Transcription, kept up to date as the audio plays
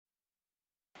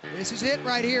This is it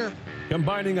right here.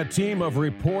 Combining a team of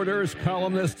reporters,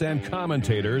 columnists, and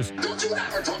commentators. Don't you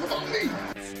ever talk about me!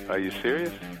 Are you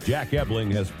serious? Jack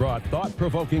Ebling has brought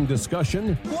thought-provoking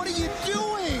discussion. What are you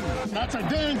doing? That's a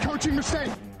damn coaching mistake!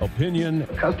 Opinion. The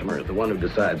customer is the one who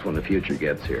decides when the future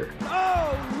gets here.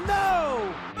 Oh,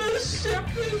 no! The ship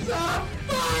is on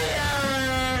fire!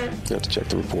 You have to check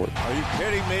the report. Are you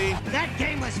kidding me? That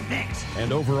game was fixed.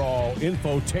 And overall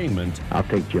infotainment. I'll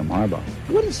take Jim Harbaugh.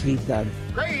 What has he done?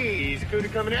 Crazy cootie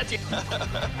coming at you!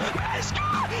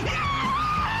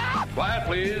 Quiet,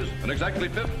 please. In exactly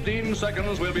 15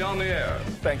 seconds, we'll be on the air.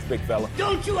 Thanks, big fella.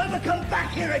 Don't you ever come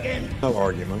back here again! No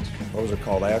arguments. Those are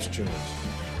called ass tunes.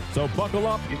 So buckle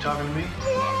up. You talking to me?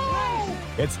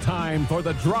 It's time for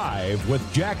The Drive with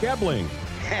Jack Ebling.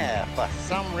 Yeah, for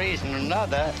some reason or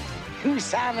another, you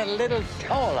sound a little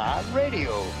taller on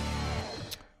radio.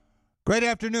 Great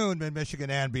afternoon, Mid-Michigan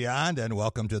and beyond, and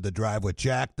welcome to The Drive with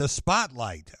Jack, the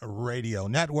Spotlight Radio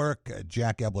Network.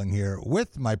 Jack Ebling here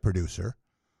with my producer,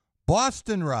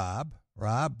 Boston Rob.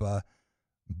 Rob,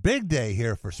 big day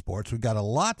here for sports. We've got a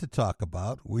lot to talk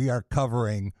about. We are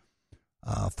covering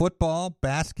football,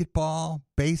 basketball,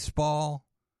 baseball,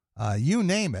 you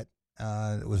name it.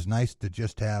 It was nice to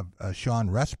just have Sean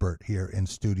Respert here in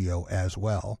studio as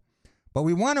well. But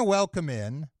we want to welcome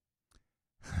in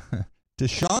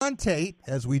Deshaun Tate,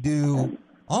 as we do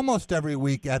almost every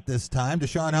week at this time.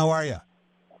 Deshaun, how are you?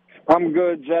 I'm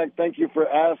good, Jack. Thank you for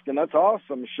asking. That's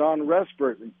awesome. Sean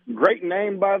Respert. Great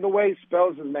name, by the way.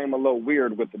 Spells his name a little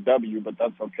weird with the W, but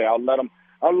that's okay.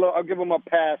 I'll give him a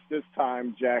pass this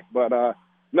time, Jack. But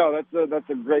no, that's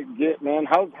a great get, man.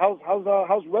 How's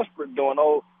Respert doing?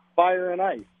 Oh, fire and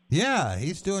ice. Yeah,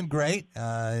 he's doing great.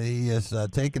 He has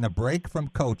taken a break from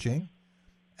coaching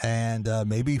and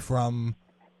maybe from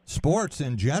sports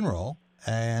in general,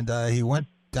 and he went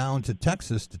down to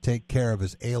Texas to take care of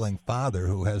his ailing father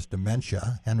who has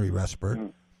dementia, Henry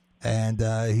Respert, and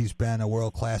he's been a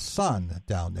world-class son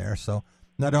down there. So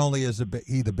not only is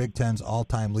he the Big Ten's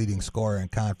all-time leading scorer in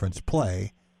conference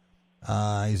play,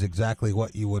 he's exactly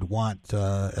what you would want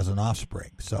as an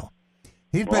offspring. So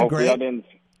he's been great.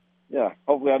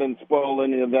 Hopefully I didn't spoil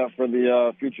any of that for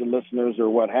the future listeners or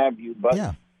what have you. But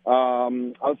yeah.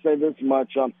 I'll say this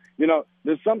much.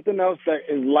 There's something else that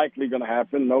is likely going to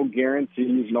happen. No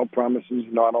guarantees, no promises.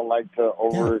 I don't like to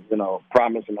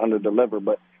promise and underdeliver.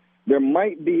 But there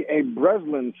might be a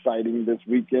Breslin sighting this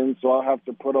weekend, so I'll have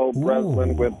to put old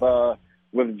Breslin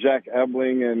with Jack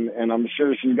Ebling, and I'm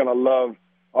sure she's going to love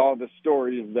all the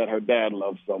stories that her dad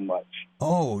loves so much.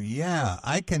 Oh, yeah.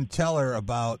 I can tell her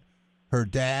about her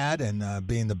dad and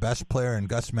being the best player in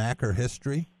Gus Macker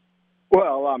history.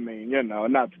 Well, I mean,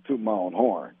 not to toot my own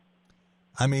horn.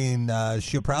 I mean,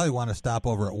 she'll probably want to stop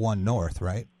over at One North,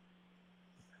 right?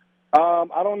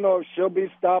 I don't know if she'll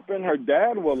be stopping. Her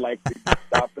dad will likely be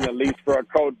stopping, at least for a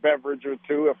cold beverage or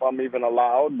two, if I'm even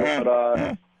allowed. But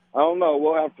I don't know.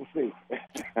 We'll have to see.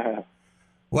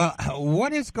 Well,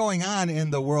 what is going on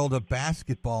in the world of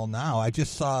basketball now? I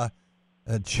just saw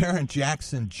Jaren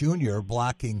Jackson Jr.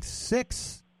 blocking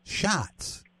 6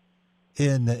 shots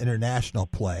in the international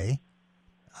play.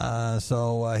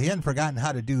 So he hadn't forgotten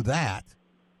how to do that.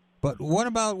 But what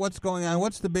about what's going on?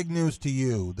 What's the big news to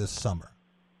you this summer?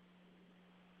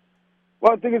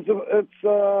 Well, I think I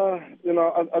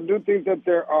do think that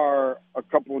there are a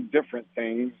couple of different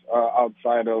things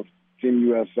outside of Team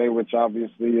USA, which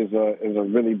obviously is a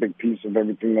really big piece of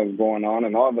everything that's going on.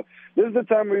 And this is the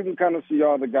time where you can kind of see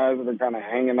all the guys that are kind of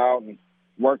hanging out and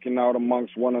working out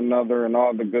amongst one another and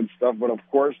all the good stuff. But of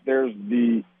course, there's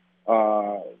the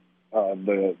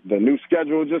new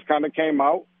schedule just kind of came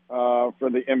out for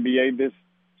the NBA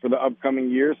for the upcoming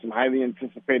year. Some highly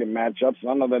anticipated matchups. And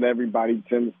I know that everybody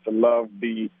tends to love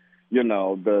the big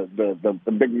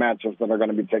matchups that are going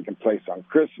to be taking place on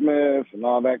Christmas and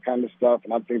all that kind of stuff.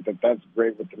 And I think that that's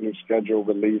great with the new schedule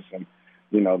release and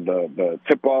the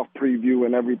tip-off preview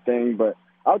and everything. But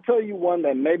I'll tell you one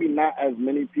that maybe not as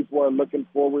many people are looking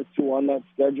forward to on that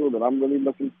schedule that I'm really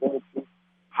looking forward to.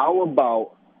 How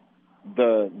about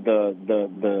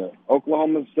the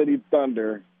Oklahoma City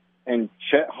Thunder and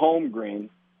Chet Holmgren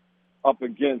up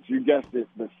against, you guessed it,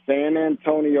 the San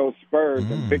Antonio Spurs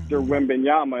and Victor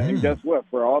Wembanyama. And guess what?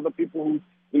 For all the people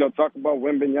who, talk about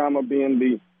Wembanyama being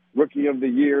the rookie of the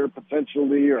year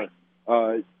potentially, or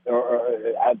I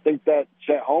think that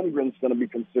Chet Holmgren's going to be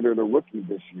considered a rookie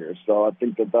this year. So I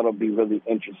think that that'll be really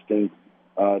interesting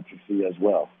to see as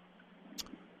well.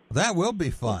 That will be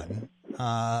fun.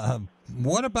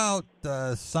 What about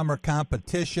summer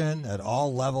competition at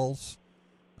all levels?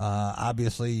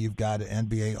 Obviously, you've got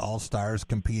NBA All-Stars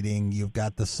competing. You've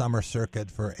got the summer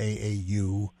circuit for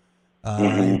AAU.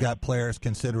 You've got players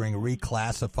considering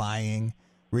reclassifying.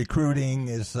 Recruiting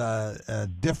is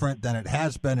different than it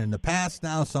has been in the past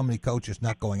now. So many coaches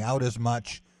not going out as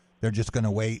much. They're just going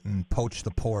to wait and poach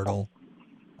the portal.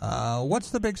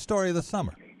 What's the big story of the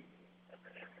summer?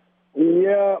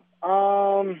 Yeah,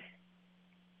 I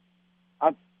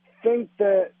think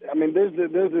that, I mean, there's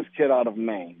this kid out of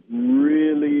Maine,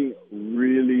 really,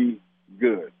 really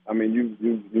good. I mean,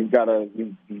 you've got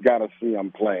to see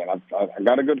him playing. I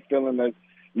got a good feeling that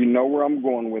you know where I'm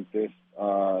going with this,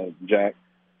 Jack.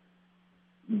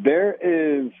 There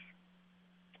is,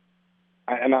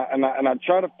 and I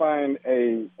try to find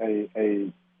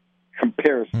a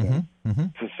comparison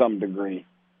to some degree,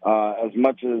 as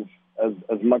much as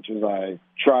I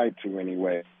try to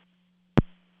anyway.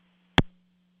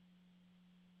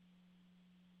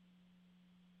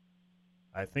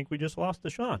 I think we just lost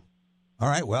Deshaun. All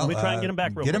right, well, let me try and get him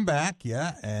back real quick. Get him back,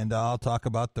 yeah, and I'll talk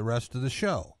about the rest of the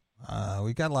show.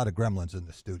 We got a lot of gremlins in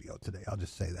the studio today. I'll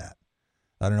just say that.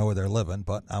 I don't know where they're living,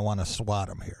 but I want to swat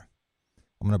them here.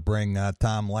 I'm going to bring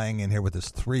Tom Lang in here with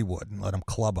his 3-wood and let him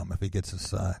club him if he gets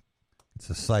his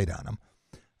sight on him.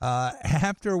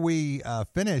 After we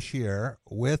finish here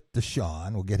with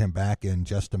Deshaun, we'll get him back in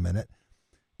just a minute.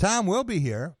 Tom will be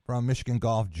here from Michigan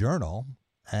Golf Journal,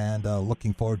 and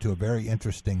looking forward to a very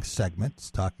interesting segment,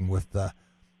 talking with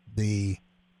the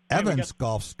Evans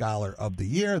Golf Scholar of the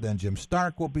Year. Then Jim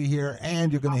Stark will be here,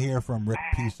 and you're going to hear from Rick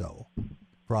Piso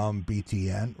from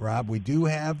BTN. Rob, we do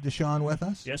have Deshaun with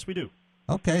us? Yes, we do.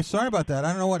 Okay, sorry about that. I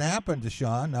don't know what happened,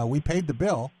 Deshaun. We paid the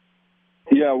bill.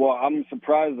 Yeah, well, I'm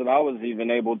surprised that I was even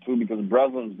able to because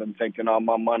Breslin's been taking all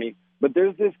my money. But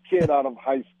there's this kid out of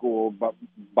high school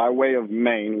by way of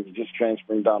Maine who's just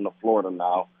transferring down to Florida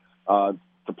now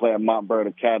to play at Montbird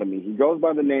Academy. He goes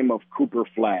by the name of Cooper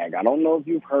Flagg. I don't know if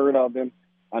you've heard of him.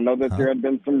 I know that there had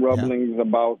been some rumblings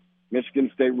about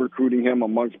Michigan State recruiting him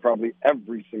amongst probably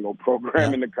every single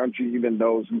program in the country, even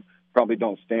those who probably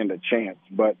don't stand a chance.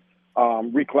 But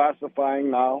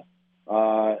reclassifying now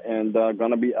and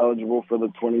going to be eligible for the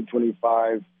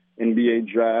 2025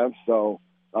 NBA draft. So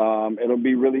it'll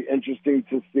be really interesting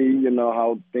to see,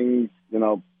 how things,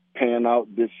 pan out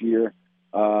this year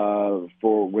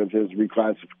with his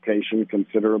reclassification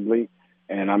considerably.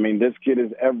 And, I mean, this kid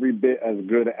is every bit as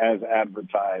good as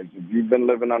advertised. If you've been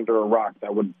living under a rock,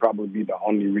 that would probably be the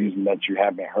only reason that you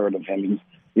haven't heard of him.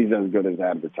 He's as good as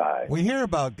advertised. We hear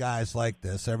about guys like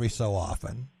this every so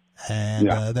often, and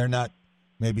they're not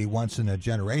maybe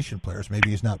once-in-a-generation players. Maybe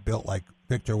he's not built like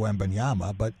Victor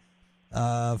Wembanyama, but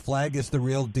Flagg is the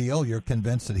real deal. You're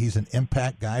convinced that he's an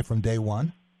impact guy from day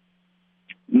one?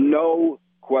 No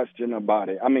question about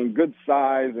it. I mean, good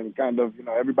size and kind of,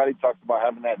 everybody talks about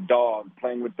having that dog,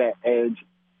 playing with that edge.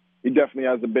 He definitely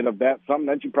has a bit of that, something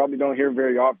that you probably don't hear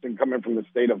very often coming from the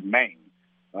state of Maine.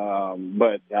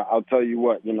 But I'll tell you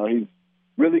what, he's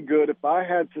really good. If I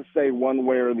had to say one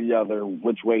way or the other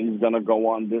which way he's going to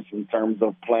go on this in terms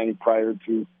of playing prior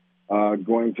to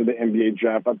going to the NBA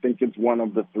draft, I think it's one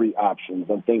of the 3 options.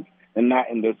 I think, and not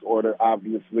in this order,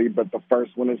 obviously, but the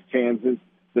first one is Kansas,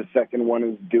 the second one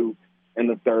is Duke, and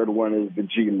the third one is the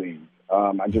G League.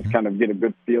 I just kind of get a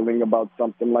good feeling about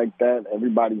something like that.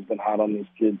 Everybody's been hot on these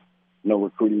kids,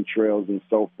 recruiting trails and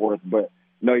so forth. But,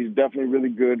 he's definitely really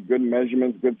good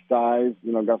measurements, good size,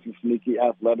 got some sneaky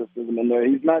athleticism in there.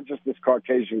 He's not just this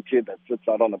Caucasian kid that sits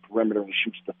out on the perimeter and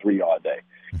shoots the 3 all day.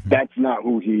 That's not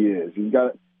who he is. He's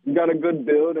got a good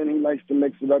build, and he likes to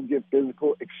mix it up, get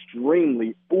physical,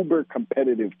 extremely uber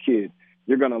competitive kid.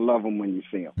 You're going to love him when you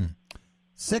see him.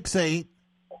 6'8",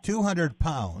 200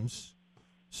 pounds,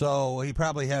 so he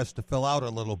probably has to fill out a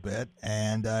little bit,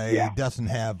 and he doesn't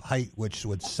have height which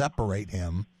would separate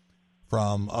him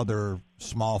from other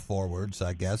small forwards,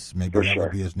 I guess. Maybe that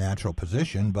would be his natural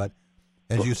position, but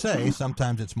as you say,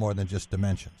 sometimes it's more than just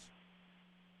dimensions.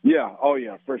 Yeah, oh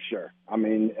yeah, for sure. I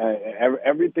mean,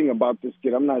 everything about this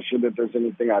kid, I'm not sure that there's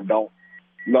anything I don't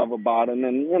love about him,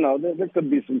 and, there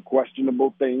could be some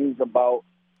questionable things about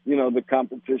the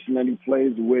competition that he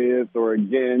plays with or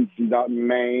against. He's out in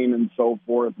Maine and so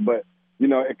forth. But,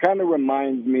 it kind of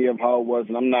reminds me of how it was,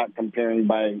 and I'm not comparing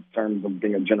by terms of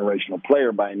being a generational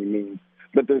player by any means,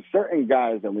 but there's certain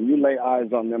guys that when you lay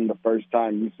eyes on them the first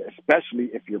time, especially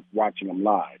if you're watching them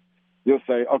live, you'll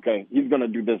say, okay, he's going to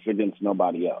do this against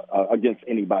nobody else, against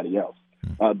anybody else.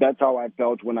 That's how I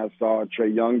felt when I saw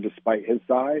Trae Young, despite his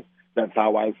size. That's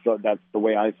the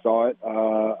way I saw it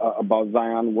about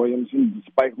Zion Williamson,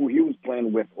 despite who he was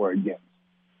playing with or against.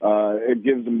 It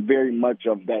gives him very much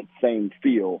of that same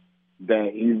feel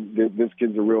that this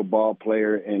kid's a real ball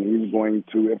player, and he's going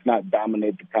to, if not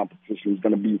dominate the competition, he's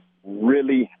going to be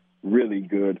really, really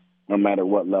good no matter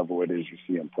what level it is you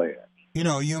see him play at. You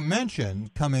know, you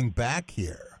mentioned coming back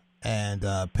here and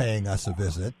paying us a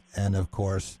visit, and, of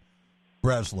course,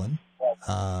 Breslin,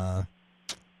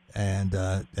 and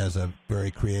as a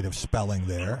very creative spelling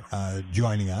there,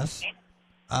 joining us.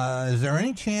 Is there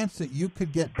any chance that you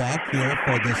could get back here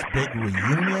for this big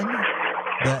reunion,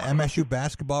 the MSU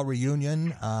basketball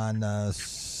reunion on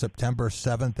September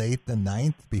 7th, 8th, and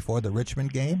 9th before the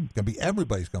Richmond game?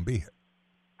 Everybody's going to be here.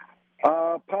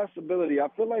 Possibility. I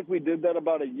feel like we did that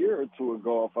about a year or two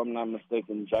ago, if I'm not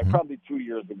mistaken, Jack. Probably 2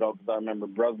 years ago, because I remember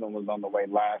Breslin was on the way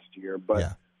last year.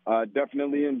 But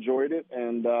definitely enjoyed it,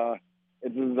 and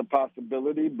it is a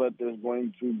possibility. But there's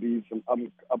going to be some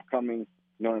upcoming,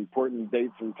 important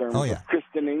dates in terms of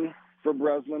christening for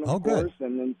Breslin, of course,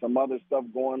 and then some other stuff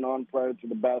going on prior to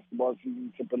the basketball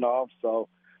season tipping off. So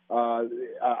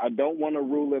I don't want to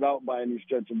rule it out by any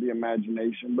stretch of the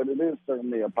imagination, but it is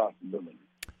certainly a possibility.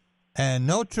 And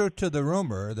no truth to the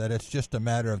rumor that it's just a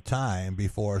matter of time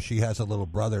before she has a little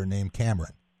brother named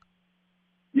Cameron.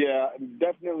 Yeah,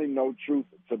 definitely no truth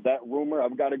to that rumor.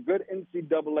 I've got a good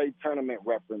NCAA tournament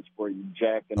reference for you,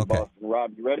 Jack and Boston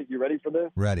Rob. You ready? You ready for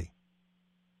this? Ready.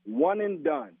 One and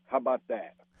done. How about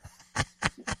that?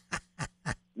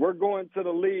 We're going to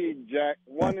the league, Jack.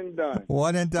 One and done.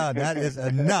 One and done. That is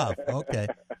enough. Okay.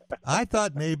 I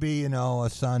thought maybe, a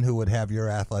son who would have your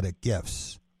athletic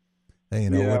gifts,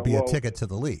 would be a ticket to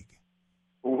the league.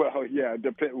 Well, yeah.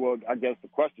 Well, I guess the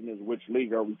question is, which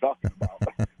league are we talking about?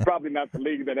 Probably not the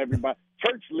league that everybody –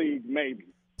 church league, maybe.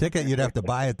 Ticket you'd have to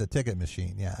buy at the ticket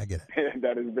machine. Yeah, I get it.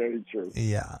 That is very true.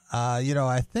 Yeah.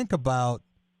 I think about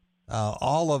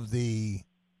all of the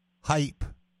hype,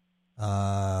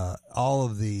 all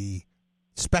of the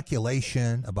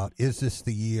speculation about is this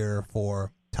the year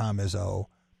for Tom Izzo.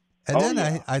 And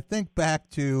I think back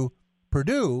to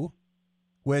Purdue,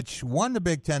 which won the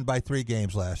Big Ten by 3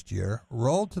 games last year,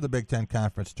 rolled to the Big Ten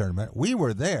Conference Tournament. We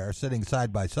were there sitting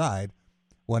side by side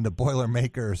when the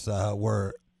Boilermakers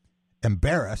were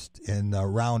embarrassed in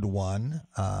round 1,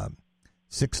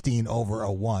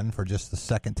 16-1 for just the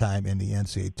second time in the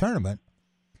NCAA tournament.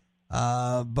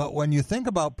 But when you think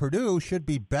about Purdue should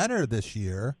be better this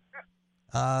year,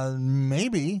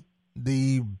 maybe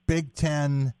the Big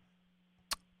Ten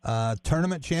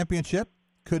tournament championship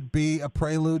could be a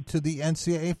prelude to the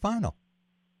NCAA final.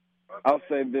 I'll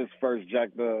say this first, Jack.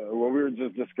 What we were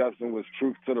just discussing was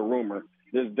truth to the rumor.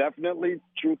 There's definitely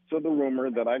truth to the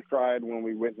rumor that I cried when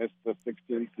we witnessed the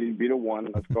 16 seed beat a 1.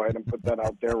 Let's go ahead and put that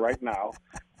out there right now.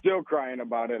 Still crying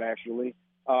about it, actually.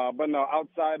 But no,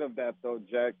 outside of that, though,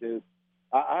 Jack,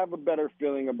 I have a better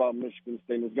feeling about Michigan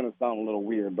State. It's going to sound a little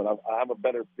weird, but I have a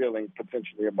better feeling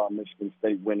potentially about Michigan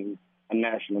State winning a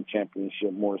national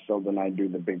championship more so than I do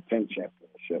the Big Ten championship.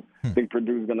 I think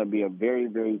Purdue's going to be a very,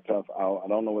 very tough out. I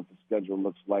don't know what the schedule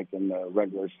looks like in the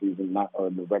regular season, in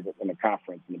the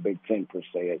conference, in the Big Ten per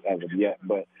se as of yet,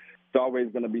 but it's always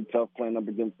going to be tough playing up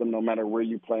against them no matter where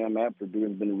you play them at. Purdue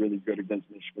has been really good against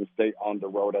Michigan State on the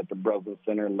road at the Breslin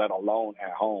Center, let alone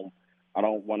at home. I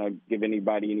don't want to give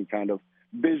anybody any kind of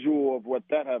visual of what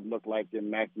that has looked like in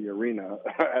Mackey Arena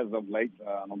as of late.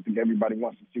 I don't think everybody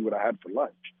wants to see what I had for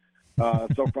lunch.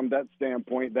 So from that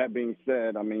standpoint, that being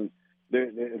said, I mean,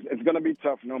 it's going to be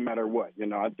tough no matter what.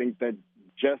 I think that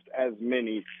just as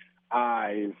many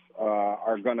eyes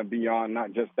are going to be on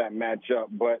not just that matchup,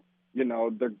 but,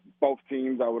 both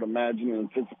teams, I would imagine and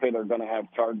anticipate, are going to have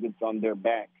targets on their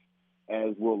backs,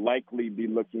 as we'll likely be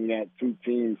looking at 2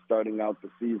 teams starting out the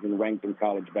season ranked in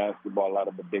college basketball out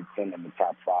of the Big Ten in the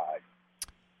top 5.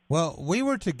 Well, we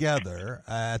were together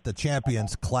at the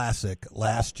Champions Classic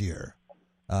last year.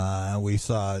 We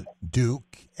saw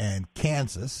Duke and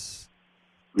Kansas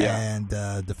and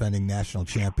defending national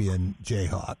champion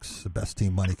Jayhawks, the best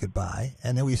team money could buy.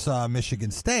 And then we saw Michigan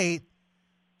State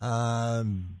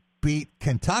beat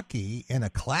Kentucky in a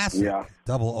classic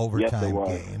double overtime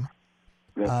game.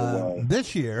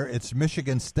 This year, it's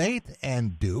Michigan State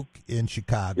and Duke in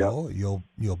Chicago. Yep.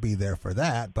 You'll be there for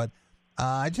that. But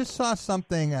I just saw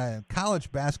something,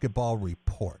 College Basketball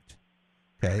Report,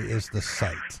 is the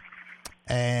site.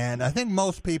 And I think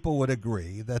most people would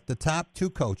agree that the top 2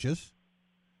 coaches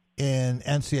in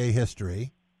NCAA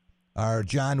history are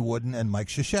John Wooden and Mike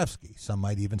Krzyzewski. Some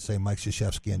might even say Mike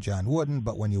Krzyzewski and John Wooden,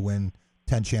 but when you win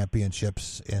 10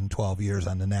 championships in 12 years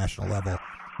on the national level,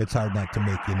 it's hard not to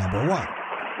make you number 1.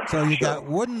 So you got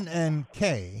Wooden and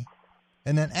Kay,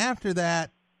 and then after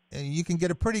that, you can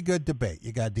get a pretty good debate.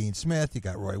 You got Dean Smith, you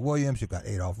got Roy Williams, you got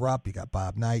Adolph Rupp, you got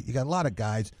Bob Knight, you got a lot of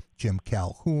guys, Jim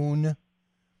Calhoun.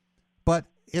 But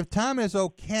if Tom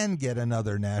Izzo can get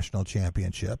another national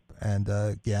championship, and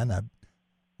again,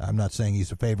 I'm not saying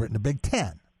he's a favorite in the Big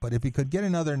Ten, but if he could get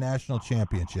another national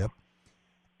championship,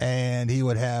 and he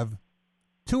would have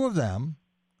 2 of them,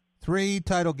 3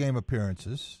 title game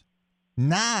appearances,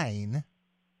 9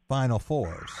 Final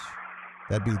Fours.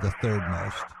 That'd be the third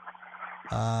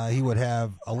most. He would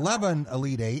have 11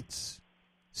 Elite Eights,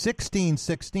 16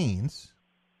 16s,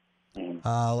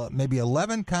 maybe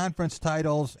 11 conference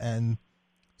titles, and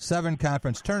 7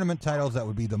 conference tournament titles. That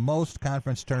would be the most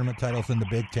conference tournament titles in the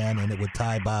Big Ten, and it would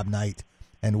tie Bob Knight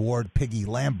and Ward Piggy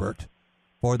Lambert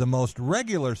for the most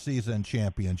regular season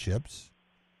championships.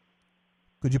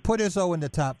 Could you put Izzo in the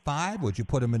top 5? Would you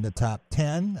put him in the top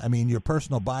 10? I mean, your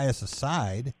personal bias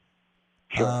aside,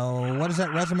 sure. What does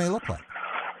that resume look like?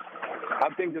 I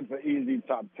think it's an easy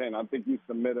top 10. I think you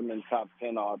submit him in top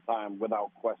 10 all the time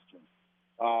without question,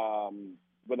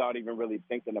 without even really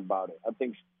thinking about it. I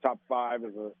think top 5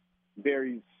 is a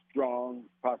very strong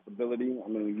possibility. I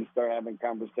mean, you start having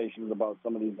conversations about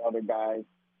some of these other guys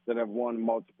that have won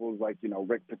multiples, like,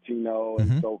 Rick Pitino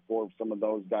and so forth. Some of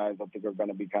those guys I think are going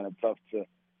to be kind of tough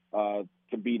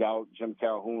to beat out. Jim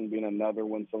Calhoun being another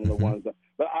one. Some of the ones that,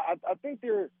 but I think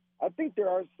there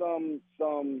are some.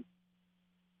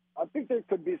 I think there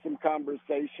could be some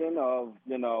conversation of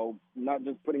not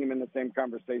just putting him in the same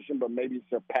conversation, but maybe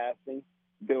surpassing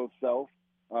Bill Self.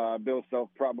 Bill Self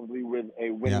probably with a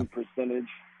winning percentage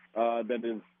that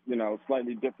is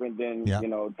slightly different than,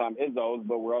 Tom Izzo's,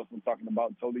 but we're also talking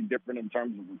about totally different in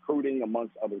terms of recruiting,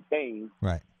 amongst other things.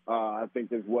 Right. I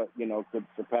think is what, could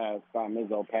surpass Tom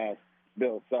Izzo past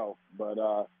Bill Self. But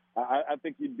I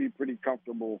think you'd be pretty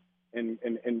comfortable in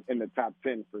the top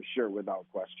 10 for sure, without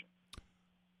question.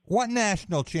 What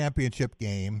national championship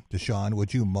game, Deshaun,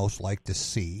 would you most like to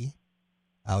see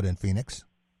out in Phoenix?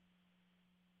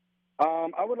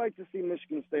 I would like to see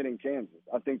Michigan State and Kansas.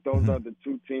 I think those are the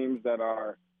 2 teams that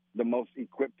are the most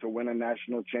equipped to win a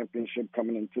national championship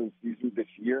coming into the season this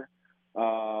year.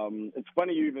 It's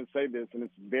funny you even say this, and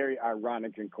it's very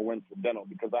ironic and coincidental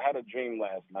because I had a dream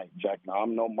last night, Jack. Now,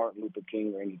 I'm no Martin Luther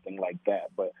King or anything like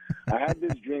that, but I had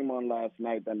this dream on last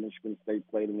night that Michigan State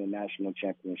played in the national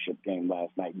championship game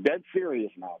last night. Dead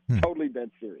serious now, totally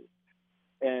dead serious.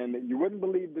 And you wouldn't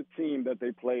believe the team that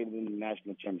they played in the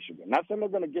national championship game. Not saying they're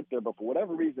going to get there, but for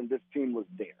whatever reason, this team was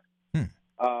there.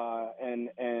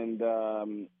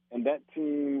 And that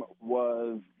team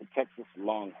was the Texas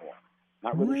Longhorns.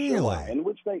 Not really sure why. In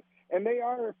which they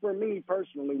are, for me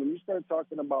personally, when you start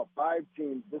talking about 5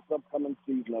 teams this upcoming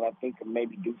season that I think could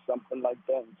maybe do something like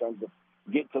that in terms of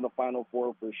get to the Final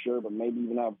Four for sure, but maybe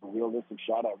even have a realistic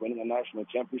shot at winning a national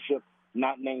championship,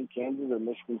 not named Kansas or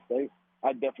Michigan State,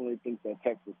 I definitely think that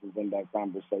Texas is in that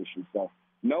conversation. So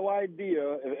no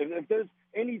idea if there's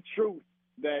any truth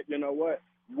that,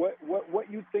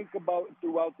 what you think about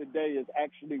throughout the day is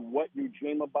actually what you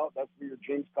dream about. That's where your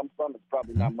dreams come from. It's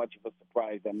probably not much of a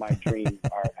surprise that my dreams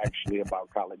are actually about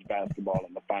college basketball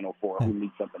and the Final Four, who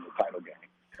meets up in the title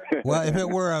game. Well, if it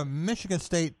were a Michigan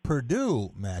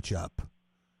State-Purdue matchup,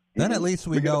 then at least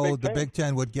we know the Big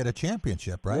Ten would get a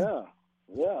championship, right?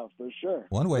 Yeah, for sure.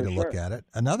 One way to look at it.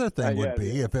 Another thing would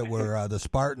be if it were the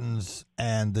Spartans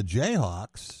and the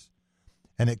Jayhawks,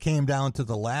 and it came down to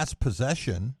the last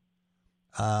possession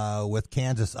with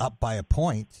Kansas up by a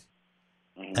point,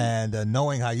 and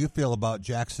knowing how you feel about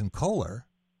Jackson Kohler,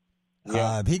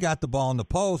 if he got the ball in the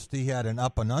post, he had an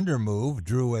up and under move,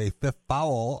 drew a 5th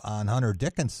foul on Hunter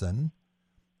Dickinson,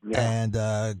 and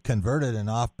converted an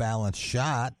off-balance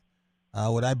shot.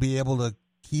 Would I be able to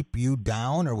keep you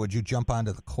down, or would you jump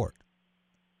onto the court?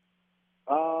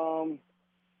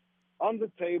 On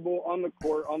the table, on the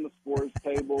court, on the sports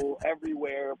table,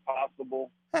 everywhere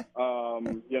possible. That's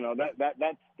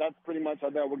pretty much how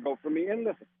that would go for me. And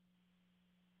listen,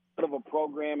 of a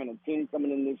program and a team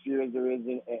coming in this year as there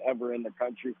isn't ever in the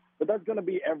country, but that's going to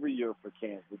be every year for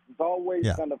Kansas. It's always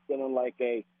kind of feeling like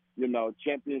a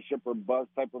championship or bust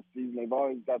type of season. They've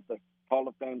always got the Hall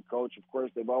of Fame coach. Of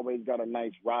course, they've always got a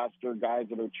nice roster, guys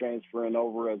that are transferring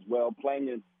over as well, playing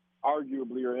in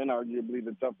arguably or inarguably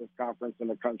the toughest conference in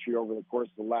the country over the course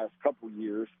of the last couple of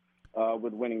years,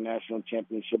 with winning national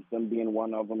championships, them being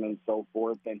one of them and so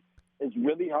forth. And it's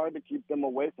really hard to keep them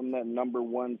away from that number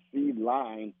 1 seed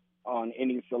line on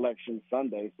any selection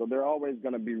Sunday. So they're always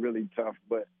going to be really tough,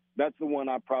 but that's the one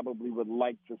I probably would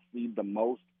like to see the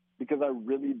most, because I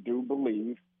really do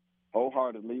believe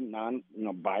wholeheartedly,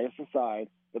 bias aside,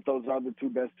 that those are the 2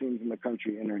 best teams in the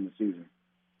country entering the season.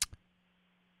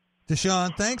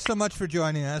 Deshaun, thanks so much for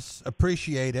joining us.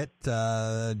 Appreciate it.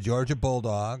 Georgia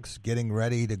Bulldogs getting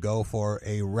ready to go for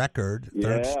a record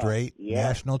third straight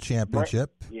national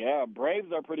championship.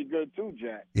 Braves are pretty good too,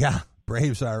 Jack. Yeah,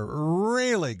 Braves are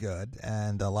really good,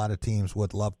 and a lot of teams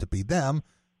would love to be them.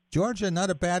 Georgia, not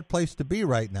a bad place to be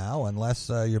right now unless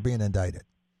you're being indicted.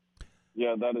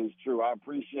 Yeah, that is true. I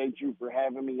appreciate you for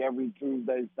having me every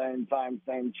Tuesday, same time,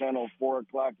 same channel, 4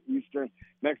 o'clock Eastern.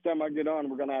 Next time I get on,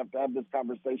 we're going to have this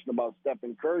conversation about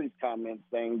Stephen Curry's comment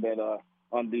saying that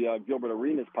on the Gilbert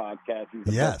Arenas podcast, he's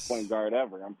the best point guard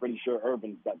ever. I'm pretty sure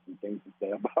Irvin's got some things to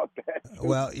say about that.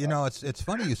 Well, it's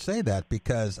funny you say that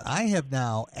because I have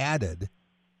now added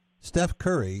Steph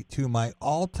Curry to my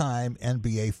all-time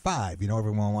NBA 5.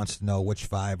 Everyone wants to know which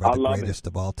 5 are the greatest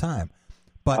of all time.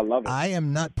 But I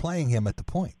am not playing him at the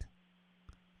point.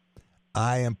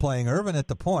 I am playing Irvin at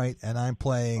the point, and I'm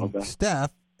playing Steph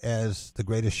as the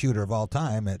greatest shooter of all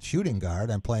time at shooting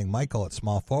guard. I'm playing Michael at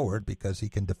small forward because he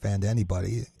can defend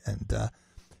anybody. And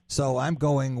so I'm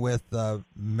going with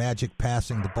Magic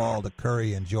passing the ball to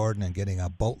Curry and Jordan and getting a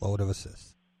boatload of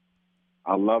assists.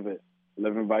 I love it.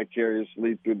 Living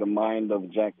vicariously through the mind of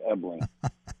Jack Ebling.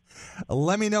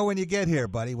 Let me know when you get here,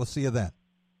 buddy. We'll see you then.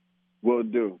 Will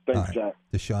do. Thanks, Jack.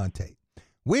 Deshaun Tate.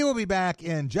 We will be back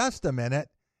in just a minute,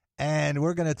 and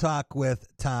we're going to talk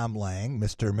with Tom Lang,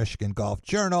 Mr. Michigan Golf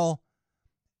Journal.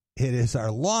 It is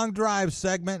our long drive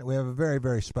segment. We have a very,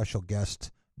 very special guest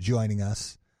joining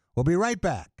us. We'll be right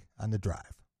back on The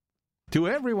Drive. To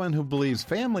everyone who believes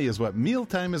family is what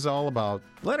mealtime is all about,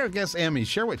 let our guest Emmy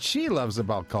share what she loves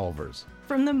about Culver's.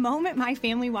 From the moment my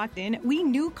family walked in, we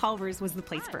knew Culver's was the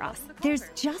place for us. There's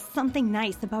just something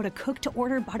nice about a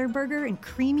cook-to-order Butterburger and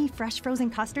creamy, fresh frozen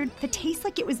custard that tastes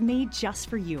like it was made just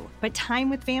for you. But time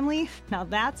with family, now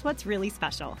that's what's really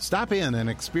special. Stop in and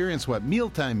experience what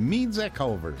mealtime means at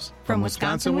Culver's. From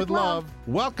Wisconsin with love,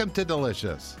 welcome to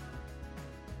Delicious.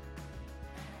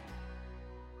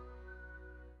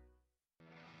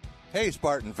 Hey,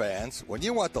 Spartan fans, when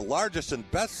you want the largest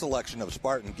and best selection of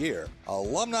Spartan gear,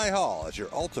 Alumni Hall is your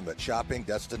ultimate shopping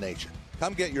destination.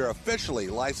 Come get your officially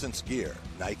licensed gear.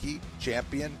 Nike,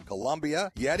 Champion,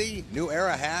 Columbia, Yeti, New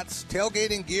Era hats,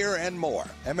 tailgating gear, and more.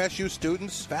 MSU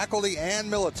students, faculty,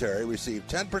 and military receive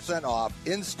 10% off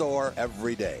in-store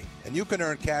every day. And you can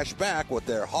earn cash back with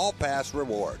their Hall Pass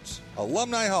rewards.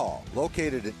 Alumni Hall,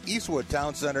 located in Eastwood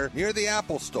Town Center near the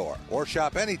Apple Store, or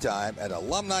shop anytime at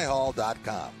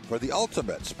alumnihall.com. For the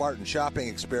ultimate Spartan shopping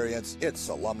experience, it's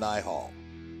Alumni Hall.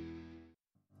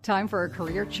 Time for a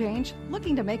career change?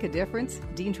 Looking to make a difference?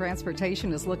 Dean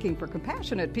Transportation is looking for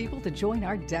compassionate people to join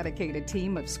our dedicated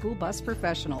team of school bus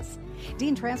professionals.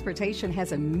 Dean Transportation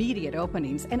has immediate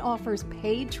openings and offers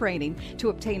paid training to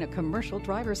obtain a commercial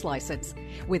driver's license.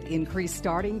 With increased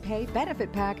starting pay,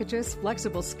 benefit packages,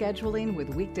 flexible scheduling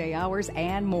with weekday hours,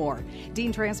 and more,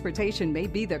 Dean Transportation may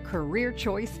be the career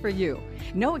choice for you.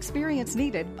 No experience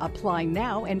needed. Apply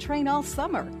now and train all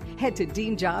summer. Head to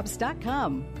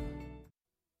deanjobs.com.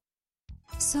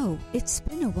 So, it's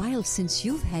been a while since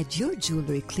you've had your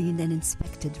jewelry cleaned and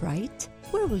inspected, right?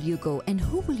 Where will you go and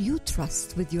who will you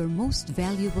trust with your most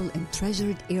valuable and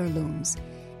treasured heirlooms?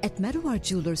 At Meadowar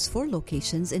Jewelers' 4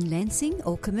 locations in Lansing,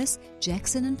 Okemos,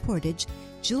 Jackson, and Portage,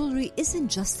 jewelry isn't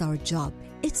just our job,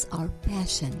 it's our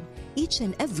passion. Each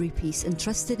and every piece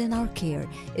entrusted in our care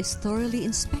is thoroughly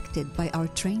inspected by our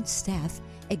trained staff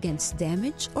against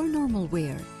damage or normal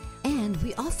wear. And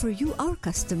we offer you, our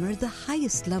customer, the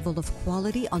highest level of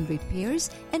quality on repairs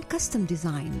and custom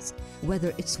designs.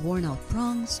 Whether it's worn out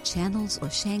prongs, channels, or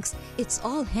shanks, it's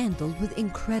all handled with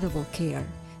incredible care.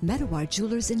 Meadowar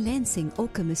Jewelers in Lansing,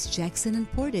 Okemos, Jackson,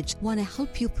 and Portage want to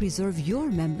help you preserve your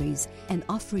memories and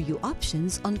offer you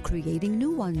options on creating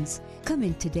new ones. Come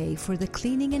in today for the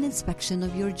cleaning and inspection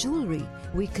of your jewelry.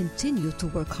 We continue to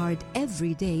work hard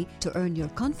every day to earn your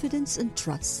confidence and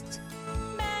trust.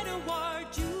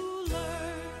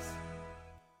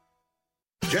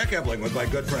 Jack Ebling with my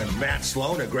good friend Matt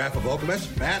Sloan at Graf of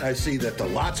Okemos. Matt, I see that the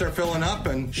lots are filling up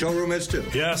and showroom is too.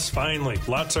 Yes, finally.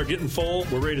 Lots are getting full.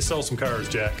 We're ready to sell some cars,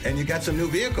 Jack. And you got some new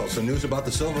vehicles, some news about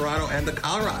the Silverado and the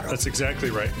Colorado. That's exactly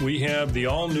right. We have the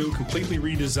all-new, completely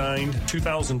redesigned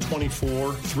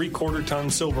 2024 3/4-ton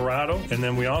Silverado, and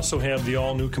then we also have the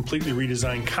all-new, completely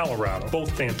redesigned Colorado. Both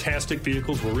fantastic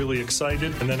vehicles. We're really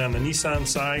excited. And then on the Nissan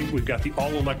side, we've got the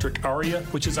all-electric Aria,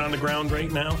 which is on the ground right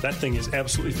now. That thing is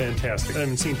absolutely fantastic. I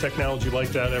haven't seen technology like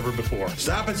that ever before.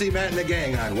 Stop and see Matt and the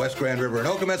gang on West Grand River in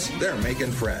Okemos. They're making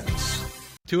friends.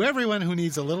 To everyone who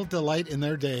needs a little delight in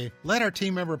their day, let our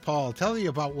team member Paul tell you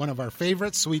about one of our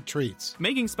favorite sweet treats.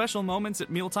 Making special moments at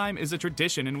mealtime is a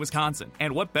tradition in Wisconsin.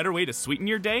 And what better way to sweeten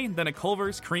your day than a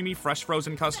Culver's creamy fresh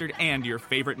frozen custard and your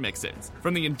favorite mix-ins.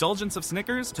 From the indulgence of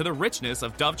Snickers to the richness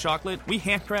of Dove chocolate, we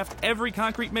handcraft every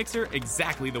concrete mixer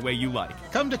exactly the way you like.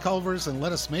 Come to Culver's and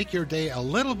let us make your day a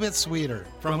little bit sweeter.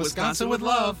 From Wisconsin with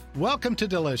love, welcome to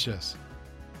Delicious.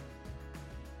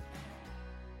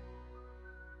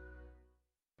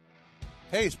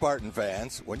 Hey, Spartan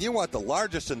fans, when you want the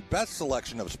largest and best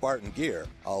selection of Spartan gear,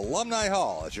 Alumni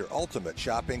Hall is your ultimate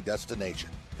shopping destination.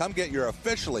 Come get your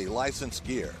officially licensed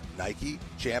gear. Nike,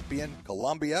 Champion,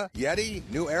 Columbia, Yeti,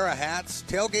 New Era hats,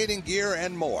 tailgating gear,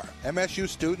 and more. MSU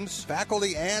students,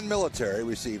 faculty, and military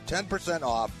receive 10%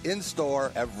 off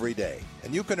in-store every day.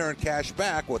 And you can earn cash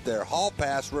back with their Hall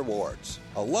Pass rewards.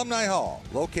 Alumni Hall,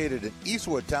 located in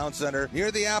Eastwood Town Center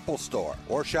near the Apple Store,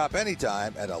 or shop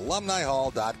anytime at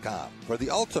alumnihall.com. For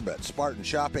the ultimate Spartan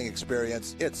shopping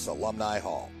experience, it's Alumni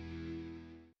Hall.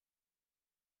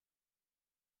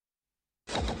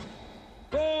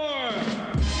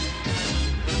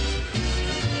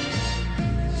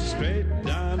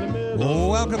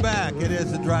 Welcome back. It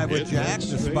is The Drive with Jack,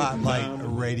 the Spotlight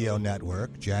Radio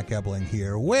Network. Jack Ebling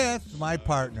here with my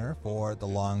partner for the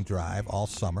long drive all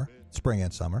summer, spring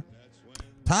and summer,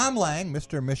 Tom Lang,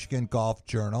 Mr. Michigan Golf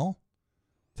Journal.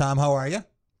 Tom, how are you?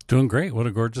 Doing great. What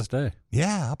a gorgeous day.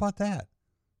 Yeah, how about that?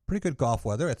 Pretty good golf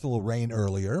weather. It's a little rain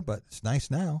earlier, but it's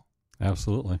nice now.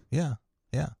 Absolutely. Yeah.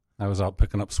 I was out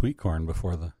picking up sweet corn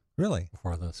before this,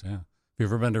 yeah. Have you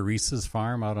ever been to Reese's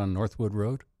Farm out on Northwood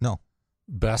Road? No.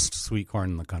 Best sweet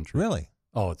corn in the country. Really?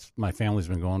 Oh, my family's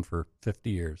been going for 50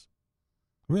 years.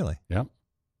 Really? Yep.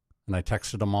 And I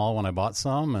texted them all when I bought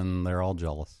some, and they're all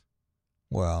jealous.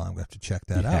 Well, I'm going to have to check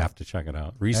that out. You have to check it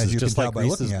out. Reese's, as you just can like tell by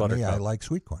Reese's looking at me, Buttercup. I like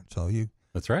sweet corn, so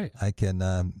That's right. I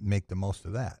can make the most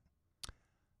of that.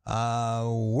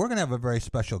 We're going to have a very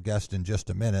special guest in just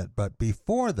a minute, but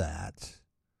before that,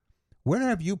 where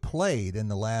have you played in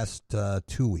the last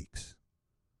 2 weeks?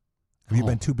 Have you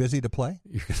been too busy to play?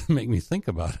 You're going to make me think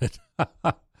about it.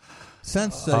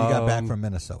 Since you got back from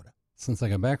Minnesota. Since I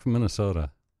got back from Minnesota.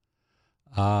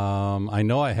 I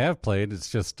know I have played. It's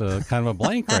just kind of a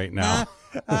blank right now.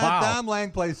 Wow. Tom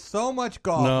Lang plays so much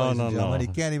golf, ladies and gentlemen, he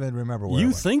can't even remember where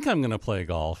You think I'm going to play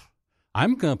golf.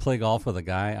 I'm going to play golf with a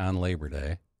guy on Labor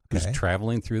Day who's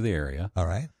traveling through the area. All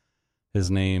right.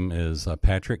 His name is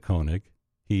Patrick Koenig.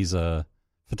 He's a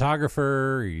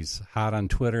photographer. He's hot on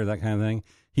Twitter, that kind of thing.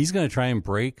 He's going to try and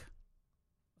break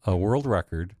a world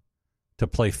record to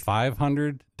play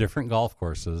 500 different golf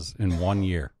courses in 1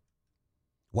 year.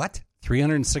 What?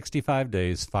 365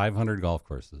 days, 500 golf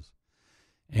courses.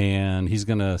 And he's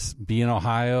going to be in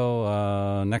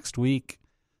Ohio next week.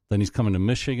 Then he's coming to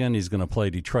Michigan. He's going to play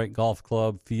Detroit Golf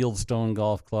Club, Fieldstone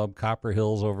Golf Club, Copper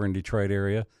Hills over in Detroit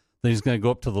area. Then he's going to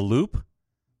go up to the Loop,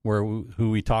 who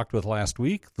we talked with last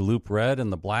week, the Loop Red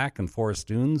and the Black and Forest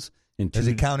Dunes. Is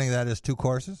he counting that as 2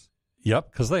 courses?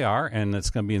 Yep, because they are, and it's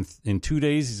going to be in 2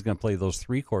 days. He's going to play those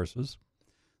 3 courses.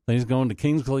 Then he's going to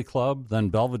Kingsley Club, then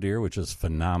Belvedere, which is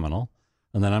phenomenal.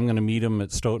 And then I'm going to meet him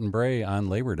at Stoughton Bray on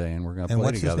Labor Day, and we're going to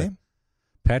play together. And what's his name?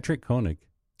 Patrick Koenig.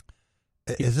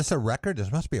 Is this a record?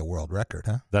 This must be a world record,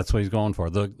 huh? That's what he's going for.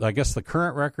 I guess the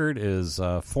current record is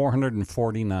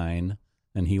 449,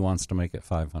 and he wants to make it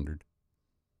 500.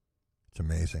 It's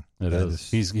amazing. It is.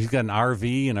 He's got an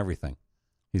RV and everything.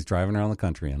 He's driving around the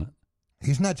country in it.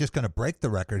 He's not just going to break the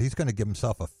record. He's going to give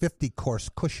himself a 50-course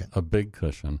cushion. A big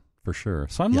cushion, for sure.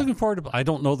 So I'm looking forward to I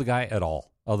don't know the guy at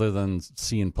all, other than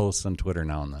seeing posts on Twitter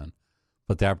now and then.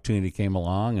 But the opportunity came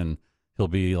along, and he'll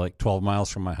be like 12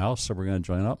 miles from my house, so we're going to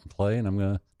join up and play, and I'm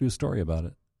going to do a story about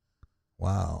it.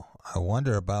 Wow. I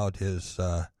wonder about his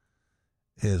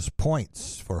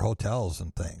points for hotels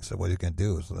and things. So what he's going to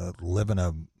do is live in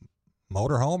a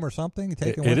motorhome or something?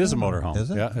 It is a motorhome. Is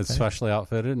it? Yeah, it's specially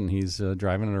outfitted, and he's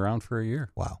driving it around for a year.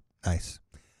 Wow, nice.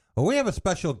 Well, we have a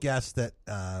special guest that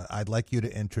I'd like you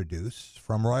to introduce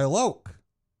from Royal Oak.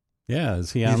 Yeah,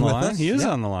 is he on the line? He is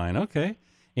on the line. Okay.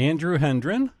 Andrew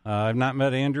Hendren. I've not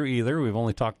met Andrew either. We've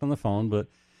only talked on the phone, but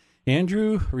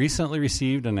Andrew recently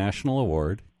received a national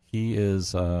award. He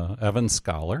is Evans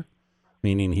Scholar,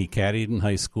 meaning he caddied in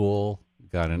high school,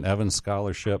 got an Evans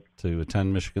Scholarship to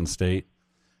attend Michigan State.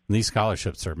 And these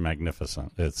scholarships are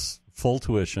magnificent. It's full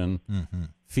tuition,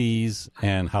 fees,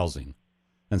 and housing.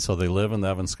 And so they live in the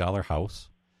Evans Scholar house.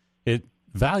 It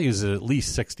values at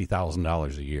least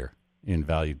 $60,000 a year in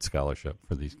valued scholarship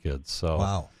for these kids. So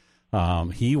wow.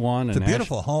 He won It's a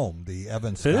beautiful home, the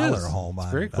Evans Scholar home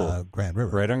on very cool. Grand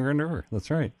River. Right on Grand River.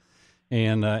 That's right.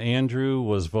 And Andrew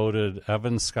was voted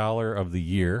Evans Scholar of the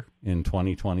Year in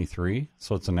 2023.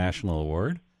 So it's a national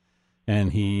award.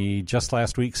 And he just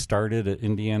last week started at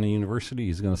Indiana University.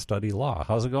 He's going to study law.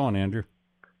 How's it going, Andrew?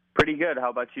 Pretty good.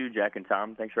 How about you, Jack and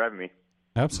Tom? Thanks for having me.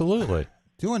 Absolutely.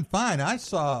 Doing fine. I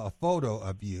saw a photo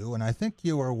of you, and I think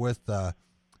you were with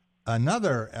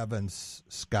another Evans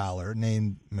Scholar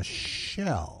named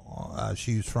Michelle.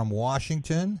 She's from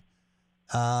Washington.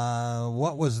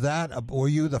 What was that? Were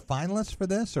you the finalists for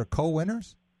this or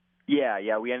co-winners?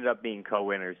 Yeah, we ended up being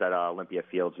co-winners at Olympia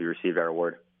Fields. We received our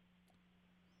award.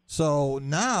 So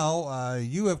now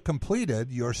you have completed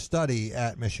your study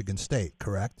at Michigan State,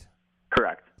 correct?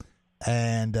 Correct.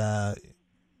 And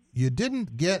you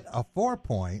didn't get a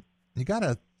 4-point. You got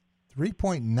a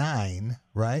 3.9,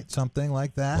 right? Something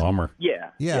like that? Bummer.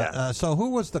 Yeah. So who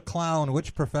was the clown?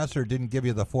 Which professor didn't give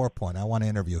you the 4-point? I want to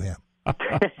interview him.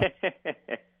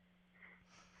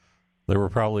 There were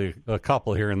probably a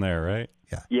couple here and there, right?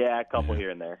 Yeah, a couple here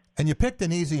and there. And you picked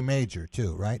an easy major,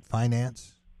 too, right?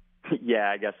 Finance? Yeah,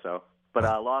 I guess so. But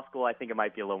law school, I think it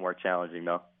might be a little more challenging,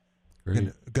 though.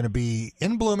 Going to be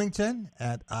in Bloomington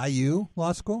at IU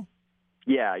Law School?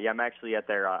 Yeah, I'm actually at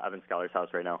their Evan Scholar's house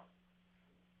right now.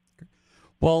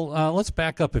 Well, let's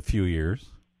back up a few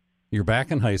years. You're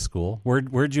back in high school.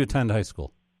 Where'd you attend high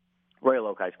school? Royal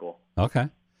Oak High School. Okay.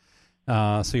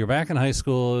 So you're back in high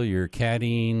school. You're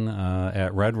caddying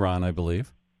at Red Run, I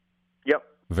believe. Yep.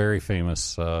 Very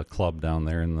famous club down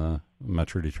there in the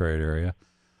Metro Detroit area.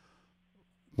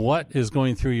 What is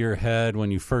going through your head when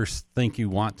you first think you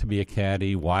want to be a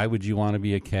caddy? Why would you want to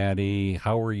be a caddy?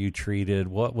 How were you treated?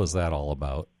 What was that all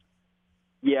about?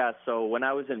 Yeah, so when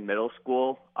I was in middle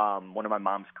school, one of my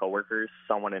mom's coworkers,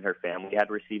 someone in her family had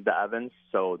received the Evans,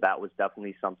 so that was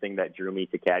definitely something that drew me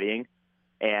to caddying.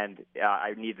 And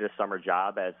I needed a summer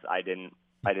job as I didn't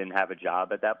have a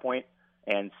job at that point.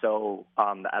 And so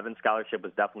the Evans Scholarship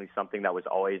was definitely something that was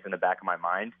always in the back of my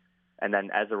mind. And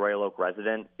then as a Royal Oak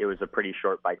resident, it was a pretty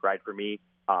short bike ride for me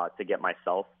to get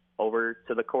myself over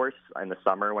to the course in the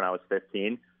summer when I was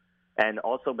 15. And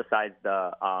also besides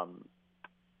the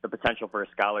potential for a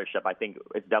scholarship, I think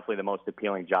it's definitely the most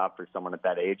appealing job for someone at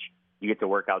that age. You get to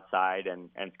work outside and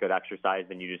it's good exercise,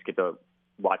 and you just get to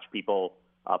watch people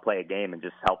play a game and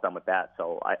just help them with that.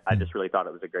 So I just really thought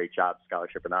it was a great job,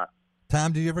 scholarship or not.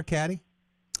 Tom, did you ever caddy?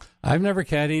 I've never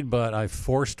caddied, but I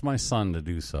forced my son to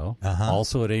do so.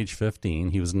 Also at age 15.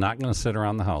 He was not going to sit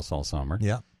around the house all summer.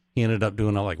 Yeah. He ended up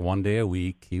doing it like one day a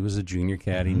week. He was a junior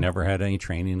caddy, never had any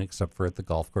training except for at the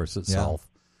golf course itself.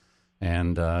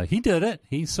 And he did it.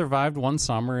 He survived one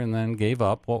summer and then gave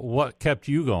up. What kept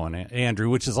you going, Andrew,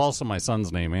 which is also my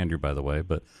son's name, Andrew, by the way.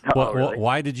 But really?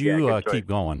 Why did you keep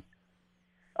going?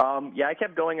 I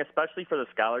kept going, especially for the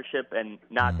scholarship, and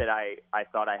not that I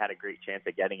thought I had a great chance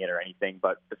at getting it or anything,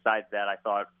 but besides that, I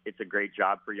thought it's a great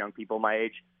job for young people my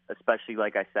age, especially,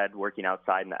 like I said, working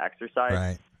outside in the exercise.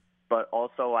 Right. But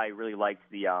also I really liked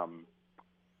the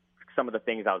some of the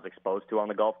things I was exposed to on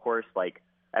the golf course. Like,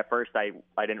 at first I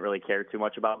didn't really care too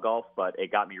much about golf, but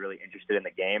it got me really interested in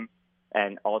the game.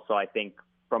 And also I think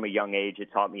from a young age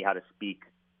it taught me how to speak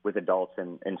with adults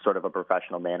in sort of a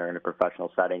professional manner, in a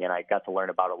professional setting, and I got to learn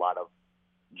about a lot of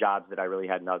jobs that I really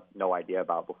had no idea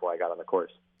about before I got on the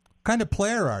course. What kind of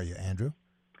player are you, Andrew?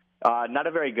 Not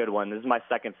a very good one. This is my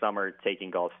second summer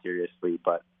taking golf seriously,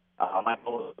 but my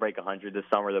goal is to break 100 this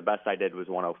summer. The best I did was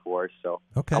 104, so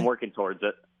I'm working towards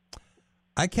it.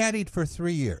 I caddied for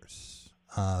 3 years.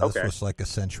 This was like a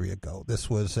century ago. This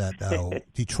was at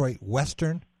Detroit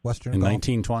Western in Golf.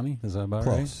 1920, is that about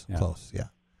Close, right? Close, yeah.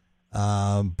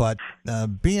 But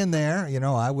being there,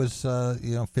 I was,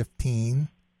 14,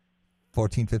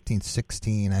 15,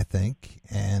 16, I think,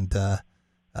 and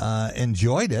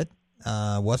enjoyed it.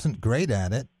 Wasn't great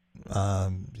at it.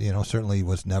 Certainly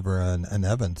was never an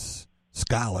Evans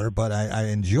scholar, but I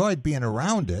enjoyed being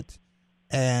around it.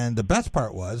 And the best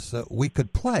part was we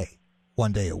could play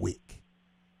one day a week,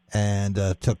 and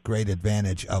took great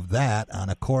advantage of that on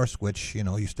a course which,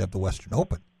 used to have the Western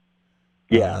Open.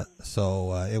 Yeah.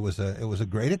 So it was a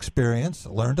great experience.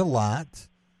 Learned a lot.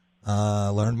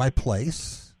 Learned my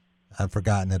place. I've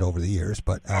forgotten it over the years,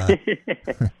 but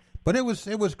but it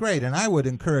was great. And I would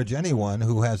encourage anyone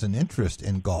who has an interest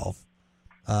in golf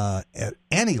at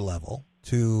any level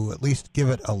to at least give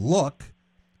it a look.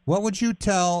 What would you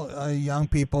tell young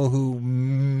people who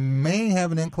may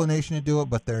have an inclination to do it,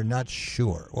 but they're not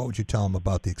sure? What would you tell them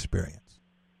about the experience?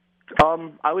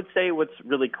 I would say what's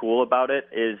really cool about it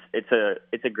is it's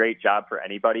a great job for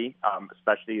anybody,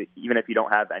 especially even if you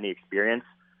don't have any experience.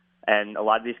 And a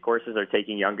lot of these courses are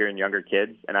taking younger and younger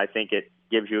kids, and I think it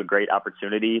gives you a great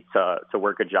opportunity to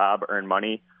work a job, earn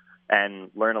money, and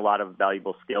learn a lot of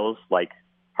valuable skills like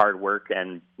hard work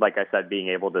and, like I said, being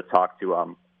able to talk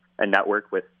to and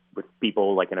network with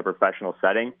people like in a professional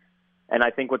setting. And I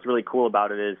think what's really cool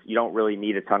about it is you don't really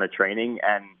need a ton of training.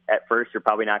 And at first, you're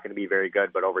probably not going to be very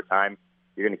good, but over time,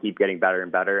 you're going to keep getting better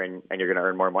and better, and you're going to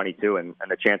earn more money too. And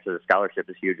the chance of a scholarship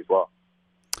is huge as well.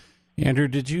 Andrew,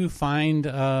 did you find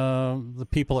the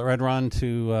people at Red Run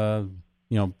to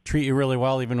treat you really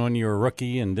well even when you were a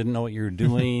rookie and didn't know what you were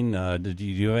doing? Did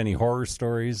you have any horror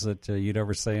stories that you'd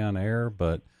ever say on air?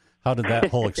 But How did that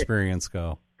whole experience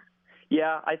go?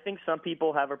 Yeah, I think some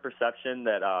people have a perception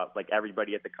that like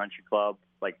everybody at the country club,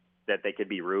 like that they could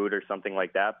be rude or something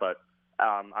like that. But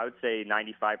I would say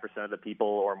 95% of the people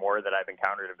or more that I've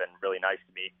encountered have been really nice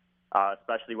to me,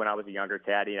 especially when I was a younger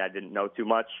caddy and I didn't know too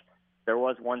much. There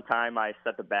was one time I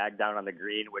set the bag down on the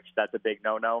green, which that's a big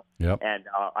no-no. Yep. And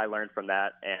I learned from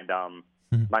that, and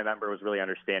my member was really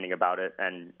understanding about it.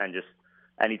 And just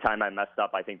anytime I messed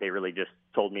up, I think they really just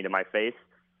told me to my face,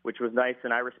 which was nice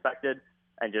and I respected,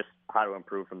 and just how to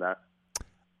improve from that.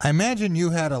 I imagine you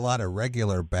had a lot of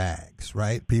regular bags,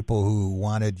 right? People who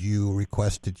wanted you,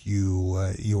 requested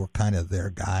you, you were kind of their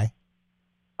guy?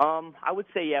 I would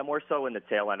say, yeah, more so in the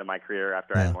tail end of my career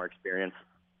after I had more experience.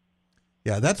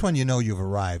 Yeah, that's when you know you've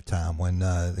arrived, Tom, when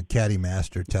the caddy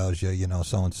master tells you, you know,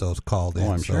 so-and-so's called in,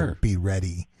 I'm so sure. Be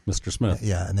ready. Mr. Smith.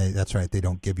 Yeah, and that's right. They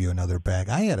don't give you another bag.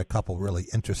 I had a couple really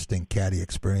interesting caddy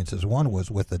experiences. One was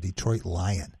with the Detroit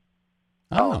Lion.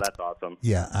 Oh, that's awesome.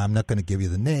 Yeah, I'm not going to give you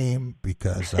the name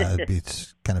because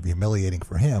it's kind of humiliating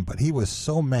for him, but he was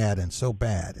so mad and so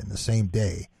bad in the same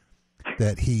day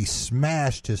that he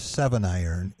smashed his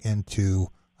 7-iron into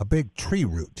a big tree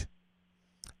root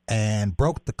and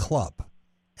broke the club.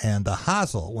 And the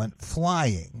hosel went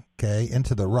flying,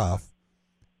 into the rough.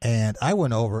 And I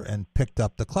went over and picked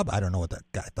up the club. I don't know what that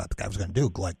guy thought the guy was going to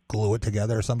do, like glue it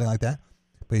together or something like that.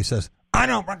 But he says, I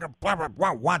don't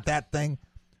want that thing.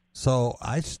 So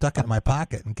I stuck it in my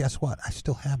pocket, and guess what? I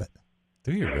still have it.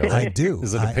 Do you really? I do.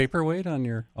 Is it a paperweight on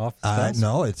your office desk?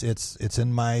 No, it's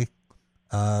in my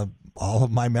all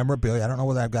of my memorabilia. I don't know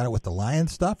whether I've got it with the Lion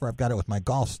stuff or I've got it with my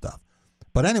golf stuff.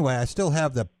 But anyway, I still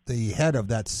have the head of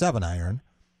that 7-iron.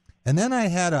 And then I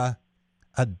had a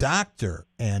doctor,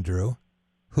 Andrew,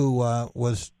 who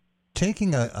was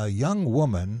taking a young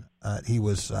woman he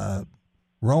was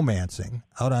romancing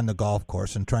out on the golf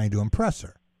course and trying to impress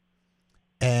her.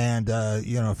 And,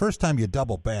 first time you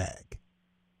double bag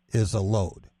is a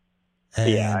load. And,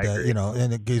 yeah, I agree.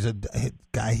 And he's a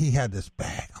guy, he had this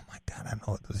bag. Oh, my God, I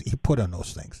know what he put on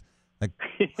those things. Like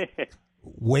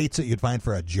weights that you'd find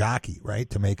for a jockey, right,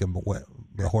 to make him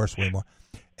the horse weigh more.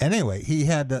 Anyway, he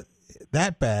had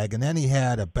that bag, and then he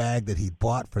had a bag that he'd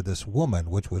bought for this woman,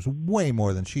 which was way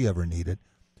more than she ever needed.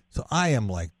 So I am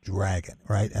like dragging,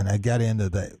 right? And I got into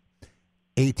the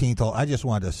 18th hole. I just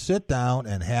wanted to sit down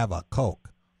and have a Coke.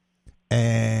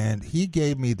 And he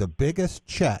gave me the biggest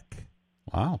check.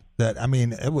 Wow.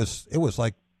 It was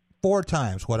like 4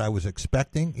 times what I was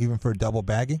expecting, even for double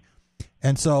bagging.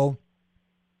 And so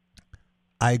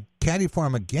I caddied for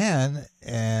him again,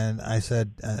 and I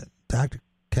said, Doctor,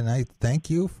 can I thank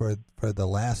you for the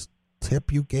last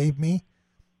tip you gave me?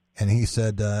 And he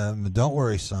said, don't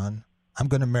worry, son. I'm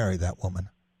going to marry that woman.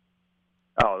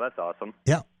 Oh, that's awesome.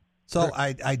 Yeah. So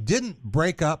I didn't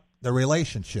break up the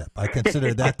relationship. I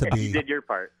consider that to be... You did your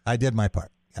part. I did my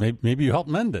part. Yeah. Maybe you helped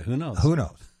mend it. Who knows? Who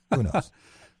knows?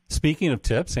 Speaking of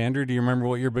tips, Andrew, do you remember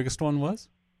what your biggest one was?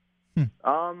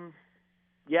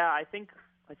 Yeah, I think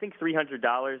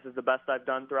 $300 is the best I've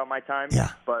done throughout my time.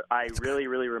 Yeah. But I really,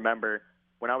 really remember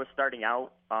when I was starting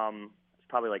out, it's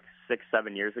probably like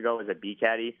 6-7 years ago as a B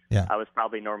caddy. Yeah. I was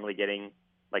probably normally getting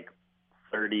like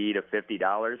 $30 to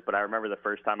 $50, but I remember the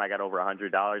first time I got over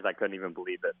 $100, I couldn't even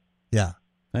believe it. Yeah.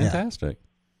 Fantastic.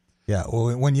 Yeah.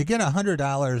 Well, when you get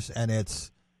 $100 and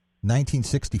it's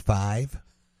 1965,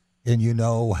 and you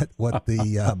know what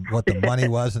the money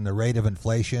was and the rate of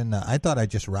inflation, I thought I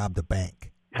just robbed a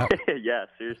bank. Yeah,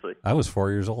 seriously. I was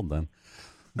 4 years old then.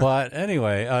 But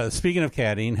anyway, speaking of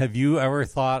caddying, have you ever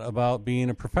thought about being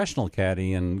a professional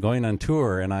caddy and going on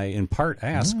tour? And I, in part,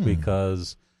 ask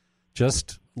because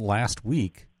just last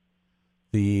week,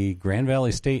 the Grand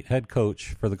Valley State head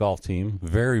coach for the golf team,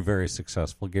 very, very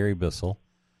successful, Gary Bissell,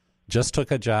 just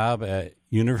took a job at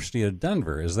University of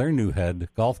Denver as their new head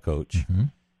golf coach. Mm-hmm.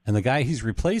 And the guy he's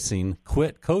replacing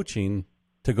quit coaching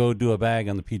to go do a bag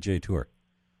on the PGA Tour.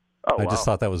 Oh, I just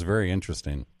thought that was very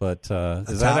interesting. But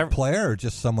is that a player or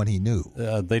just someone he knew?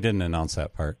 They didn't announce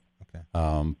that part.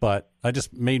 Okay. But I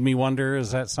just made me wonder,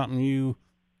 is that something you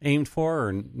aimed for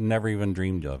or never even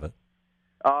dreamed of it?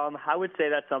 I would say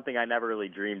that's something I never really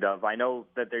dreamed of. I know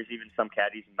that there's even some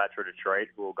caddies in Metro Detroit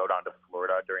who will go down to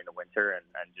Florida during the winter and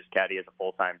just caddy as a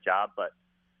full-time job. But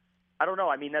I don't know.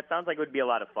 I mean, that sounds like it would be a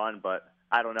lot of fun, but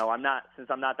I don't know. Since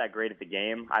I'm not that great at the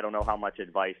game, I don't know how much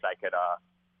advice I could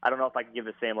I don't know if I could give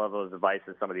the same level of advice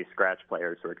as some of these scratch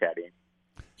players who are caddying.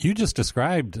 You just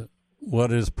described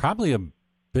what is probably a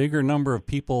bigger number of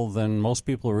people than most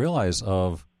people realize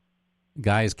of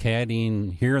guys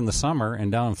caddying here in the summer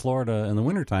and down in Florida in the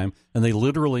wintertime, and they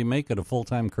literally make it a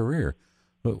full-time career.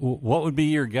 But what would be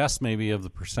your guess maybe of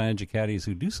the percentage of caddies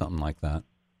who do something like that?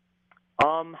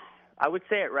 I would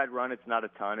say at Red Run it's not a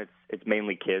ton. It's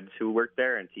mainly kids who work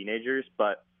there and teenagers.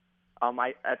 But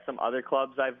at some other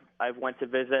clubs I've went to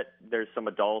visit, there's some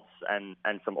adults and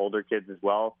some older kids as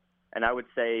well. And I would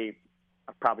say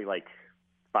probably like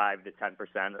 5 to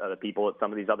 10% of the people at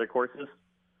some of these other courses.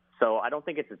 So I don't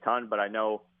think it's a ton, but I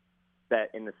know that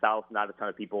in the South, not a ton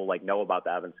of people know about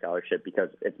the Evans Scholarship because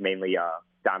it's mainly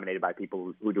dominated by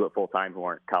people who do it full time who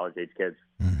aren't college age kids.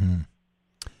 Mm-hmm.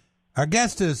 Our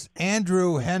guest is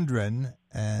Andrew Hendren,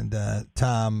 and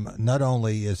Tom. Not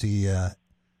only is he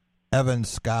Evans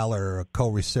Scholar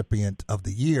co-recipient of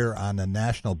the year on a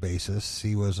national basis,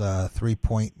 he was a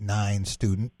 3.9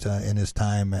 student in his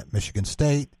time at Michigan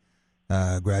State,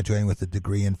 graduating with a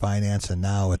degree in finance, and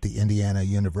now at the Indiana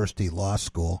University Law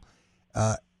School.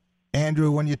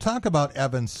 Andrew, when you talk about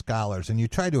Evans Scholars and you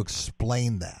try to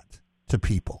explain that to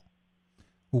people,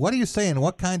 what do you say and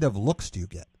what kind of looks do you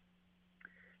get?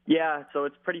 Yeah, so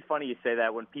it's pretty funny you say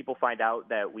that. When people find out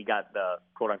that we got the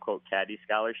quote-unquote caddy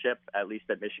scholarship, at least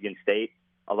at Michigan State,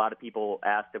 a lot of people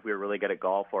asked if we were really good at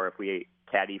golf or if we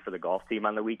caddy for the golf team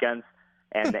on the weekends.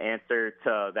 And the answer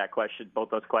to that question, both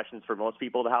those questions for most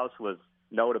people in the house, was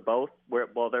no to both.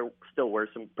 Well, there still were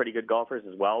some pretty good golfers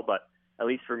as well, but at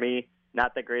least for me,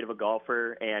 not that great of a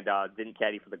golfer and didn't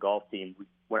caddy for the golf team.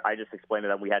 I just explained to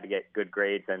them we had to get good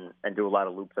grades and do a lot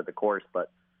of loops at the course.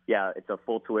 But, yeah, it's a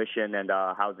full tuition and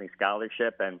housing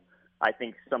scholarship. And I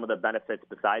think some of the benefits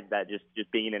besides that, just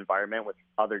being in an environment with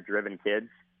other driven kids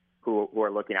who are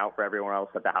looking out for everyone else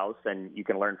at the house, and you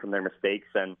can learn from their mistakes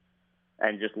and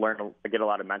just get a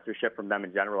lot of mentorship from them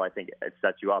in general. I think it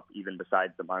sets you up even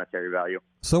besides the monetary value.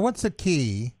 So what's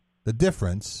the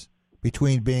difference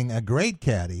between being a great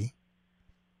caddy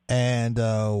and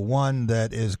one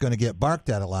that is going to get barked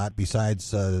at a lot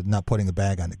besides not putting a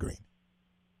bag on the green?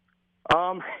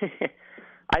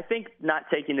 I think not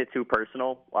taking it too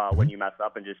personal when you mess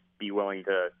up and just be willing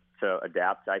to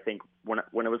adapt. I think when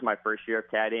it was my first year of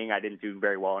caddying, I didn't do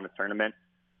very well in a tournament,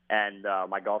 and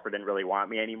my golfer didn't really want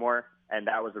me anymore. And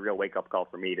that was a real wake-up call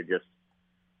for me to just,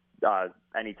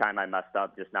 anytime I messed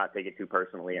up, just not take it too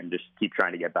personally and just keep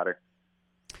trying to get better.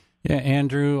 Yeah,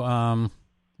 Andrew,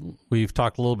 we've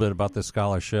talked a little bit about this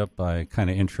scholarship. I kind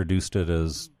of introduced it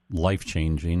as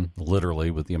life-changing,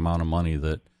 literally, with the amount of money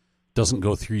that doesn't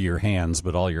go through your hands,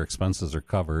 but all your expenses are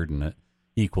covered, and it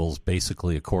equals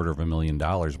basically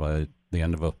 $250,000 by the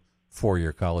end of a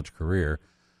 4-year college career.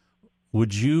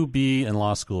 Would you be in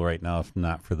law school right now if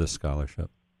not for this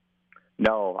scholarship?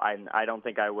 No, I don't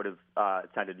think I would have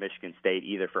attended Michigan State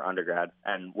either for undergrad.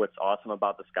 And what's awesome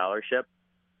about the scholarship,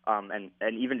 and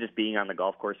even just being on the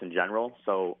golf course in general.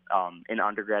 So in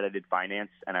undergrad, I did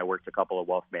finance, and I worked a couple of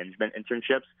wealth management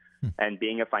internships. And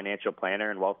being a financial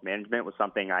planner and wealth management was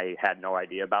something I had no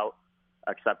idea about,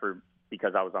 except for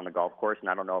because I was on the golf course, and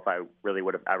I don't know if I really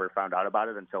would have ever found out about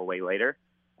it until way later.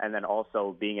 And then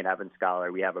also being an Evans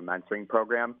Scholar, we have a mentoring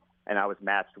program, and I was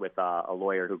matched with a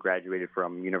lawyer who graduated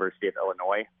from University of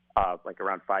Illinois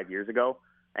around 5 years ago,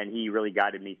 and he really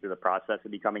guided me through the process of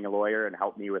becoming a lawyer and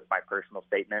helped me with my personal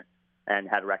statement and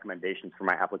had recommendations for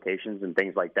my applications and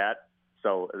things like that.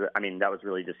 So, I mean, that was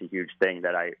really just a huge thing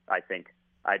that I think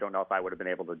I don't know if I would have been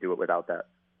able to do it without that.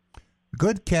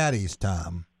 Good caddies,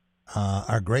 Tom,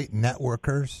 are great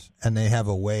networkers, and they have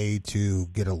a way to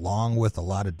get along with a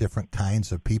lot of different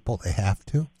kinds of people. They have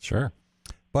to. Sure.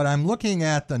 But I'm looking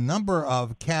at the number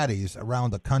of caddies around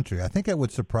the country. I think it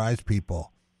would surprise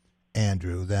people,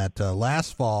 Andrew, that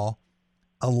last fall,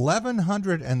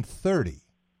 1,130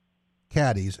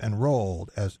 caddies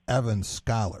enrolled as Evans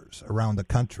Scholars around the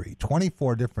country,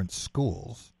 24 different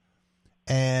schools,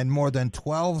 and more than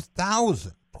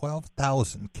 12,000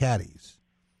 caddies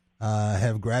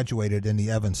have graduated in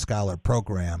the Evans Scholar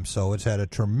program. So it's had a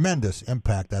tremendous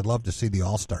impact. I'd love to see the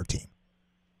all-star team.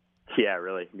 Yeah,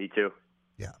 really. Me too.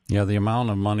 Yeah, the amount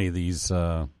of money these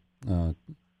the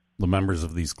members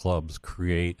of these clubs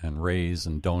create and raise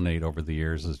and donate over the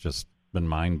years has just been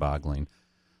mind-boggling.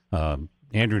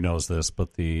 Andrew knows this,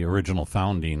 but the original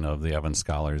founding of the Evans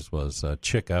Scholars was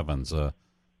Chick Evans, a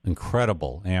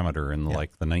incredible amateur in the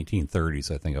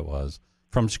 1930s, I think it was,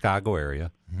 from Chicago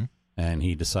area. Mm-hmm. And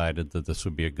he decided that this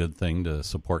would be a good thing to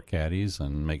support caddies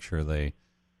and make sure they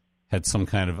had some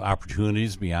kind of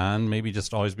opportunities beyond maybe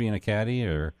just always being a caddy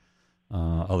or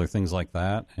other things like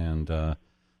that. And the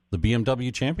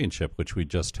BMW Championship, which we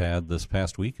just had this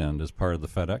past weekend as part of the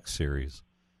FedEx Series,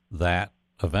 that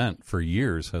event for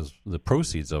years the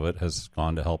proceeds of it has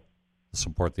gone to help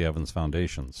support the Evans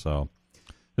Foundation. So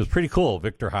it was pretty cool.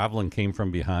 Victor Hovland came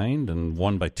from behind and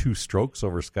won by 2 strokes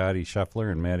over Scotty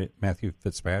Scheffler and Matthew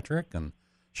Fitzpatrick and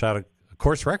shot a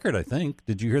course record, I think.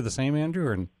 Did you hear the same, Andrew,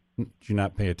 or did you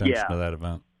not pay attention to that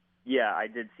event? Yeah, I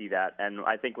did see that. And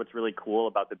I think what's really cool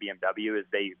about the BMW is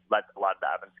they let a lot of the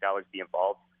Evans scholars be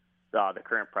involved. The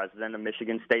current president of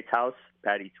Michigan State's house,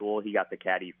 Patty Toole, he got the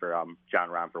caddy for John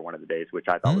Rahm for one of the days, which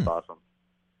I thought was awesome.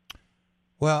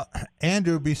 Well,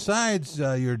 Andrew, besides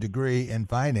your degree in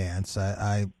finance,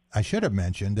 I should have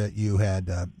mentioned that you had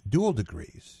dual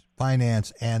degrees,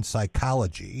 finance and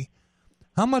psychology.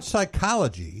 How much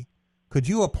psychology could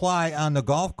you apply on the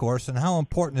golf course, and how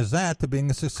important is that to being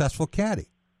a successful caddy?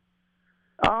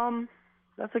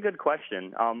 That's a good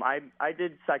question. I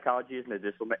did psychology as an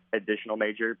additional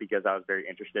major because I was very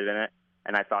interested in it,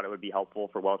 and I thought it would be helpful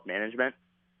for wealth management.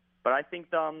 But I think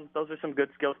those are some good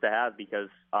skills to have because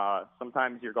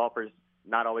sometimes your golfer's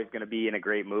not always going to be in a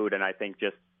great mood, and I think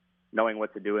just knowing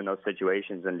what to do in those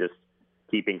situations and just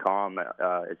keeping calm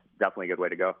is definitely a good way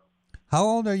to go. How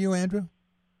old are you, Andrew?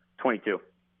 22.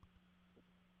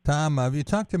 Tom, have you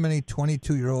talked to many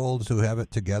 22-year-olds who have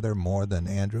it together more than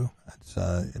Andrew?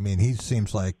 He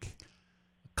seems like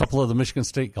a couple of the Michigan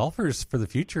State golfers for the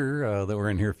future that were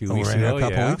in here a few weeks ago. A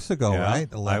couple weeks ago,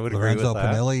 right? I would Lorenzo agree with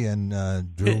that. Pinelli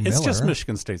and Drew Miller. It's just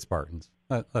Michigan State Spartans.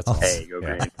 That's all. Hey, go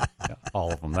Green.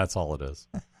 All of them. That's all it is.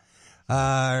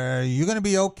 Are you going to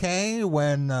be okay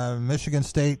when Michigan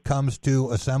State comes to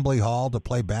Assembly Hall to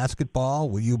play basketball?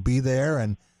 Will you be there,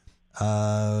 and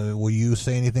will you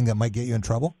say anything that might get you in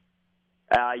trouble?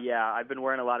 Yeah, I've been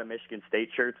wearing a lot of Michigan State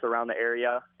shirts around the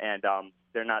area, and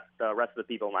they're not. The rest of the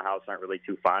people in my house aren't really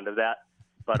too fond of that.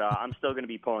 But I'm still going to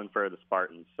be pulling for the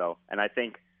Spartans. So, and I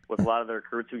think with a lot of the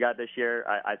recruits we got this year,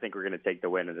 I think we're going to take the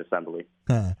win at Assembly.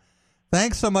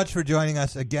 Thanks so much for joining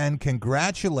us again.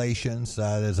 Congratulations!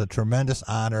 It is a tremendous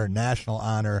honor, national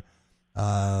honor.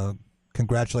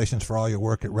 Congratulations for all your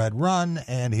work at Red Run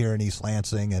and here in East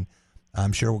Lansing, and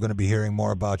I'm sure we're going to be hearing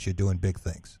more about you doing big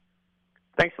things.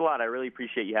 Thanks a lot. I really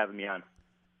appreciate you having me on.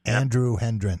 Andrew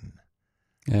Hendren.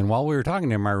 And while we were talking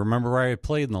to him, I remember where I had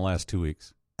played in the last 2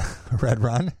 weeks. Red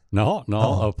Run? No,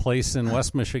 a place in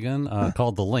West Michigan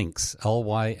called the Lynx,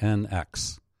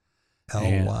 Lynx.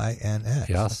 Lynx.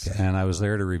 Yes, okay. And I was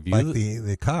there to review. Like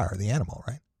the car, the animal,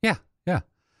 right? Yeah.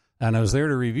 And I was there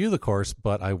to review the course,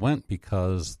 but I went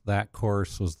because that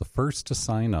course was the first to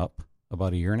sign up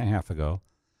about a year and a half ago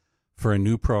for a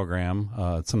new program.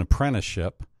 It's an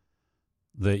apprenticeship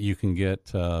that you can get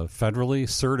federally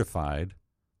certified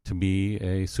to be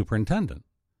a superintendent.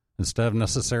 Instead of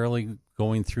necessarily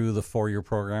going through the 4-year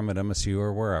program at MSU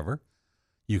or wherever,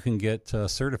 you can get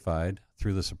certified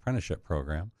through this apprenticeship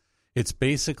program. It's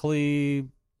basically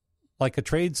like a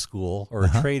trade school or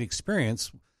a trade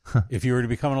experience if you were to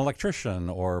become an electrician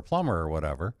or a plumber or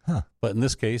whatever. But in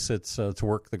this case, it's to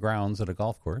work the grounds at a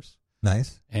golf course.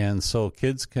 Nice. And so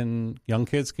young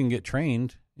kids can get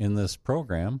trained in this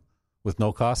program with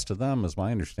no cost to them, is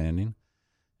my understanding.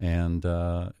 And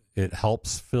it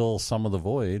helps fill some of the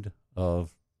void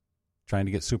of trying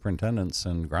to get superintendents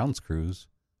and grounds crews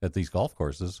at these golf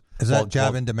courses. Is that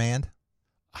job in demand?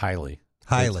 Highly.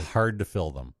 Highly. It's hard to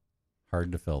fill them.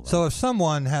 So if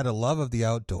someone had a love of the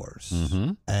outdoors,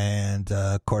 and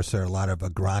of course there are a lot of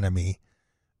agronomy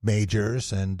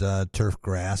majors and turf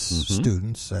grass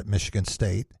students at Michigan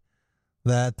State,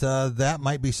 that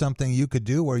might be something you could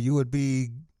do where you would be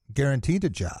guaranteed a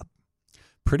job.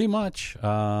 Pretty much.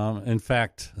 In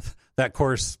fact, that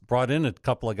course brought in a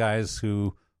couple of guys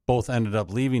who both ended up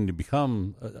leaving to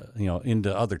become,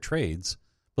 into other trades,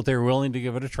 but they were willing to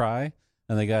give it a try,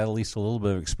 and they got at least a little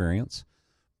bit of experience.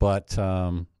 But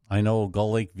I know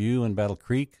Gull Lake View and Battle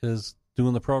Creek is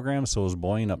doing the program, so is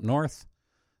Boyne up north.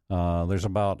 There's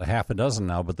about a half a dozen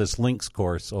now, but this Lynx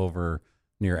course over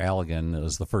near Allegan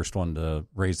is the first one to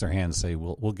raise their hand and say,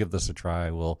 we'll give this a try.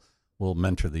 We'll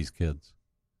mentor these kids.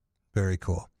 Very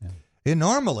cool. Yeah. And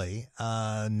normally,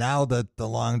 now that the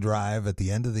long drive at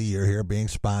the end of the year here being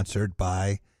sponsored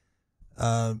by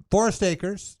Forest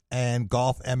Acres and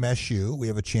Golf MSU, we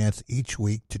have a chance each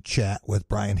week to chat with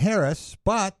Brian Harris.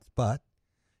 But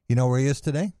you know where he is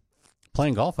today?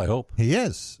 Playing golf, I hope. He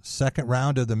is. Second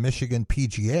round of the Michigan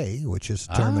PGA, which is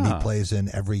a tournament he plays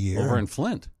in every year. Over in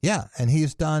Flint. Yeah, and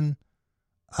he's done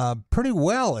pretty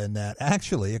well in that.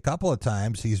 Actually, a couple of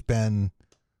times he's been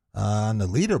on the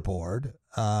leaderboard,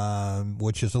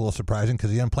 which is a little surprising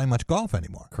because he doesn't play much golf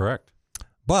anymore. Correct.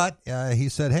 But he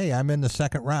said, hey, I'm in the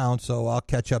second round, so I'll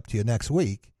catch up to you next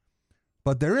week.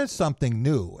 But there is something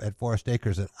new at Forest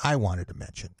Acres that I wanted to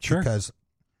mention. Sure. Because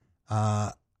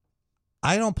I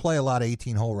don't play a lot of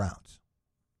 18-hole rounds.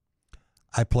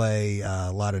 I play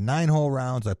a lot of 9-hole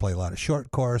rounds. I play a lot of short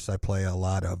course. I play a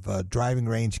lot of driving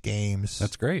range games.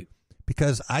 That's great.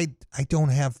 Because I don't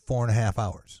have 4.5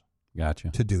 hours.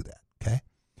 Gotcha. To do that, okay?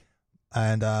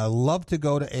 And love to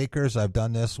go to Acres. I've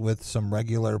done this with some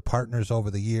regular partners over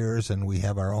the years, and we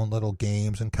have our own little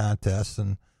games and contests,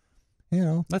 and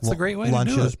that's a great way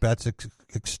lunches, to do it. bets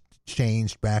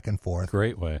exchanged back and forth.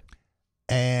 Great way.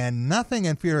 And nothing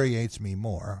infuriates me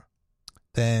more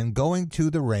than going to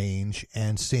the range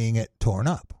and seeing it torn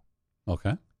up.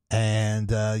 Okay. And,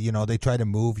 they try to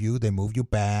move you. They move you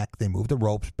back. They move the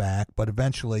ropes back. But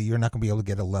eventually, you're not going to be able to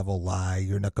get a level lie.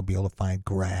 You're not going to be able to find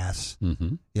grass.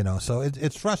 Mm-hmm. So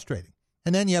it's frustrating.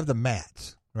 And then you have the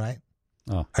mats, right?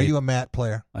 Oh, Are you a mat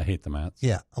player? I hate the mats.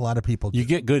 Yeah, a lot of people do. You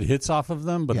get good hits off of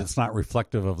them, but it's not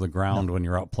reflective of the ground when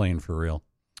you're out playing for real.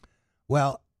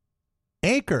 Well,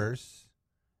 Acres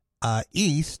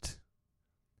East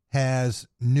has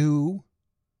new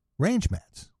range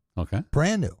mats. Okay.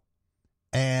 Brand new.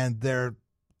 And they're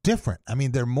different. I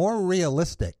mean, they're more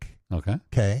realistic.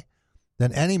 Okay.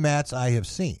 Than any mats I have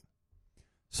seen.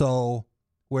 So,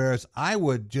 whereas I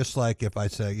would just like if I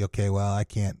say, okay, well, I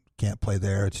can't play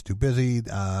there. It's too busy.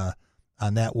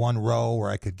 On that one row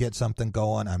where I could get something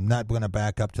going, I'm not going to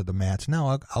back up to the mats.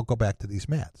 No, I'll go back to these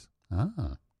mats.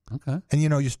 Ah, okay. And,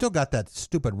 you still got that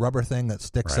stupid rubber thing that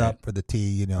sticks up for the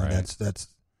tee. That's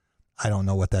I don't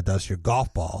know what that does to your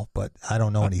golf ball, but I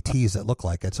don't know any tees that look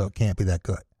like it, so it can't be that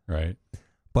good. Right.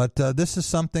 But this is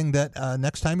something that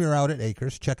next time you're out at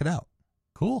Acres, check it out.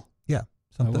 Cool. Yeah,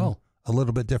 something I will. A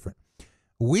little bit different.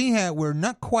 We're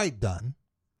not quite done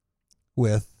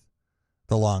with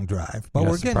the long drive, but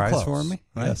we're getting close. For me?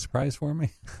 Right? Yeah, surprise for me.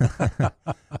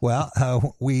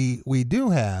 Well, we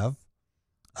do have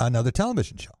another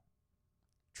television show.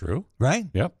 True. Right?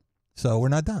 Yep. So we're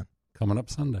not done. Coming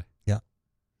up Sunday. Yeah.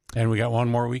 And we got one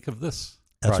more week of this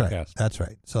broadcast. That's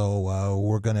right. So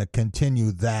we're going to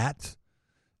continue that.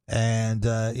 And,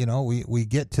 we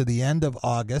get to the end of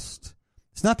August.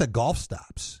 It's not that golf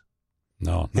stops.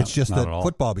 No, it's just that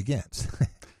football begins.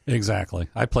 Exactly.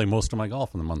 I play most of my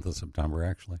golf in the month of September,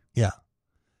 actually. Yeah.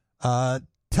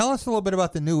 Tell us a little bit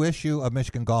about the new issue of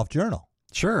Michigan Golf Journal.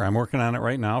 Sure. I'm working on it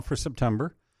right now for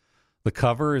September. The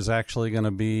cover is actually going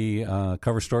to be,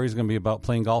 cover story is going to be about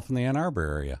playing golf in the Ann Arbor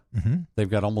area. Mm-hmm. They've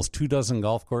got almost 24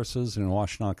 golf courses in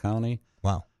Washtenaw County.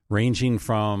 Wow. Ranging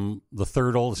from the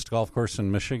third oldest golf course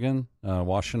in Michigan,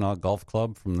 Washtenaw Golf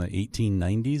Club from the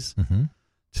 1890s, mm-hmm.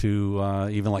 to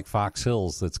even like Fox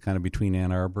Hills, that's kind of between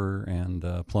Ann Arbor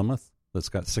and Plymouth, that's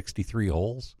got 63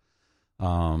 holes.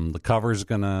 The cover is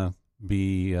going to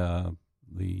be the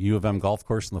U of M golf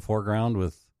course in the foreground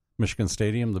with Michigan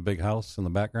Stadium, the big house in the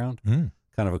background. Mm.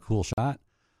 Kind of a cool shot.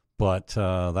 But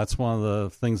that's one of the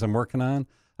things I'm working on.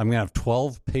 I'm going to have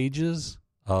 12 pages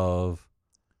of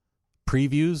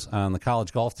previews on the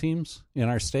college golf teams in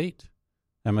our state.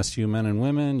 MSU men and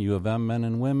women, U of M men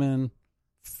and women,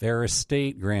 Ferris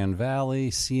State, Grand Valley,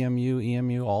 CMU,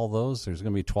 EMU, all those. There's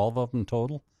going to be 12 of them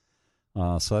total.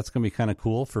 So that's going to be kind of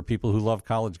cool for people who love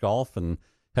college golf and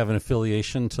have an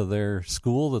affiliation to their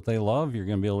school that they love. You're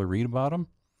going to be able to read about them.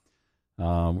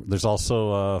 There's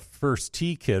also a first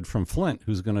tee kid from Flint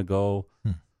who's going to go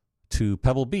to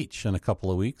Pebble Beach in a couple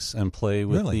of weeks and play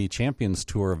with the Champions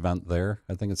Tour event there.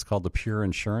 I think it's called the Pure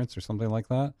Insurance or something like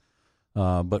that.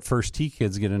 But first tee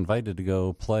kids get invited to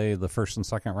go play the first and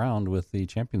second round with the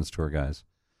Champions Tour guys.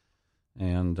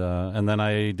 And then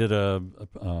I did a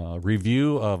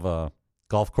review of a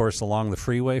golf course along the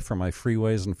freeway for my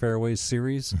Freeways and Fairways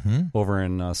series over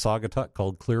in Saugatuck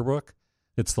called Clearbrook.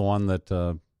 It's the one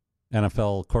that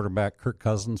NFL quarterback Kirk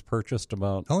Cousins purchased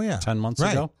about 10 months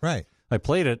ago. Right. I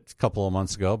played it a couple of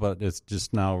months ago, but it's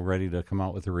just now ready to come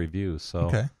out with a review. So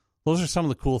those are some of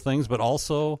the cool things. But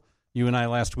also, you and I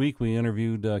last week, we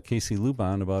interviewed Casey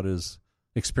Luban about his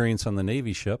experience on the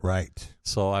Navy ship. Right.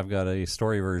 So I've got a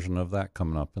story version of that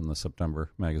coming up in the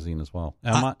September magazine as well.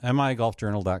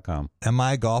 MIGolfJournal.com.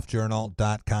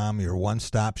 MIGolfJournal.com, your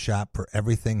one-stop shop for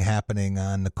everything happening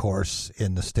on the course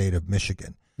in the state of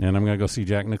Michigan. And I'm going to go see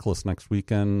Jack Nicklaus next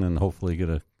weekend and hopefully get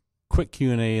a quick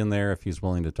Q&A in there if he's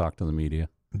willing to talk to the media.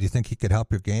 Do you think he could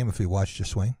help your game if he watched you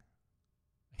swing?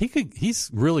 He could. He's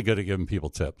really good at giving people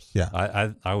tips. Yeah.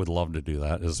 I would love to do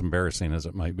that, as embarrassing as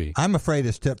it might be. I'm afraid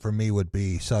his tip for me would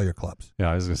be sell your clubs.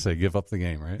 Yeah, I was going to say give up the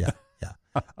game, right? Yeah.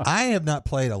 I have not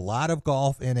played a lot of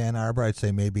golf in Ann Arbor. I'd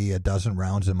say maybe a dozen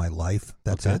rounds in my life.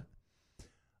 That's it.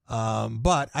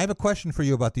 But I have a question for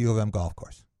you about the U of M golf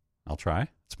course. I'll try.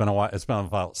 It's been a while. It's been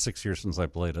about 6 years since I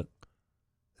played it.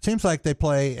 It seems like they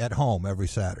play at home every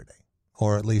Saturday,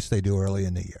 or at least they do early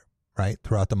in the year, right?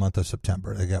 Throughout the month of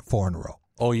September. They got 4 in a row.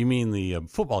 Oh, you mean the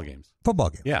football games?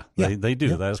 Football games. Yeah, they do.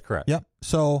 Yep. That is correct. Yep.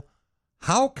 So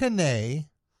how can they,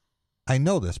 I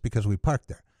know this because we parked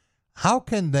there, how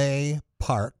can they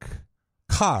park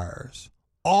cars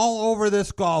all over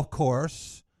this golf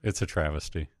course It's a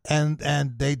travesty. And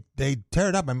they tear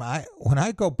it up. And when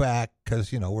I go back,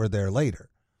 because, we're there later,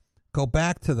 go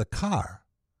back to the car,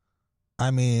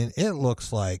 I mean, it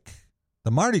looks like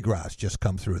the Mardi Gras just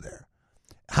come through there.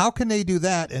 How can they do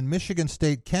that? And Michigan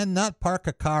State cannot park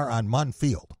a car on Munn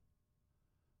Field.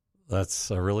 That's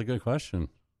a really good question.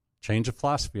 Change of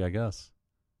philosophy, I guess.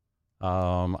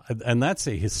 And that's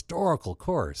a historical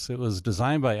course. It was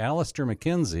designed by Alistair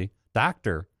McKenzie,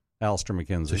 Dr. Alistair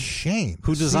McKenzie. It's a shame.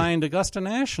 Who designed Augusta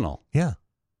National. Yeah.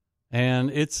 And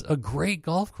it's a great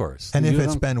golf course. And if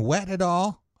it's been wet at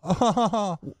all,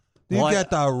 you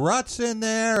get the ruts in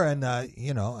there and,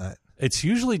 it's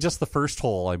usually just the first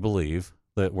hole, I believe,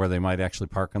 where they might actually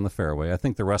park on the fairway. I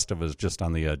think the rest of it is just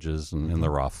on the edges and in the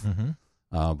rough.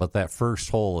 Mm-hmm. But that first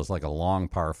hole is like a long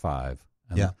par 5.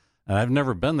 And I've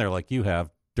never been there like you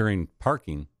have during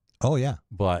parking. Oh, yeah.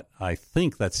 But I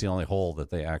think that's the only hole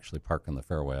that they actually park on the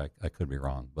fairway. I could be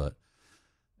wrong, but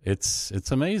it's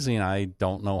amazing. I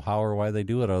don't know how or why they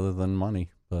do it other than money.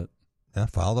 But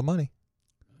follow the money.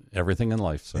 Everything in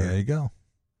life. So there you go.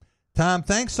 Tom,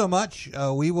 thanks so much.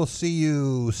 We will see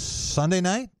you Sunday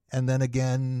night and then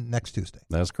again next Tuesday.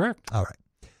 That's correct. All right.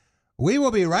 We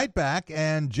will be right back,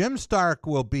 and Jim Stark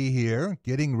will be here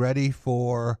getting ready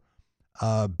for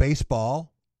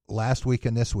baseball last week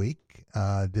and this week.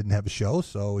 Didn't have a show,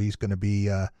 so he's going to be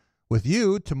with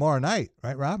you tomorrow night.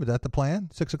 Right, Rob? Is that the plan?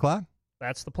 6 o'clock?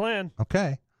 That's the plan.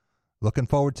 Okay. Looking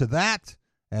forward to that.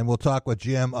 And we'll talk with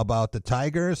Jim about the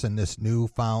Tigers and this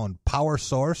newfound power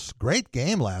source. Great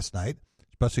game last night,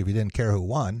 especially if you didn't care who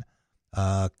won.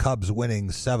 Cubs winning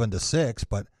 7-6,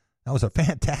 but that was a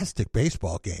fantastic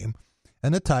baseball game.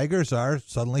 And the Tigers are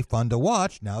suddenly fun to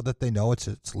watch now that they know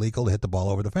it's legal to hit the ball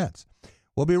over the fence.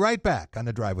 We'll be right back on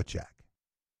The Drive with Jack.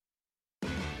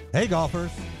 Hey,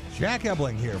 golfers. Jack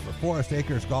Ebling here for Forest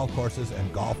Acres Golf Courses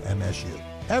and Golf MSU.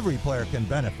 Every player can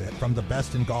benefit from the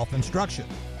best in golf instruction.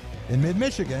 In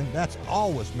mid-Michigan, that's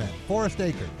always meant Forest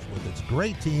Acres with its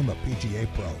great team of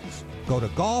PGA pros. Go to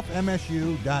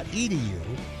golfmsu.edu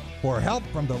for help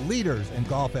from the leaders in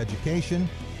golf education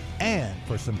and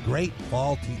for some great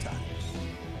fall tee times.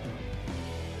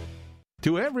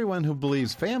 To everyone who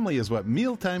believes family is what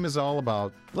mealtime is all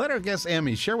about, let our guest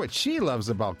Emmy share what she loves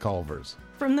about Culver's.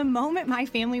 From the moment my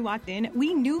family walked in,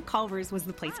 we knew Culver's was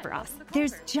the place for us.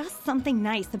 There's just something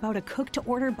nice about a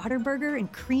cook-to-order butter burger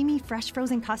and creamy, fresh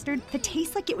frozen custard that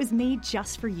tastes like it was made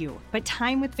just for you. But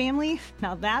time with family,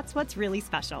 now that's what's really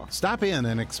special. Stop in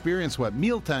and experience what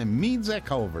mealtime means at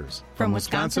Culver's. From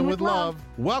Wisconsin with love,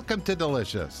 welcome to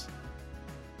Delicious.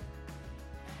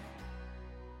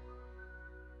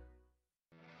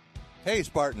 Hey,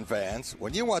 Spartan fans,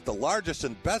 when you want the largest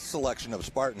and best selection of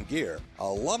Spartan gear,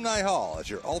 Alumni Hall is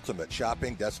your ultimate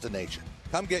shopping destination.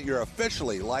 Come get your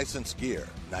officially licensed gear.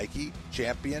 Nike,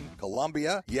 Champion,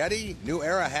 Columbia, Yeti, New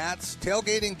Era hats,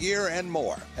 tailgating gear, and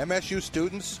more. MSU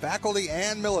students, faculty,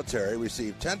 and military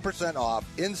receive 10% off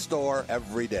in-store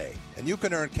every day. And you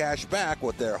can earn cash back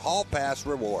with their Hall Pass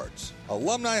rewards.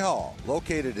 Alumni Hall,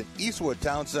 located in Eastwood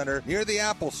Town Center near the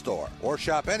Apple Store, or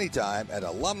shop anytime at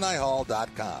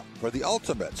alumnihall.com. For the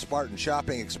ultimate Spartan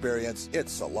shopping experience,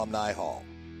 it's Alumni Hall.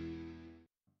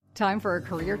 Time for a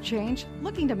career change?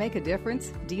 Looking to make a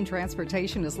difference? Dean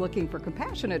Transportation is looking for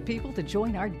compassionate people to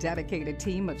join our dedicated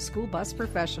team of school bus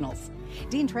professionals.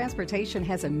 Dean Transportation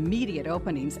has immediate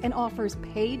openings and offers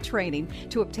paid training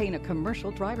to obtain a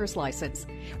commercial driver's license.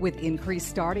 With increased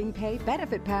starting pay,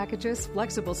 benefit packages,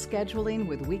 flexible scheduling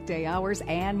with weekday hours,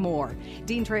 and more,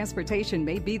 Dean Transportation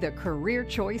may be the career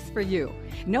choice for you.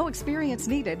 No experience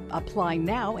needed. Apply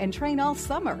now and train all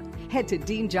summer. Head to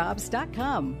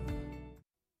deanjobs.com.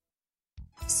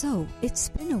 So, it's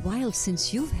been a while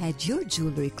since you've had your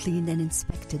jewelry cleaned and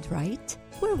inspected, right?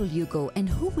 Where will you go and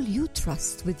who will you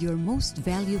trust with your most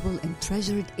valuable and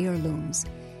treasured heirlooms?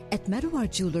 At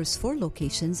Meadowar Jewelers' 4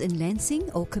 locations in Lansing,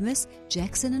 Okemos,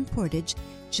 Jackson, and Portage,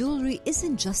 jewelry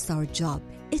isn't just our job,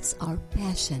 it's our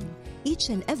passion. Each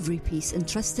and every piece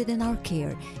entrusted in our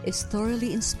care is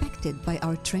thoroughly inspected by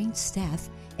our trained staff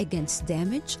against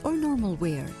damage or normal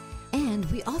wear. And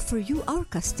we offer you, our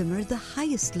customer, the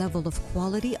highest level of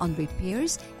quality on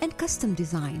repairs and custom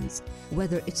designs.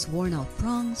 Whether it's worn out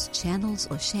prongs, channels,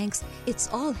 or shanks, it's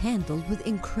all handled with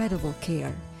incredible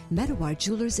care. Meadowar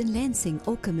Jewelers in Lansing,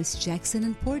 Okemos, Jackson,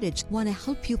 and Portage want to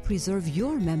help you preserve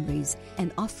your memories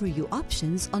and offer you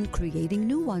options on creating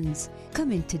new ones.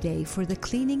 Come in today for the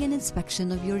cleaning and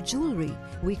inspection of your jewelry.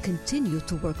 We continue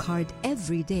to work hard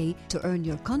every day to earn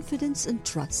your confidence and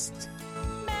trust.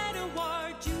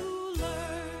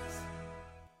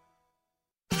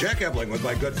 Jack Ebling with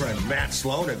my good friend Matt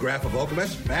Sloan at Graph of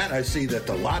Okemos. Matt, I see that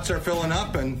the lots are filling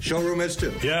up and showroom is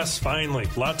too. Yes, finally.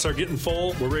 Lots are getting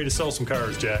full. We're ready to sell some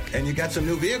cars, Jack. And you got some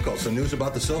new vehicles, some news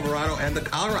about the Silverado and the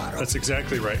Colorado. That's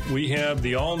exactly right. We have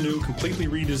the all-new, completely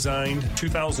redesigned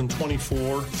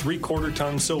 2024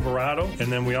 3/4-ton Silverado,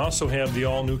 and then we also have the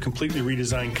all-new, completely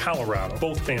redesigned Colorado.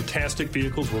 Both fantastic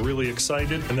vehicles. We're really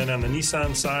excited. And then on the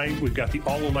Nissan side, we've got the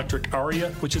all-electric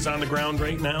Aria, which is on the ground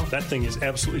right now. That thing is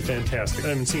absolutely fantastic. I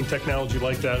haven't seen technology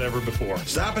like that ever before.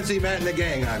 Stop and see Matt and the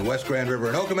gang on West Grand River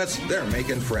in Okemos. They're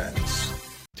making friends.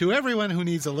 To everyone who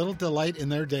needs a little delight in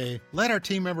their day, let our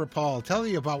team member Paul tell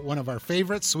you about one of our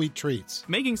favorite sweet treats.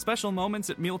 Making special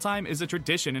moments at mealtime is a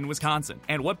tradition in Wisconsin.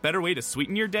 And what better way to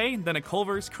sweeten your day than a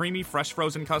Culver's creamy fresh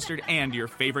frozen custard and your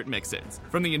favorite mix-ins?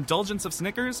 From the indulgence of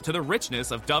Snickers to the richness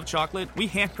of Dove chocolate, we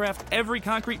handcraft every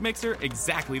concrete mixer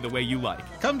exactly the way you like.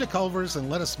 Come to Culver's and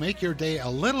let us make your day a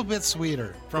little bit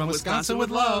sweeter. From Wisconsin with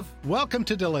love, welcome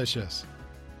to Delicious.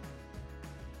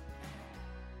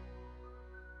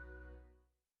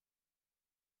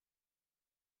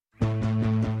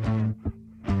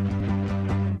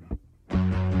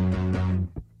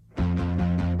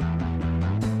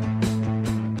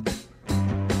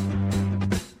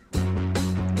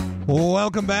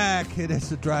 Welcome back. It is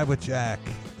the Drive with Jack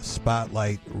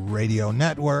Spotlight Radio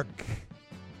Network.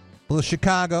 Well,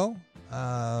 Chicago.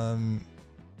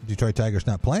 Detroit Tigers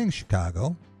not playing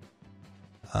Chicago.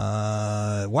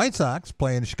 White Sox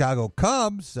playing the Chicago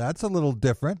Cubs. That's a little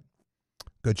different.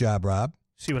 Good job, Rob.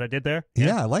 See what I did there?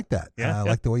 Yeah, I like that. Yeah, I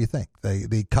like the way you think.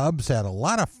 The Cubs had a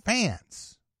lot of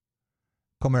fans.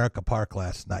 Comerica Park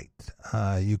last night.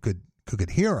 You could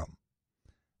hear them.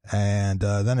 And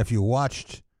then if you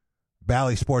watched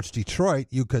Bally Sports Detroit,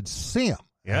 you could see them.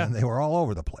 Yeah. And they were all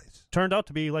over the place. Turned out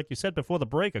to be, like you said before the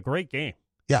break, a great game.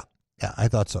 Yeah, I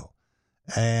thought so.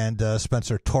 And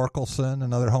Spencer Torkelson,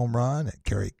 another home run. And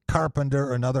Kerry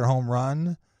Carpenter, another home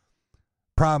run.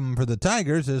 Problem for the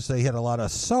Tigers is they hit a lot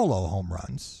of solo home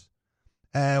runs.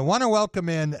 And I want to welcome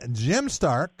in Jim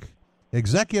Stark,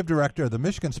 Executive Director of the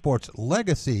Michigan Sports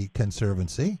Legacy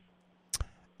Conservancy,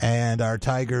 and our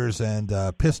Tigers and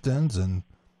Pistons and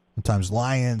sometimes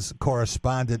Lions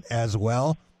correspondent as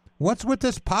well. What's with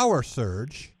this power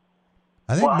surge?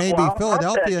 I think maybe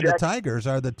Philadelphia and the Tigers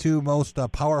are the two most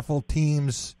powerful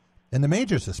teams in the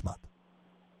majors this month.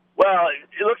 Well,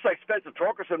 it looks like Spencer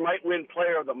Torkelson might win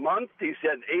Player of the Month. He's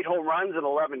had 8 home runs in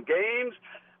 11 games.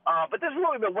 But this is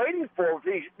what we've been waiting for,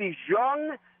 these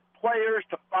young players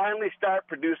to finally start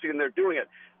producing, and they're doing it.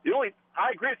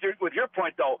 I agree with your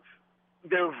point, though.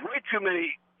 There's way too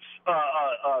many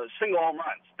single home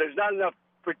runs. There's not enough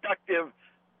productive,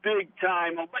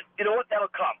 big-time. But you know what? That'll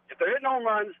come. If they're hitting home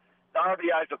runs, the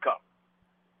RBIs will come.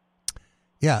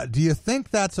 Yeah. Do you think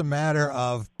that's a matter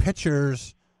of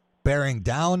pitchers bearing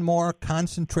down more,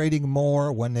 concentrating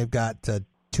more when they've got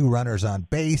 2 runners on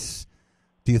base?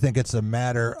 Do you think it's a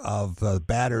matter of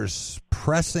batters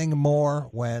pressing more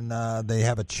when they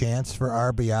have a chance for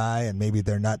RBI and maybe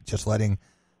they're not just letting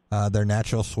their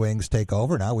natural swings take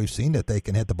over? Now we've seen that they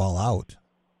can hit the ball out.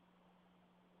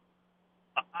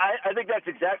 I think that's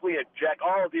exactly it, Jack.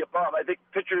 All of the above. I think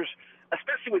pitchers,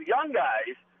 especially with young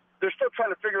guys, they're still trying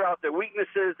to figure out their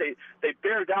weaknesses. They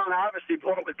bear down, obviously,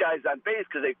 blowing with guys on base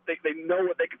because they know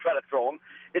what they can try to throw them.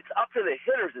 It's up to the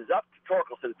hitters. It's up to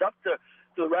Torkelson. It's up to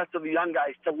the rest of the young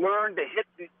guys to learn to hit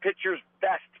the pitcher's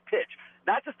best pitch,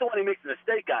 not just the one he makes a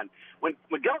mistake on. When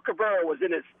Miguel Cabrera was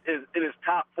in his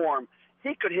top form,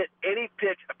 he could hit any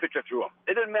pitch a pitcher threw him.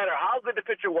 It didn't matter how good the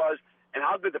pitcher was and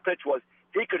how good the pitch was,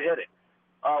 he could hit it.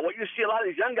 What you see a lot of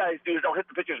these young guys do is they'll hit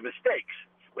the pitcher's mistakes,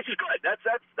 which is good. That's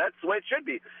the way it should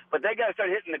be. But they got to start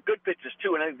hitting the good pitches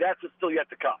too, and I think that's what's still yet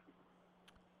to come.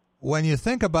 When you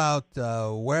think about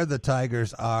where the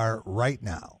Tigers are right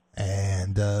now,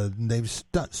 and they've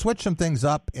switched some things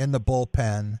up in the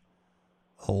bullpen.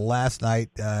 Last night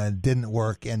didn't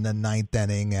work in the 9th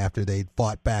inning after they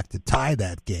fought back to tie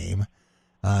that game.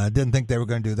 Didn't think they were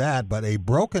going to do that, but a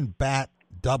broken bat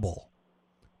double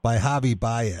by Javi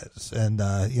Baez. And,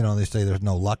 they say there's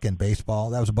no luck in baseball.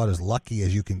 That was about as lucky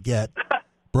as you can get.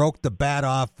 Broke the bat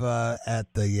off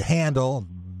at the handle.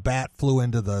 Bat flew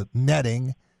into the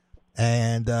netting.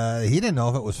 And he didn't know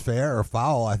if it was fair or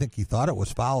foul. I think he thought it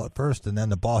was foul at first, and then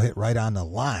the ball hit right on the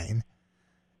line.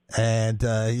 And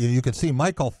you could see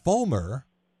Michael Fulmer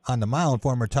on the mound,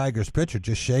 former Tigers pitcher,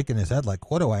 just shaking his head like,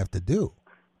 what do I have to do?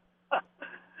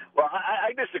 Well,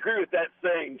 I disagree with that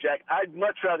saying, Jack. I'd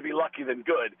much rather be lucky than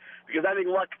good because I think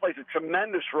luck plays a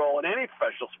tremendous role in any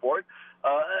professional sport,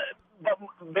 but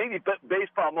maybe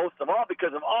baseball most of all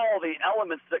because of all the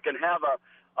elements that can have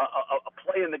a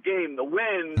play in the game, the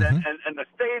wind and the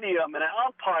stadium and an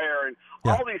umpire and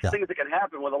all these things that can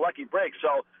happen with a lucky break.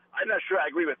 So I'm not sure I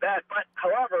agree with that. But,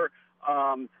 however,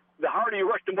 the harder you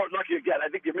work, the more lucky you get. I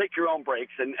think you make your own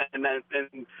breaks. And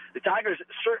the Tigers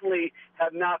certainly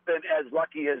have not been as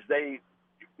lucky as they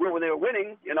were when they were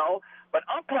winning, you know. But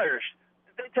umpires,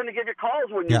 they tend to give you calls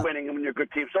when you're winning and when you're a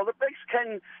good team. So the breaks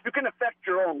you can affect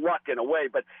your own luck in a way.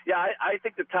 But, yeah, I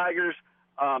think the Tigers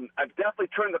have definitely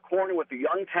turned the corner with the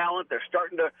young talent. They're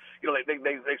starting to, you know,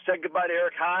 they said goodbye to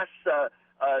Eric Haas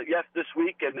this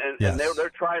week, and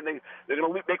they're trying. They're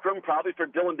going to make room probably for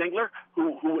Dylan Dingler,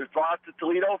 who was brought to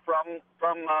Toledo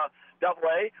from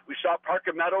Double-A. We saw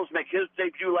Parker Meadows make his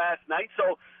debut last night.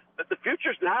 So the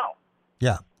future's now.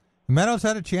 Yeah. Meadows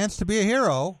had a chance to be a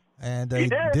hero, and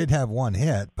he did have one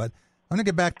hit. But I'm going to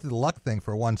get back to the luck thing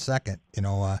for 1 second. You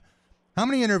know, how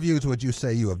many interviews would you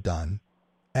say you have done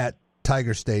at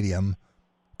Tiger Stadium,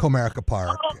 Comerica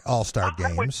Park, All-Star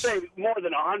games? I would say more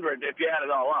than 100 if you add it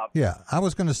all up. Yeah, I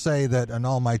was going to say that in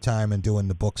all my time and doing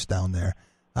the books down there,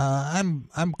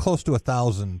 I'm close to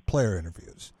 1,000 player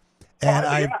interviews.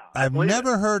 And I've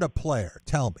never heard a player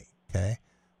tell me, okay,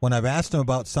 when I've asked them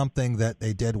about something that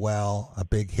they did well, a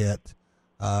big hit,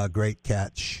 a great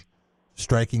catch,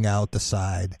 striking out the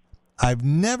side, I've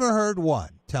never heard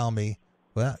one tell me,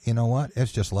 well, you know what,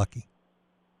 it's just lucky.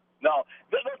 No,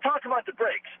 they'll talk about the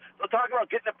breaks. They'll talk about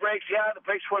getting the breaks. Yeah, the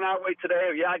breaks went our way today.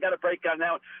 Or, yeah, I got a break on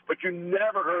that one. But you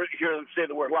never hear them say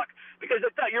the word luck because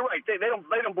you're right. They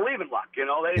don't believe in luck. You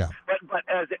know. But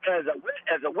as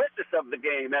a witness of the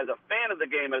game, as a fan of the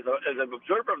game, as an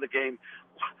observer of the game,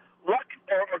 luck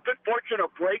or good fortune or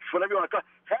breaks, whatever you want to call it,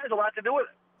 has a lot to do with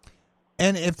it.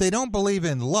 And if they don't believe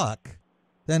in luck,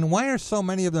 then why are so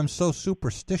many of them so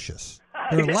superstitious?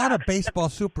 There are a lot of baseball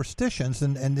superstitions,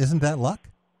 and isn't that luck?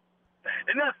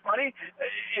 Isn't that funny?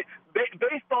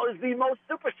 Baseball is the most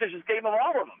superstitious game of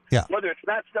all of them. Yeah. Whether it's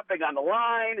not stepping on the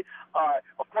line,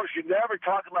 of course, you never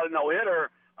talk about a no-hitter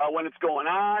when it's going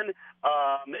on.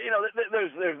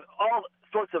 There's all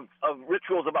sorts of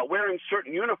rituals about wearing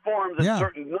certain uniforms and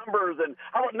certain numbers. And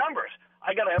how about numbers?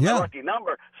 I got to have a lucky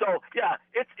number. So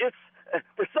it's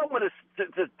for someone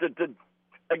to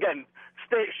again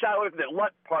shy away from that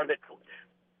luck part of it.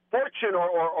 Fortune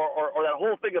or that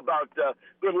whole thing about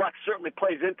good luck certainly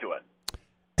plays into it.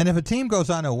 And if a team goes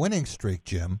on a winning streak,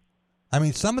 Jim, I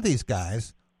mean, some of these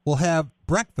guys will have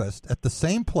breakfast at the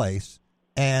same place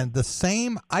and the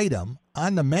same item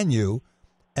on the menu,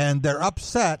 and they're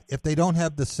upset if they don't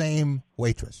have the same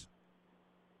waitress.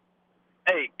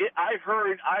 Hey, I've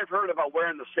heard about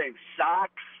wearing the same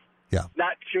socks,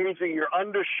 not changing your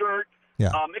undershirt.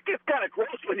 Yeah. It gets kind of gross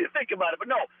when you think about it, but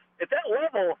no, at that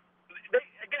level, they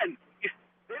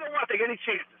don't want to take any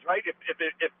chances, right?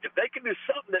 If they can do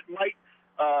something that might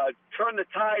turn the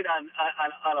tide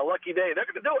on a lucky day, they're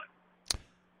going to do it.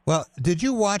 Well, did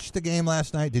you watch the game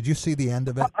last night? Did you see the end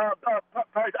of it? I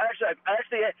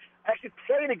actually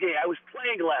played a game. I was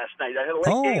playing last night. I had a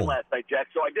late game last night, Jack,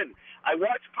 so I didn't. I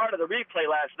watched part of the replay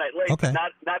last night late, but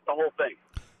not the whole thing.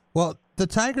 Well, the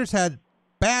Tigers had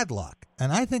bad luck,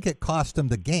 and I think it cost them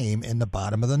the game in the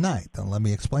bottom of the ninth. And let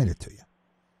me explain it to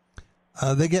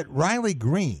you. They get Riley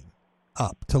Green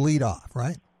up to lead off,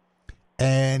 right?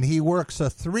 And he works a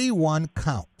 3-1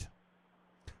 count.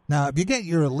 Now, if you get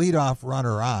your leadoff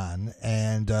runner on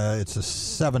and it's a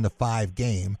 7-5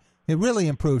 game, it really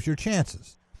improves your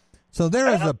chances. So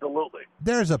there's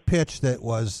a pitch that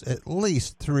was at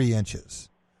least 3 inches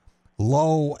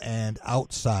low and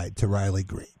outside to Riley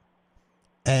Green.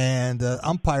 And the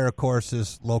umpire, of course,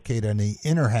 is located in the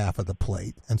inner half of the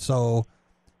plate. And so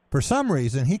for some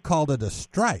reason, he called it a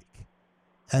strike.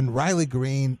 And Riley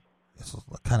Green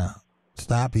kind of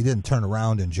stopped. He didn't turn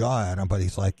around and jaw at him, but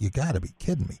he's like, you got to be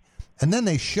kidding me. And then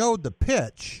they showed the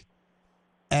pitch,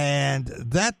 and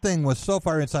that thing was so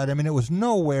far inside. I mean, it was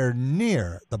nowhere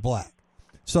near the black.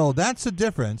 So that's the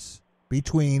difference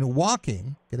between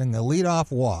walking, getting a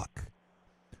leadoff walk,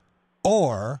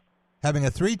 or having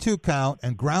a 3-2 count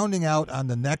and grounding out on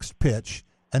the next pitch,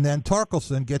 and then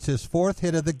Torkelson gets his 4th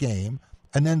hit of the game,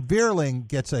 and then Vierling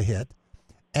gets a hit.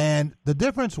 And the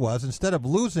difference was, instead of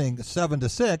losing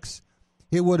 7-6,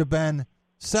 it would have been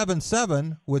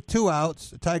 7-7 with 2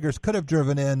 outs. The Tigers could have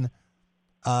driven in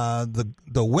the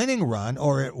winning run,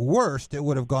 or at worst, it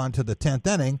would have gone to the 10th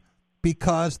inning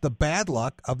because the bad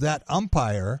luck of that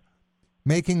umpire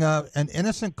making an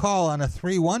innocent call on a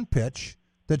 3-1 pitch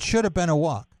that should have been a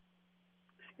walk.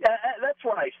 Yeah, that's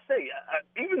what I say.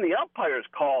 Even the umpires'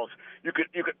 calls, you could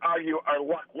argue are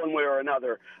luck one way or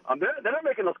another. They're not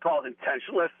making those calls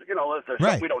intentionally, unless there's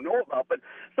something we don't know about. But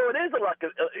so it is a luck.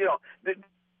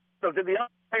 So did the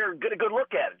umpire get a good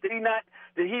look at it? Did he not?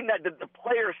 Did the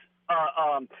players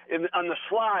on the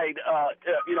slide,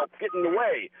 get in the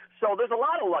way? So there's a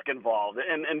lot of luck involved,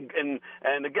 and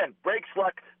again, breaks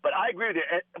luck. But I agree with you.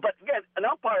 But again, an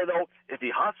umpire though, if he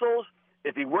hustles,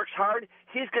 if he works hard,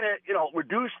 he's going to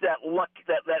reduce that luck,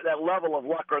 that level of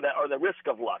luck, or the risk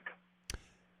of luck.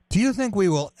 Do you think we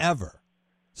will ever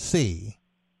see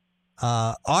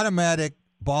automatic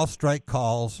ball strike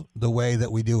calls the way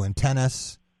that we do in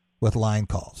tennis with line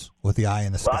calls, with the eye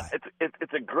in the sky? Well,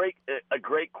 it's a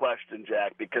great question,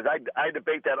 Jack, because I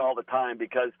debate that all the time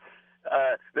because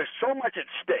there's so much at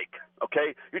stake.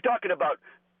 Okay, you're talking about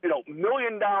 $1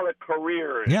 million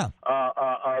careers,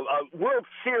 World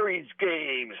Series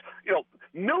games,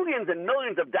 millions and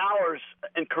millions of dollars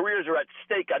in careers are at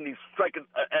stake on these strike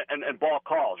and ball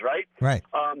calls, right? Right.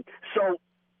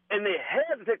 And they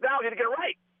have the technology to get it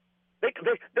right.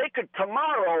 They could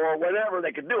tomorrow or whenever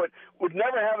they could do it would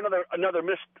never have another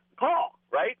missed call,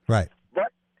 right? Right.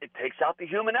 But it takes out the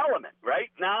human element, right?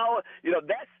 Now,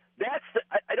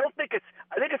 I don't think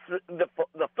I think it's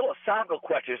the philosophical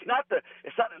question. It's not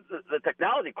the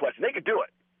technology question. They could do it.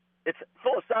 It's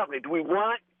philosophically. Do we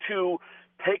want to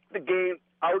take the game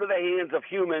out of the hands of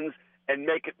humans and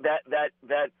make it that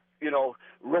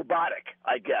robotic,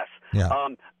 I guess? Yeah.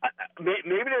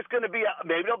 Maybe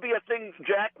there'll be a thing,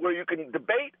 Jack, where you can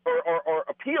debate or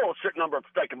appeal a certain number of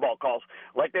strike and ball calls,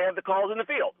 like they have the calls in the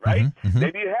field, right? Mm-hmm.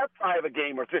 Maybe you have 5 a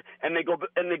game or 3, and they go to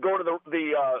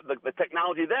the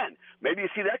technology. Then maybe you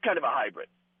see that kind of a hybrid.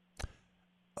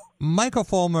 Michael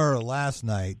Fulmer last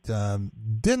night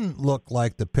didn't look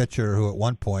like the pitcher who at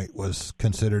one point was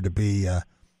considered to be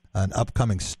an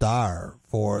upcoming star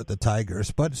for the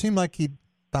Tigers, but it seemed like he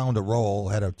found a role,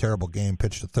 had a terrible game,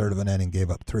 pitched a third of an inning,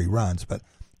 gave up 3 runs, but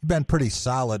he's been pretty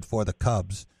solid for the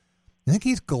Cubs. You think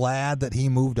he's glad that he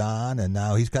moved on and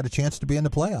now he's got a chance to be in the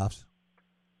playoffs?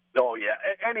 Oh, yeah.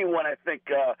 Anyone, I think,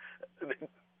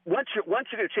 once you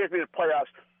get a chance to be in the playoffs,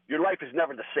 your life is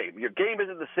never the same. Your game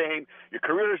isn't the same. Your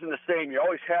career isn't the same. You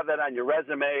always have that on your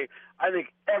resume. I think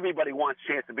everybody wants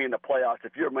a chance to be in the playoffs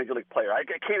if you're a major league player. I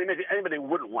can't imagine anybody who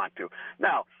wouldn't want to.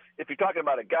 Now, if you're talking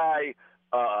about a guy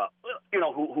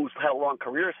who's had a long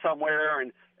career somewhere,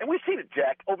 and we've seen it,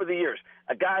 Jack, over the years.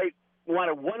 A guy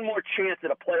wanted one more chance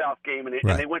at a playoff game, and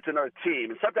they went to another team.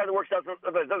 And sometimes it works out,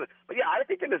 sometimes it doesn't. But, yeah, I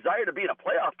think the desire to be in a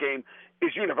playoff game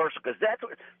is universal because that's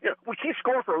what we keep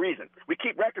score for a reason. We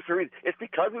keep records for a reason. It's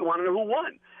because we want to know who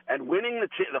won. And winning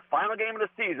the final game of the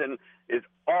season is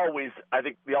always, I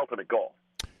think, the ultimate goal.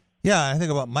 Yeah, I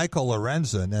think about Michael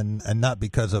Lorenzen, and not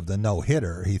because of the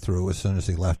no-hitter he threw as soon as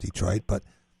he left Detroit, but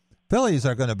Phillies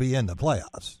are going to be in the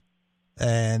playoffs.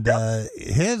 And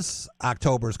his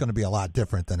October is going to be a lot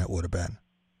different than it would have been.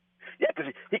 Yeah,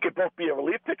 because he could both be a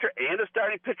relief pitcher and a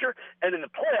starting pitcher. And in the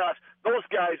playoffs, those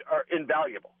guys are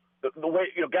invaluable. The way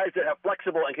guys that have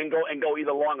flexible and can go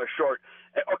either long or short,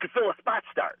 or can fill a spot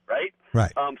start, right?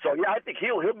 Right. So yeah, I think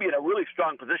he'll be in a really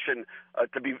strong position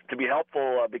to be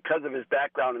helpful because of his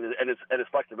background and his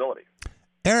flexibility.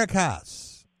 Eric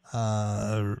Haas,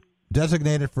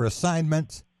 designated for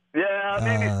assignment. Yeah,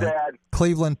 maybe he's bad.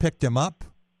 Cleveland picked him up,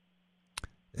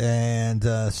 and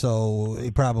so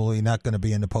he's probably not going to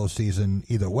be in the postseason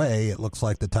either way. It looks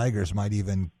like the Tigers might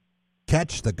even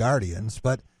catch the Guardians.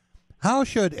 But how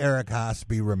should Eric Haas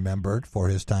be remembered for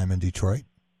his time in Detroit?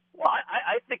 Well,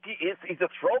 I think he's a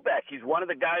throwback. He's one of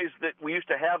the guys that we used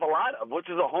to have a lot of, which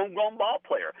is a homegrown ball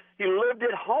player. He lived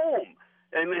at home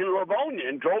in Livonia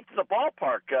and drove to the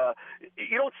ballpark.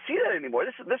 You don't see that anymore.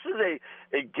 This is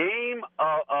a game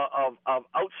of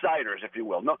outsiders, if you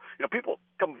will. No, people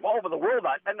come all over the world,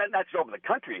 and not just over the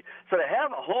country. So to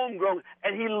have a homegrown,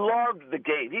 and he loved the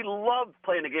game. He loved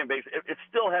playing the game. It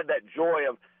still had that joy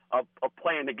of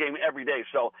playing the game every day.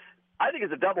 So I think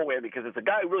it's a double whammy because it's a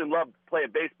guy who really loved playing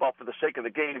baseball for the sake of the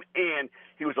game, and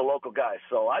he was a local guy.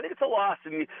 So I think it's a loss,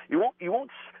 and you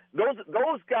won't.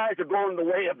 Those guys are going the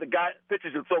way of the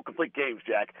pitchers who throw complete games,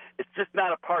 Jack. It's just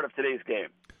not a part of today's game.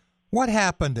 What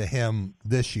happened to him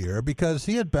this year? Because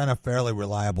he had been a fairly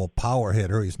reliable power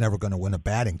hitter. He's never going to win a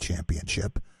batting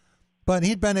championship. But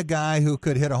he'd been a guy who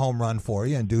could hit a home run for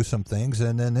you and do some things,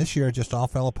 and then this year it just all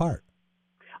fell apart.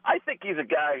 I think he's a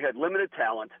guy who had limited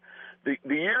talent. The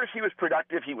years he was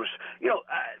productive, he was,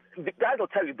 the guys will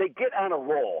tell you, they get on a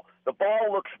roll. The ball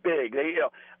looks big.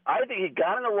 I think he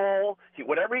got on a roll.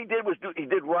 Whatever he did he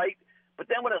did right. But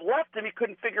then when it left him, he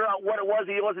couldn't figure out what it was.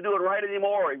 He wasn't doing right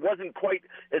anymore. He wasn't quite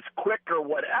as quick or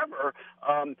whatever.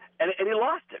 And he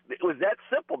lost it. It was that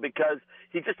simple because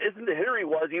he just isn't the hitter he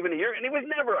was even a year. And he was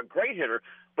never a great hitter,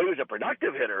 but he was a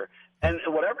productive hitter. And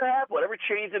whatever happened, whatever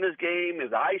changed in his game,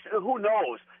 his eyes, who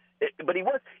knows? But he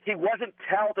wasn't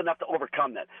talented enough to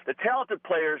overcome that. The talented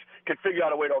players can figure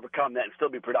out a way to overcome that and still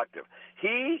be productive.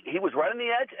 He was right on the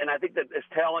edge, and I think that his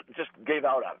talent just gave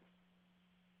out on him.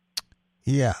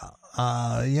 Yeah,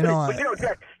 But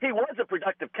Jack, he was a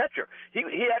productive catcher. He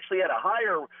actually had a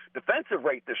higher defensive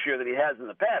rate this year than he has in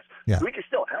the past. Yeah. So he can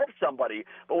still help somebody.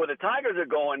 But where the Tigers are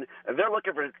going, they're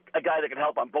looking for a guy that can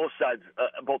help on both sides,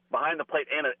 both behind the plate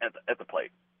and at the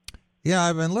plate. Yeah,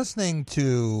 I've been listening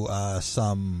to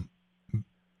some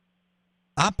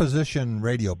opposition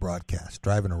radio broadcasts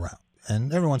driving around,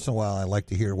 and every once in a while I like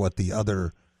to hear what the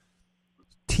other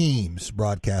teams'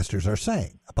 broadcasters are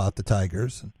saying about the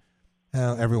Tigers.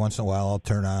 And every once in a while I'll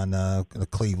turn on the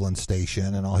Cleveland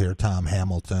station and I'll hear Tom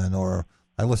Hamilton, or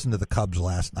I listened to the Cubs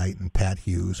last night and Pat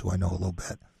Hughes, who I know a little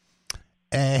bit.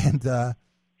 And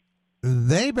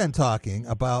they've been talking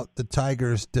about the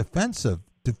Tigers' defensive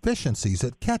deficiencies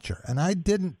at catcher, and I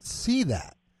didn't see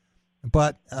that.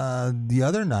 But the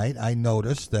other night I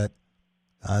noticed that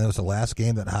it was the last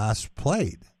game that Haas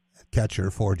played at catcher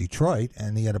for Detroit,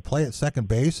 and he had to play at second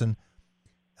base, and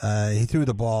he threw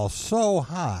the ball so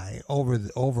high over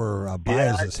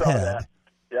Baez's head.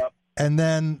 Yep. And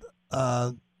then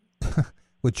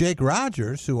with Jake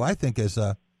Rogers, who I think is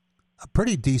a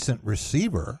pretty decent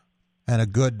receiver and a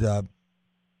good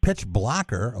pitch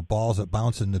blocker of balls that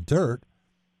bounce in the dirt,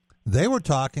 they were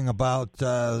talking about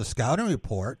the scouting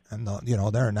report, and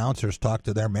their announcers talk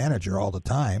to their manager all the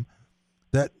time,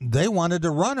 that they wanted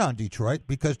to run on Detroit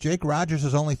because Jake Rogers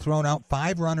has only thrown out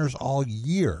 5 runners all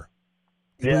year.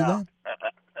 Yeah.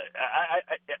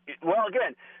 Well,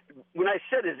 again, when I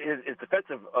said his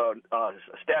defensive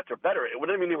stats are better, it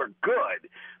wouldn't mean they were good,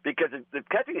 because the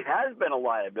catching has been a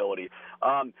liability.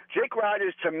 Jake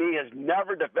Rogers, to me, has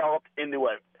never developed into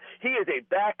he is a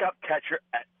backup catcher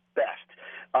at best.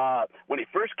 When he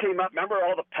first came up, remember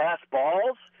all the pass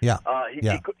balls? Yeah.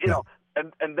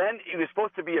 And then he was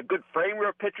supposed to be a good framer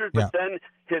of pitchers, but then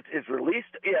his release,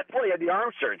 he had the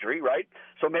arm surgery, right?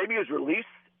 So maybe his release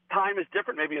time is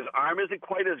different. Maybe his arm isn't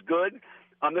quite as good.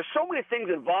 There's so many things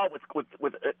involved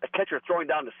with a catcher throwing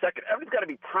down to second. Everything's got to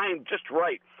be timed just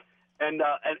right. And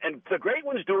the great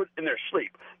ones do it in their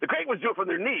sleep. The great ones do it from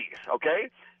their knees, okay?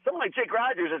 Someone like Jake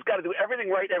Rogers has got to do everything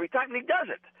right every time, and he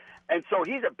doesn't. And so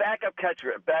he's a backup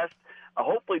catcher at best.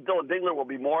 Hopefully Dylan Dingler will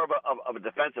be more of a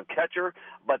defensive catcher,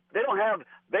 but they don't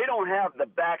have the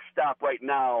backstop right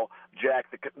now, Jack.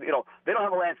 They don't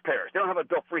have a Lance Parrish. They don't have a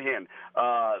Bill Freehan.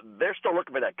 They're still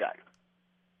looking for that guy.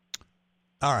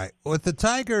 All right. With the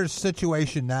Tigers'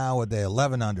 situation now, they're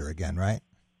 11 under again, right?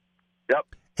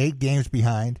 Yep. 8 games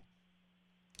behind.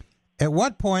 At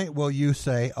what point will you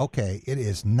say, okay, it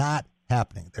is not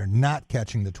happening? They're not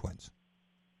catching the Twins.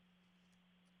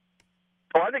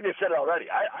 Oh, I think they've said it already.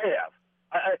 I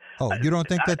have. You don't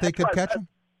think that they could catch him?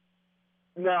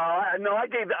 No, I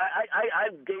gave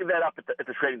that up at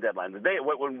the trading deadline.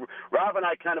 When Rob and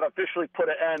I kind of officially put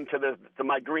an end to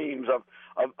my dreams of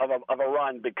a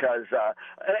run, because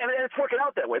and it's working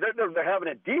out that way. They're having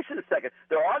a decent second.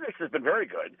 Their August has been very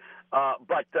good,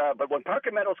 but when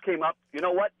Parker Meadows came up, you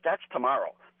know what? That's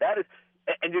tomorrow. That is,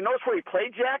 and you notice where he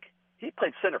played, Jack? He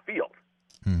played center field.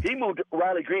 He moved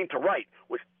Riley Green to right,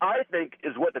 which I think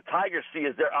is what the Tigers see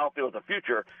as their outfield of the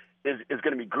future, is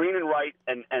going to be Green and right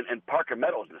and Parker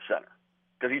Meadows in the center,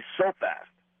 because he's so fast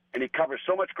and he covers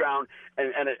so much ground.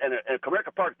 And at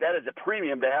Comerica Park, that is a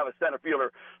premium to have a center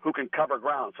fielder who can cover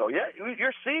ground. So, yeah,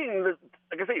 you're seeing,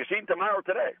 like I say, you're seeing tomorrow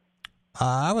today.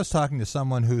 I was talking to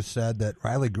someone who said that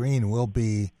Riley Green will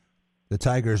be the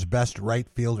Tigers' best right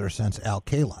fielder since Al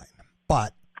Kaline.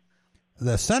 But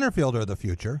the center fielder of the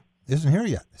future isn't here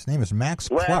yet. His name is Max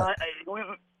Clark.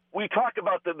 We talked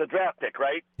about the draft pick,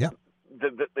 right? Yeah.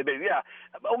 Yeah.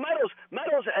 Oh,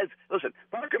 Meadows has, listen,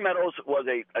 Parker Meadows was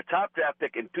a top draft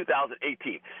pick in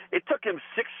 2018. It took him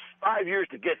 5 years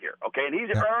to get here, okay? And he's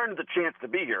earned the chance to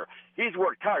be here. He's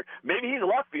worked hard. Maybe he's a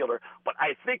left fielder, but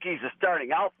I think he's a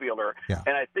starting outfielder. Yeah.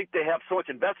 And I think they have so much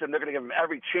invested in, they're going to give him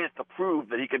every chance to prove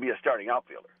that he can be a starting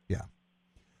outfielder. Yeah.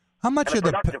 How much of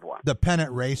the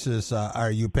pennant races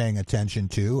are you paying attention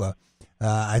to?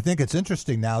 I think it's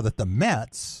interesting now that the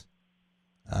Mets,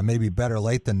 maybe better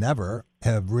late than never,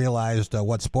 have realized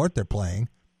what sport they're playing,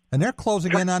 and they're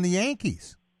closing in on the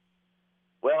Yankees.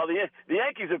 Well, the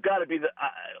Yankees have got to be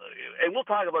and we'll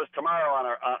talk about this tomorrow on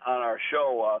our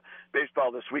show,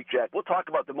 Baseball This Week, Jack. We'll talk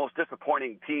about the most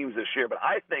disappointing teams this year, but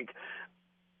I think,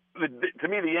 to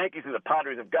me, the Yankees and the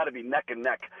Padres have got to be neck and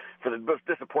neck for the most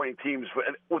disappointing teams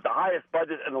with the highest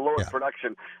budget and the lowest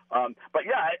production. But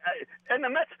yeah, and the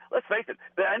Mets. Let's face it,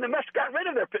 and the Mets got rid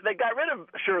of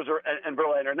Scherzer and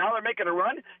Verlander. Now they're making a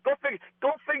run. Go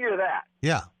figure that.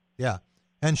 Yeah.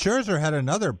 And Scherzer had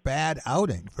another bad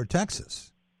outing for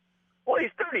Texas. Well,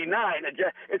 he's 39.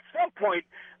 At some point,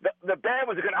 the bad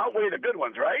ones are going to outweigh the good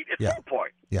ones, right? At some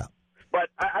point. Yeah. But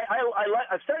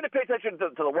I'm starting to pay attention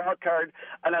to the wild card,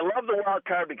 and I love the wild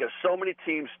card because so many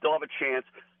teams still have a chance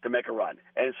to make a run.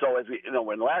 And so, as we, in the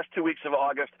last 2 weeks of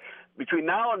August, between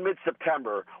now and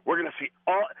mid-September, we're going to see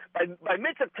all. By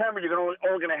mid-September, you're only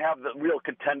going to have the real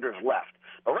contenders left.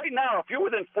 But right now, if you're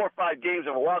within 4 or 5 games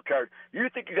of a wild card, you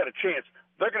think you got a chance.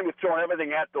 They're going to be throwing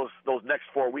everything at those next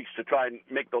 4 weeks to try and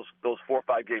make those 4 or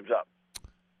 5 games up.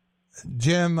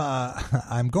 Jim,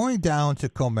 I'm going down to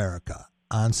Comerica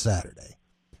on Saturday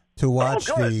to watch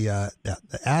the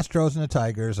Astros and the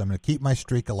Tigers. I'm going to keep my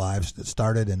streak alive that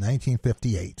started in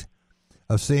 1958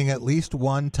 of seeing at least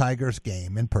one Tigers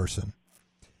game in person.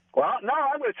 Well, no,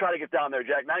 I'm going to try to get down there,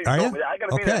 Jack. Now you told me that. I got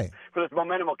to be there for this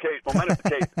momentum case.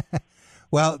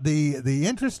 Well, the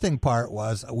interesting part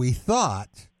was we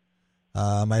thought,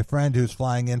 my friend who's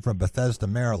flying in from Bethesda,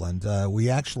 Maryland, we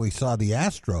actually saw the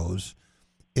Astros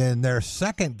in their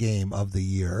second game of the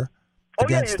year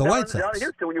against the White Sox.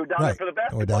 When you were down there for the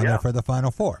basketball. We're down there for the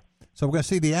Final Four. So we're going to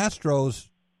see the Astros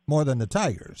more than the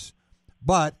Tigers.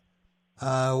 But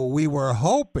we were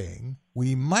hoping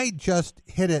we might just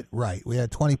hit it right. We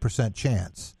had a 20%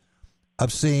 chance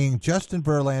of seeing Justin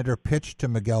Verlander pitch to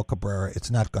Miguel Cabrera.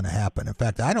 It's not going to happen. In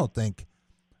fact, I don't think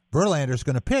Verlander's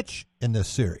going to pitch in this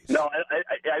series. No,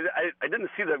 I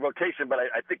didn't see the rotation, but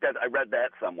I think that I read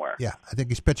that somewhere. Yeah, I think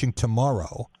he's pitching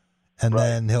tomorrow, and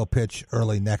then he'll pitch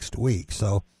early next week.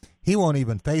 So he won't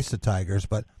even face the Tigers,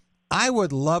 but I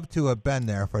would love to have been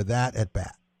there for that at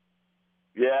bat.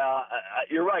 Yeah,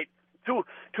 you're right. Two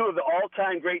of the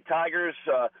all-time great Tigers.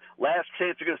 Last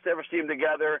chance you're going to ever see them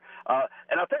together.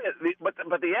 And I'll tell you, but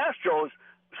the Astros,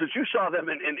 since you saw them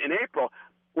in April,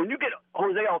 when you get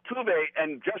Jose Altuve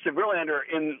and Justin Verlander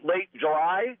in late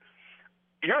July,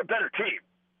 you're a better team.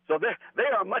 So they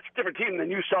are a much different team than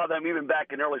you saw them even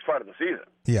back in the early part of the season.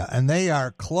 Yeah, and they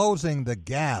are closing the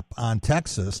gap on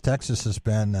Texas. Texas has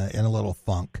been in a little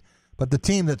funk. But the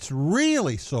team that's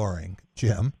really soaring,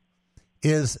 Jim,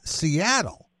 is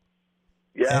Seattle.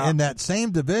 Yeah. In that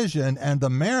same division, and the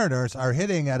Mariners are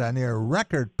hitting at a near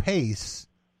record pace.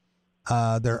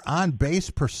 Their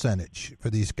on-base percentage for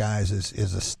these guys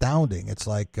is astounding. It's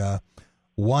like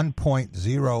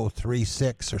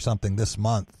 1.036 or something this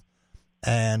month.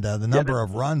 And the number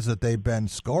of runs that they've been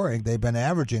scoring, they've been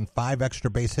averaging 5 extra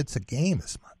base hits a game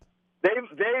this month.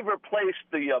 They've replaced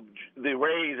the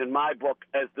Rays, in my book,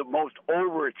 as the most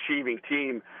overachieving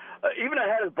team. Even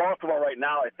ahead of Baltimore right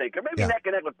now, I think, or maybe neck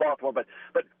and neck with Baltimore. But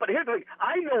here's the thing: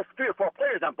 I know 3 or 4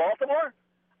 players on Baltimore.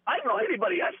 I don't know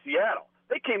anybody on Seattle.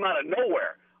 They came out of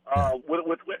nowhere.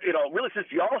 With really since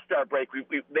the All-Star break,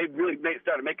 they really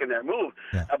started making their move.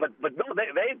 But no,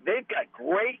 they've got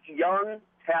great young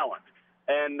talent,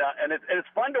 and it's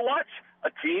fun to watch a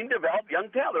team develop young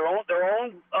talent, their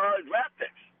own draft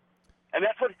picks, and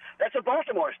that's what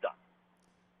Baltimore's done.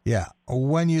 Yeah.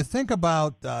 When you think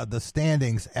about the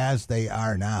standings as they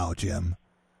are now, Jim,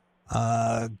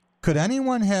 could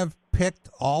anyone have picked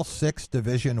all 6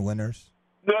 division winners?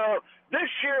 No. This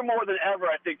year, more than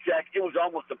ever, I think, Jack, it was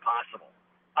almost impossible.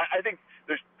 I think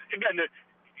there's, again,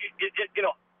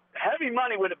 heavy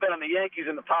money would have been on the Yankees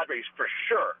and the Padres for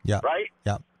sure, right?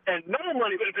 Yeah. And no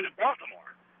money would have been in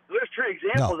Baltimore. So there's 3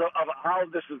 examples of how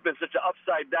this has been such an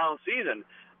upside-down season.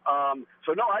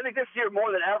 So, no, I think this year,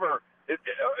 more than ever, I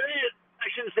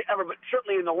shouldn't say ever, but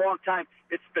certainly in a long time,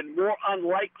 it's been more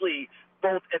unlikely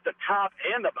both at the top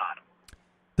and the bottom.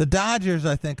 The Dodgers,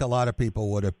 I think a lot of people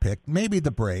would have picked. Maybe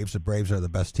the Braves. The Braves are the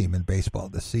best team in baseball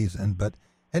this season.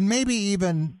 And maybe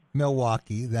even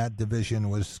Milwaukee. That division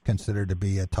was considered to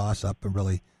be a toss-up. And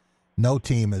really, no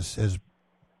team has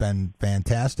been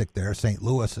fantastic there. St.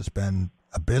 Louis has been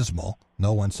abysmal.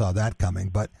 No one saw that coming.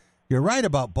 But you're right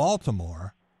about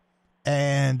Baltimore.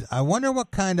 And I wonder what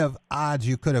kind of odds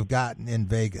you could have gotten in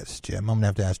Vegas, Jim. I'm going to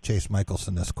have to ask Chase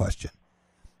Michelson this question.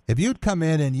 If you'd come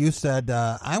in and you said,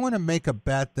 I want to make a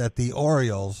bet that the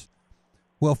Orioles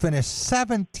will finish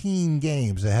 17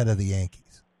 games ahead of the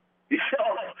Yankees. You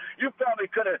probably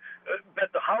could have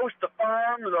bet the house, the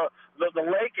farm, the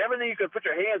lake, everything you could put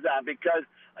your hands on because,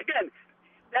 again,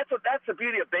 that's the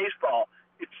beauty of baseball.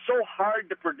 It's so hard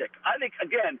to predict. I think,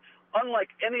 again,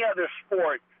 unlike any other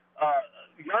sport,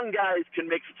 young guys can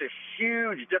make such a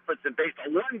huge difference in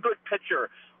baseball. One good pitcher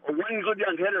or one good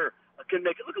young hitter can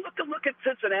make it. Look at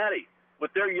Cincinnati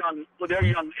with their young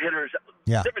hitters.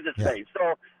 Difference in stage.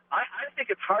 So I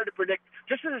think it's hard to predict.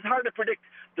 Just as it's hard to predict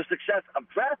the success of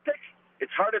draft picks,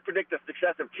 it's hard to predict the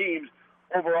success of teams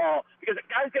overall because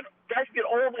guys get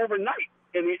old overnight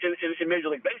in Major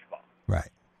League Baseball. Right.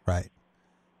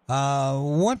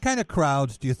 What kind of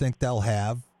crowds do you think they'll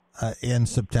have in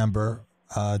September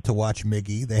to watch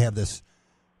Miggy? They have this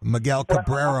Miguel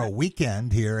Cabrera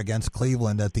weekend here against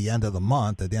Cleveland at the end of the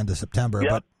month, at the end of September.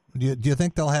 Yep. But do you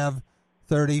think they'll have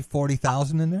 30,000,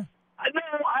 40,000 in there? No,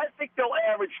 I think they'll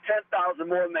average 10,000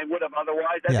 more than they would have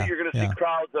otherwise. I think you're going to see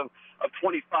crowds of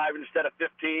 25 instead of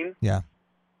 15. Yeah.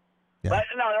 But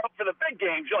no, for the big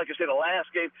games, like I say, the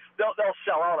last game, they'll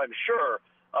sell out, I'm sure.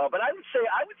 But I would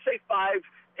say 5,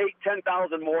 8,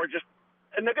 10,000 more.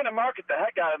 And they're going to market the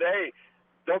heck out of it. Hey,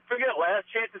 don't forget, last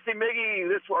chance to see Miggy.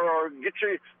 Or get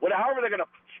your however they're going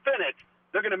to spin it.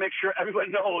 They're going to make sure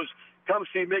everyone knows. Come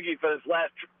see Miggy for his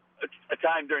last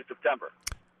time during September.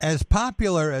 As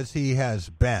popular as he has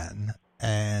been,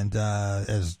 and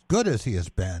as good as he has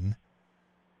been,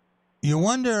 you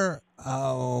wonder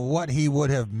what he would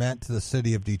have meant to the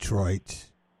city of Detroit.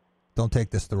 Don't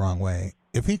take this the wrong way.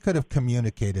 If he could have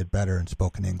communicated better and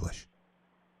spoken English.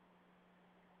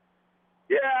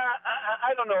 Yeah,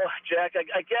 I don't know, Jack.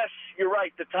 I guess you're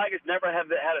right. The Tigers never had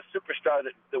a superstar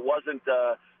that wasn't,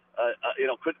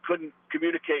 couldn't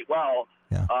communicate well.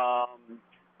 Yeah.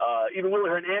 Even Willie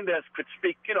Hernandez could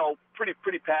speak,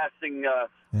 pretty passing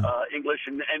English,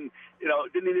 and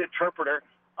didn't need an interpreter.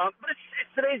 But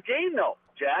it's today's game, though,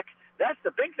 Jack. That's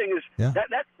the big thing is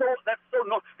that's so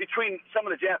between some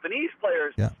of the Japanese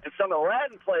players and some of the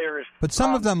Latin players. But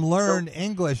some of them learn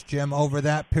English, Jim, over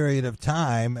that period of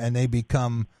time, and they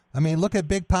become. I mean, look at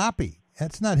Big Papi.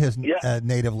 That's not his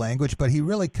native language, but he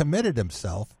really committed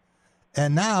himself,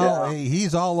 and now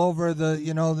he's all over the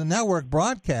network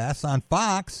broadcasts on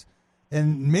Fox,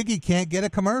 and Miggy can't get a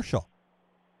commercial.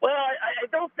 Well, I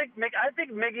don't think I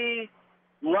think Miggy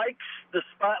likes the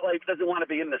spotlight, doesn't want to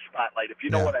be in the spotlight, if you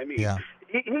know what I mean. Yeah.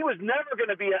 He was never going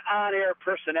to be an on-air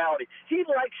personality. He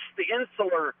likes the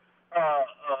insular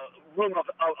room of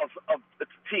the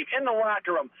team, in the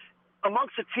locker room,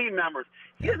 amongst the team members.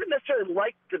 He doesn't necessarily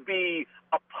like to be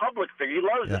a public figure. He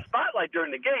loves the spotlight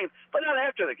during the game, but not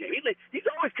after the game. He's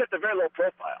always kept a very low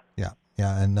profile. Yeah,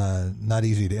 and not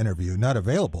easy to interview, not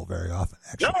available very often,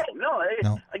 actually. No.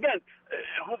 Again,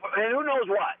 who knows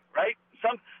why, right?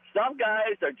 Some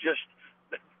guys are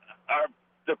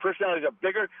their personalities are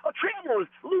bigger.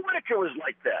 Lou Whitaker was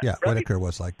like that. Yeah, right? Whitaker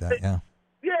was like that. Yeah.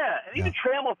 Yeah, and even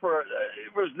Trammell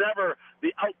was never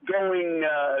the outgoing,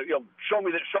 show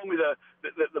me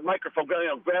the microphone,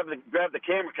 grab the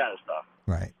camera kind of stuff.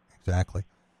 Right, exactly.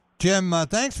 Jim,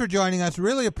 thanks for joining us.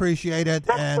 Really appreciate it.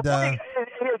 Jack, Hal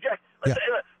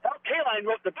Kaline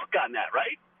wrote the book on that,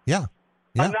 right? Yeah.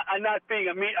 I'm not being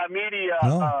a media.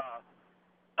 No.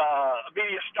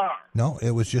 Media star. No,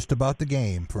 it was just about the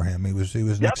game for him. He was an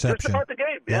exception. Just about the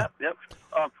game. Yep.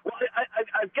 Well,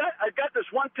 I've got this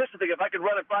one Piston thing. If I could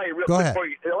run it by you real quick,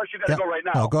 unless you got to go right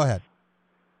now. No, go ahead.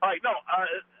 All right. No, I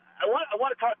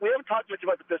want to talk. We haven't talked much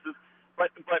about the Pistons, but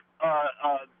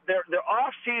their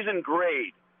off-season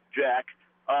grade, Jack,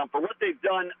 for what they've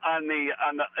done in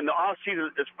the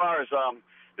off-season as far as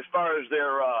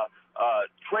their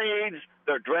trades,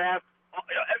 their draft.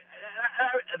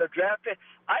 The draft pick,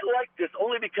 I like this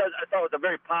only because I thought it was a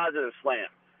very positive slam.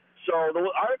 So the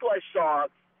article I saw,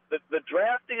 the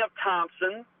drafting of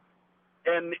Thompson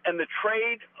and the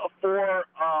trade for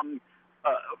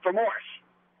Morris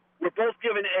were both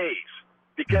given A's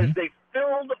because they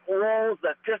filled roles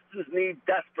that Pistons need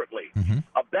desperately.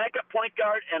 A backup point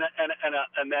guard and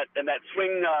that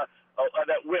swing that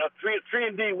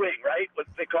 3-and-D wing, right? What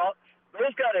they call it.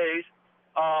 Those got A's.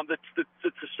 The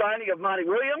signing of Monty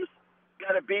Williams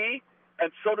got a B,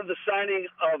 and so did the signing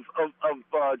of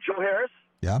Joe Harris.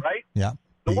 Yeah. Right. Yeah.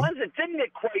 The ones that didn't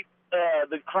get quite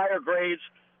the higher grades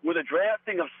were the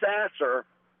drafting of Sasser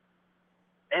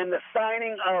and the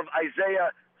signing of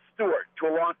Isaiah Stewart to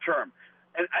a long term.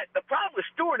 And the problem with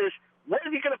Stewart is, when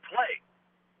is he going to play?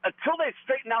 Until they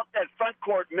straighten out that front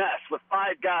court mess with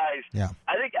 5 guys,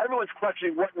 I think everyone's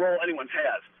questioning what role anyone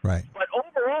has. Right. But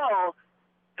overall,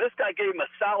 this guy gave him a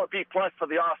solid B+ for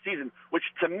the offseason, which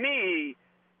to me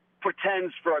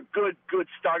portends for a good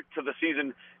start to the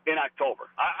season in October.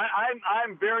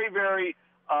 I'm very, very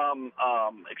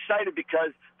excited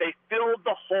because they filled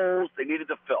the holes they needed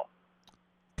to fill.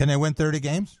 Can they win 30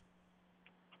 games?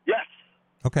 Yes.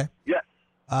 Okay. Yes.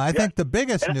 I think the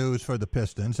biggest news for the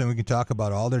Pistons, and we can talk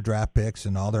about all their draft picks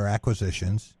and all their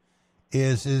acquisitions,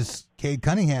 is Cade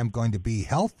Cunningham going to be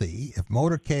healthy? If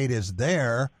Motorcade is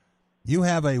there, you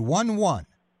have a 1-1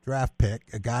 draft pick,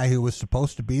 a guy who was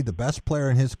supposed to be the best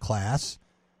player in his class,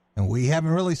 and we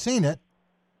haven't really seen it.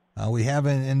 We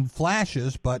haven't in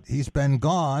flashes, but he's been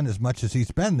gone as much as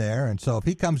he's been there, and so if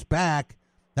he comes back,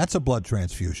 that's a blood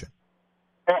transfusion.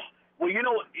 Oh, well,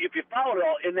 if you follow it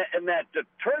all in that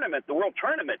tournament, the World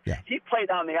Tournament. Yeah. He played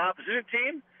on the opposition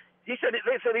team. They said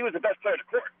he was the best player on the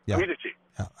court. Yeah.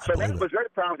 So that was very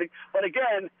promising. But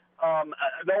again, I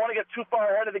don't want to get too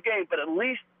far ahead of the game, but at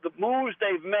least the moves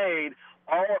they've made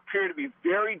all appear to be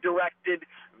very directed,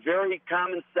 very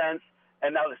common sense.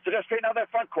 And now they're still going to straighten out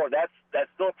that front court. That's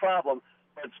still a problem.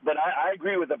 But I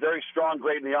agree with a very strong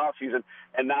grade in the offseason.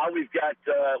 And now we've got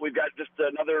just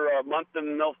another month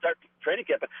and they'll start training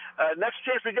camp. Next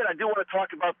chance we get, I do want to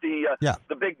talk about the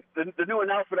new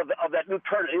announcement of that new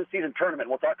in-season tournament.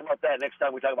 We'll talk about that next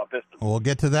time we talk about Pistons. We'll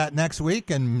get to that next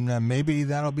week, and maybe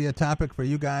that'll be a topic for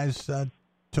you guys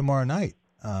tomorrow night.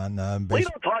 We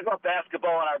don't talk about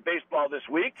basketball and our baseball this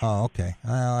week. Oh, okay.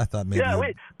 Well, I thought maybe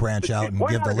we'd branch out and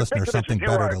give the listener something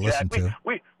better to listen to.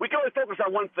 We can only focus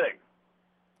on one thing.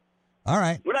 All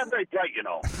right. We're not very bright, you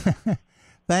know.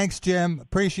 Thanks, Jim.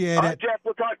 Appreciate it. All right, Jeff,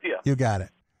 we'll talk to you. You got it.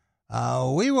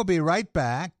 We will be right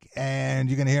back, and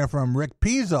you're going to hear from Rick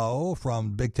Pizzo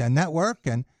from Big Ten Network,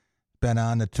 and been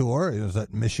on the tour. He was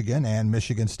at Michigan and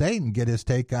Michigan State, and get his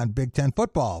take on Big Ten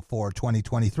football for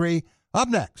 2023. Up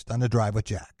next on The Drive with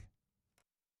Jack.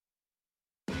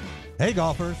 Hey,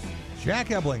 golfers. Jack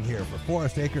Ebling here for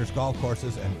Forest Acres Golf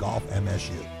Courses and Golf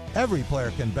MSU. Every player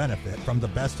can benefit from the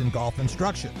best in golf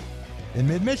instruction. In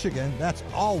mid-Michigan, that's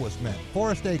always meant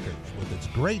Forest Acres with its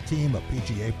great team of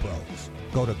PGA pros.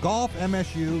 Go to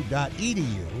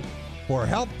golfmsu.edu for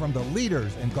help from the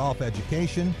leaders in golf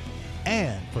education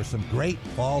and for some great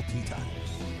fall tee times.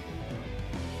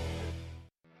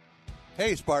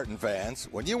 Hey, Spartan fans,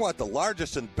 when you want the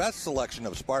largest and best selection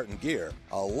of Spartan gear,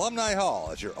 Alumni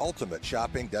Hall is your ultimate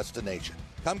shopping destination.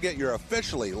 Come get your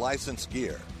officially licensed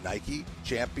gear. Nike,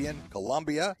 Champion,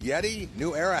 Columbia, Yeti,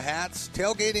 New Era hats,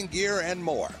 tailgating gear, and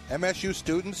more. MSU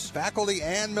students, faculty,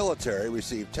 and military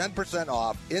receive 10%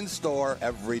 off in-store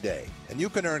every day. And you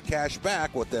can earn cash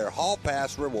back with their Hall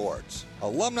Pass rewards.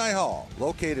 Alumni Hall,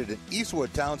 located in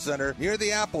Eastwood Town Center near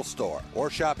the Apple Store.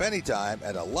 Or shop anytime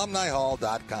at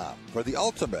alumnihall.com. For the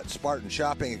ultimate Spartan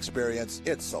shopping experience,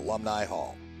 it's Alumni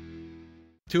Hall.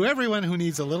 To everyone who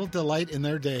needs a little delight in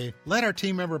their day, let our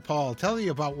team member Paul tell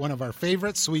you about one of our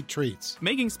favorite sweet treats.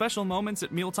 Making special moments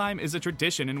at mealtime is a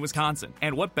tradition in Wisconsin.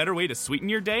 And what better way to sweeten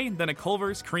your day than a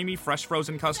Culver's creamy fresh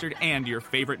frozen custard and your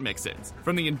favorite mix-ins?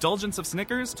 From the indulgence of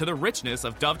Snickers to the richness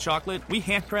of Dove chocolate, we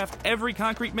handcraft every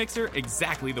concrete mixer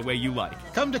exactly the way you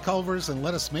like. Come to Culver's and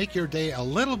let us make your day a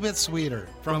little bit sweeter.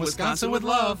 From Wisconsin with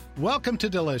love, welcome to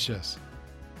Delicious.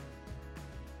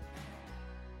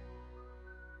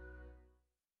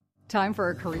 Time for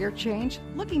a career change?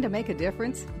 Looking to make a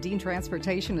difference? Dean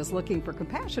Transportation is looking for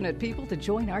compassionate people to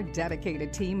join our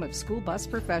dedicated team of school bus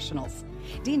professionals.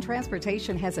 Dean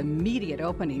Transportation has immediate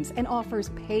openings and offers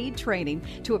paid training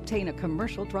to obtain a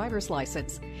commercial driver's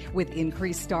license. With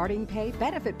increased starting pay,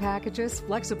 benefit packages,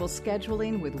 flexible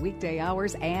scheduling with weekday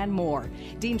hours, and more,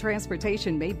 Dean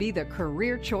Transportation may be the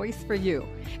career choice for you.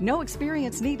 No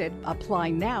experience needed.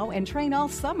 Apply now and train all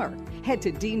summer. Head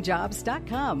to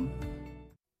deanjobs.com.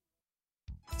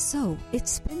 So,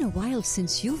 it's been a while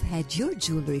since you've had your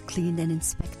jewelry cleaned and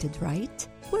inspected, right?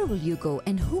 Where will you go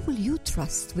and who will you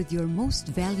trust with your most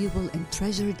valuable and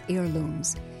treasured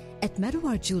heirlooms? At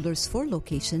Meadowar Jewelers' 4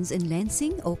 locations in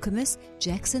Lansing, Okemos,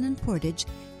 Jackson, and Portage,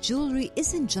 jewelry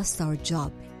isn't just our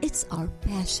job, it's our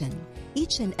passion.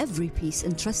 Each and every piece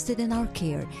entrusted in our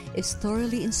care is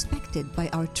thoroughly inspected by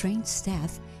our trained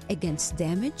staff against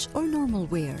damage or normal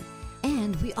wear.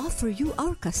 And we offer you,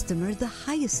 our customer, the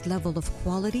highest level of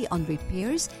quality on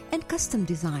repairs and custom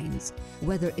designs.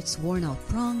 Whether it's worn out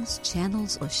prongs,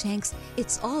 channels, or shanks,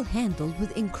 it's all handled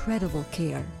with incredible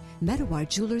care. Meadowar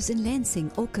Jewelers in Lansing,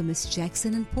 Okemos,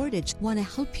 Jackson, and Portage want to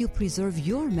help you preserve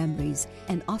your memories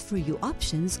and offer you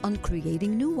options on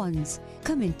creating new ones.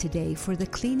 Come in today for the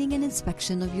cleaning and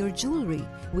inspection of your jewelry.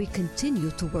 We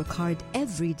continue to work hard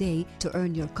every day to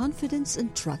earn your confidence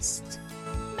and trust.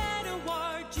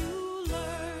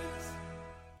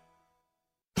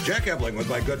 Jack Ebling with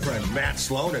my good friend Matt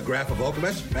Sloan at Graf of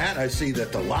Okemos. Matt, I see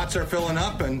that the lots are filling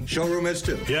up and showroom is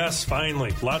too. Yes,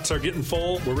 finally. Lots are getting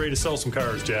full. We're ready to sell some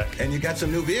cars, Jack. And you got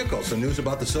some new vehicles, some news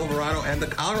about the Silverado and the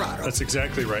Colorado. That's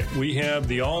exactly right. We have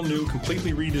the all-new,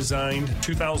 completely redesigned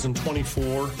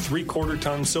 2024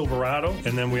 3/4-ton Silverado,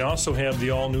 and then we also have the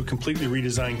all-new, completely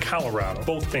redesigned Colorado.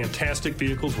 Both fantastic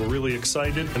vehicles. We're really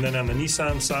excited. And then on the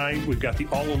Nissan side, we've got the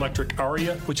all-electric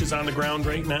Aria, which is on the ground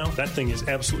right now. That thing is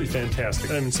absolutely fantastic.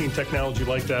 I haven't seen technology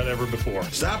like that ever before.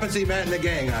 Stop and see Matt and the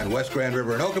gang on West Grand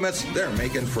River in Okemos. They're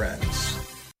making friends.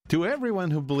 To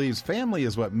everyone who believes family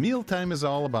is what mealtime is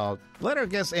all about, let our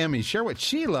guest Emmy share what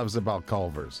she loves about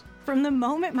Culver's. From the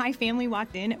moment my family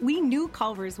walked in, we knew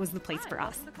Culver's was the place for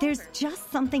us. There's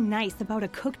just something nice about a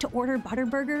cook-to-order butter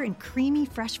burger and creamy,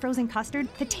 fresh frozen custard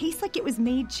that tastes like it was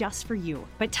made just for you.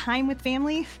 But time with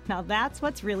family, now that's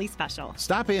what's really special.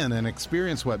 Stop in and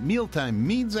experience what mealtime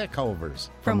means at Culver's.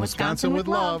 From Wisconsin with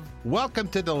love, welcome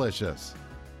to Delicious.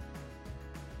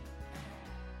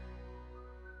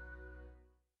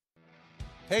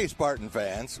 Hey, Spartan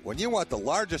fans, when you want the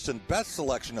largest and best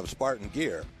selection of Spartan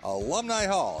gear, Alumni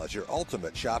Hall is your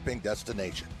ultimate shopping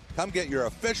destination. Come get your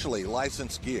officially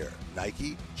licensed gear.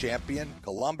 Nike, Champion,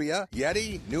 Columbia,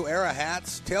 Yeti, New Era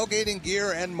hats, tailgating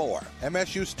gear, and more.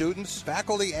 MSU students,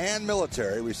 faculty, and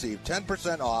military receive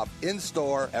 10% off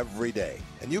in-store every day.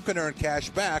 And you can earn cash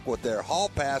back with their Hall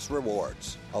Pass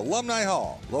rewards. Alumni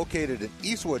Hall, located in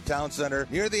Eastwood Town Center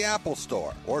near the Apple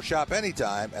Store, or shop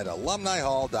anytime at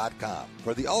alumnihall.com.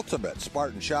 For the ultimate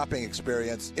Spartan shopping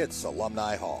experience, it's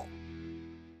Alumni Hall.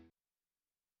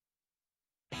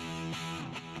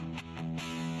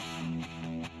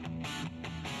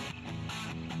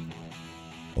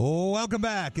 Welcome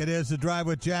back. It is The Drive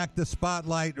with Jack, the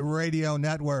Spotlight Radio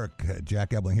Network.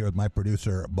 Jack Ebling here with my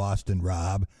producer, Boston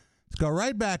Rob. Let's go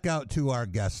right back out to our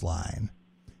guest line.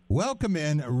 Welcome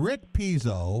in Rick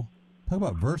Pizzo. Talk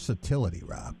about versatility,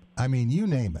 Rob. I mean, you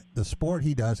name it. The sport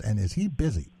he does, and is he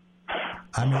busy?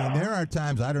 I mean, there are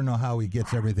times I don't know how he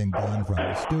gets everything done from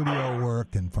the studio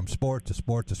work and from sport to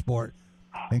sport to sport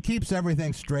and keeps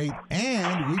everything straight.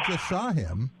 And we just saw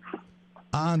him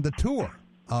on the tour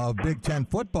of Big Ten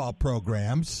football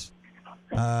programs.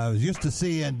 I was used to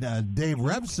seeing Dave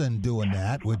Revson doing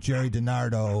that with Jerry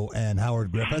DiNardo and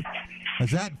Howard Griffith.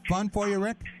 Was that fun for you,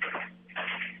 Rick?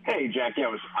 Hey, Jack, yeah,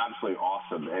 it was absolutely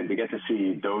awesome. And to get to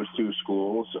see those two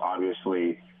schools,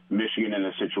 obviously Michigan in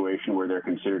a situation where they're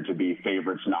considered to be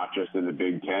favorites, not just in the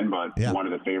Big Ten, but one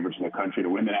of the favorites in the country to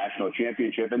win the national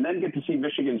championship, and then get to see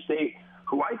Michigan State,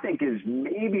 who I think is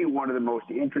maybe one of the most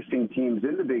interesting teams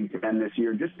in the Big Ten this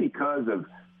year, just because of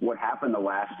what happened the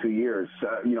last 2 years,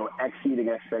 exceeding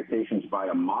expectations by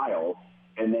a mile,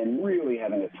 and then really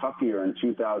having a tough year in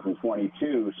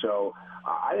 2022. So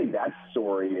I think that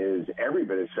story is every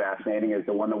bit as fascinating as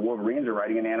the one the Wolverines are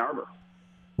writing in Ann Arbor.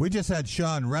 We just had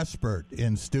Sean Respert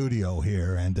in studio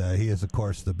here, and he is, of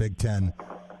course, the Big Ten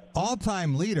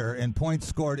all-time leader in points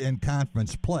scored in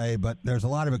conference play, but there's a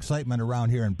lot of excitement around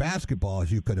here in basketball,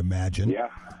 as you could imagine. Yeah.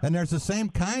 And there's the same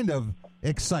kind of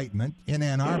excitement in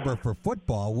Ann Arbor for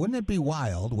football. Wouldn't it be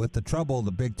wild, with the trouble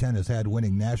the Big Ten has had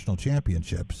winning national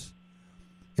championships,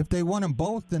 if they won them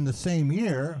both in the same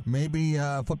year, maybe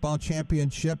a football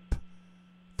championship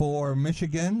for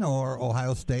Michigan or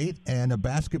Ohio State and a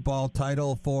basketball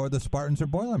title for the Spartans or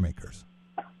Boilermakers?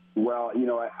 Well,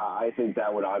 I think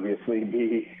that would obviously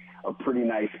be a pretty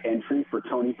nice entry for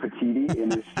Tony Petitti in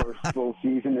his first full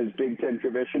season as Big Ten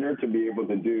commissioner, to be able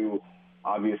to do,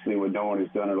 obviously, what no one has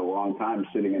done in a long time,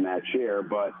 sitting in that chair.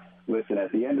 But listen,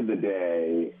 at the end of the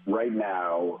day, right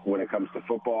now, when it comes to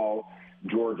football,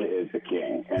 Georgia is the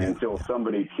king. And until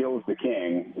somebody kills the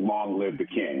king, long live the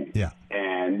king. Yeah.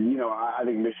 And, I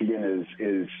think Michigan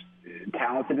is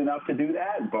talented enough to do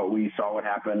that, but we saw what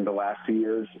happened the last 2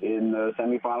 years in the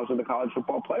semifinals of the college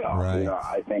football playoff. Right.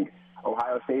 I think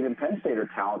Ohio State and Penn State are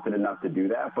talented enough to do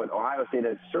that, but Ohio State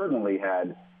has certainly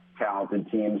had talented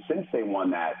teams since they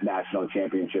won that national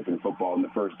championship in football in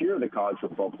the first year of the college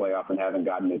football playoff and haven't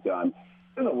gotten it done.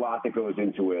 There's a lot that goes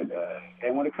into it.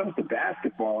 And when it comes to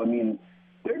basketball, I mean,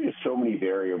 there are just so many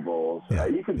variables.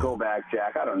 You could go back,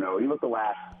 Jack, I don't know, you look the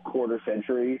last quarter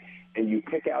century and you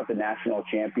pick out the national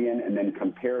champion and then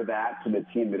compare that to the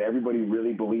team that everybody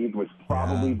really believed was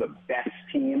probably the best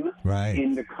team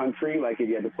in the country. Like if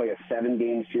you had to play a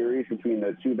 7-game series between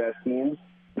the two best teams,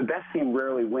 the best team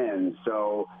rarely wins.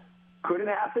 So could it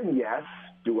happen? Yes.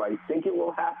 Do I think it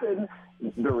will happen?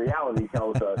 The reality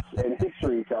tells us, and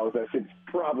history tells us, it's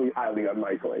probably highly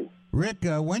unlikely. Rick,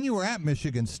 when you were at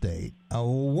Michigan State,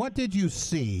 what did you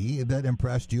see that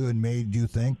impressed you and made you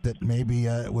think that maybe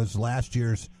it was last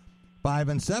year's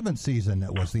 5-7 season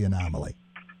that was the anomaly?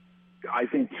 I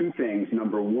think two things.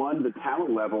 Number one, the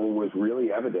talent level was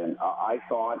really evident. I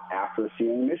thought after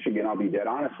seeing Michigan, I'll be dead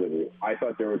honest with you, I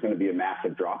thought there was going to be a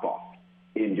massive drop-off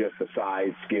in just the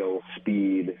size, skill,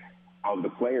 speed of the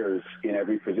players in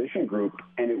every position group,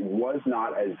 and it was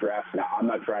not as drafted. Now, I'm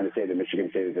not trying to say that Michigan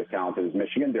State is as talented as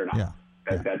Michigan. They're not. Yeah.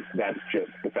 That's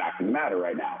just the fact of the matter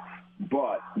right now.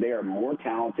 But they are more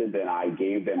talented than I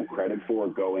gave them credit for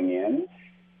going in,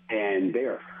 and they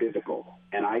are physical.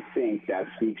 And I think that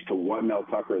speaks to what Mel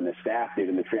Tucker and the staff did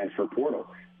in the transfer portal.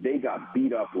 They got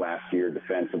beat up last year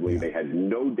defensively. They had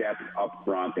no depth up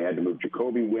front. They had to move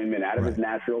Jacoby Windman out of his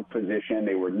natural position.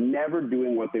 They were never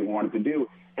doing what they wanted to do.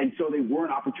 And so they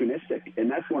weren't opportunistic. And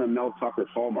that's one of Mel Tucker's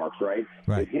hallmarks, right?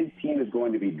 If his team is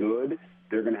going to be good,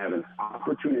 they're going to have an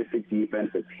opportunistic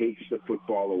defense that takes the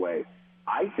football away.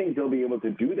 I think they'll be able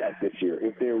to do that this year.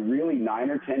 If they're really 9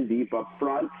 or 10 deep up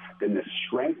front, then the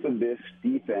strength of this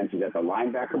defense is at the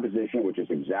linebacker position, which is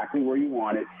exactly where you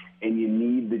want it, and you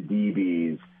need the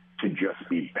DBs to just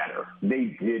be better.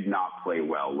 They did not play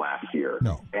well last year.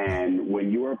 No. And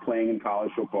when you are playing in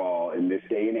college football in this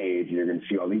day and age, and you're going to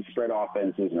see all these spread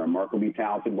offenses and remarkably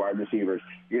talented wide receivers,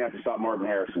 you're going to have to stop Marvin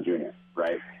Harrison Jr.,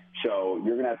 right? So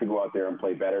you're going to have to go out there and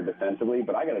play better defensively.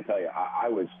 But I got to tell you, I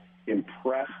was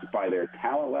impressed by their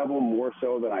talent level more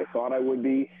so than I thought I would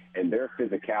be, and their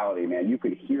physicality, man. You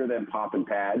could hear them popping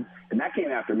pads. And that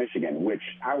came after Michigan, which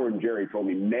Howard and Jerry told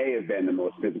me may have been the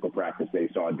most physical practice they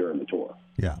saw during the tour.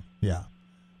 Yeah.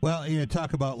 Well, you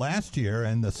talk about last year,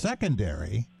 and the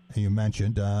secondary, you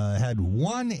mentioned, had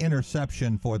one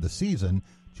interception for the season.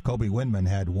 Jacoby Windman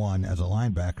had one as a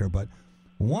linebacker, but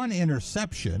one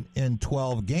interception in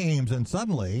 12 games, and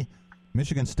suddenly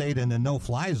Michigan State in the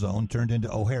no-fly zone turned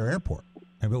into O'Hare Airport.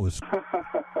 And it was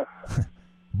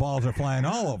balls are flying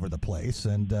all over the place,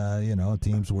 and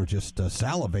teams were just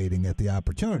salivating at the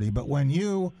opportunity. But when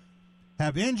you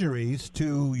have injuries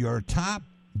to your top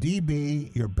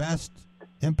DB, your best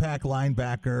impact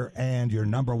linebacker, and your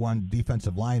number one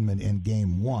defensive lineman in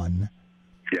game one,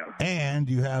 and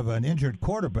you have an injured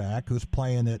quarterback who's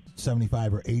playing at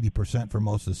 75 or 80% for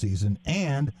most of the season,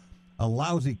 and a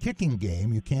lousy kicking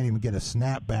game, you can't even get a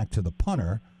snap back to the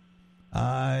punter,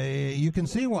 you can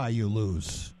see why you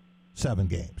lose 7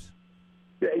 games.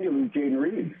 Yeah, you lose Jaden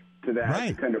Reed to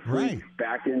that kind of freak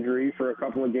back injury for a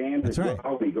couple of games. That's right.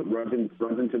 He runs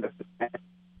into the...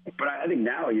 But I think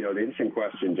now, the interesting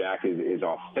question, Jack, is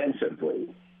offensively.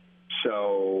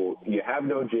 So you have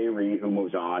no Jay Reed who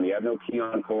moves on. You have no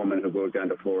Keon Coleman who goes down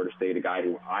to Florida State, a guy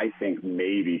who I think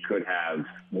maybe could have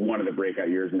one of the breakout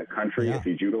years in the country if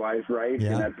he's utilized right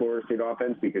in that Florida State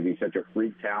offense because he's such a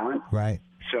freak talent. Right.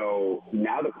 So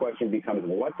now the question becomes,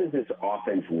 what does this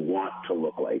offense want to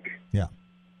look like? Yeah.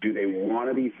 Do they want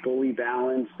to be fully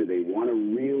balanced? Do they want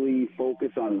to really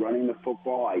focus on running the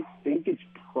football? I think it's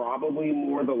probably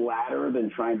more the latter than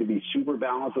trying to be super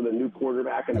balanced with a new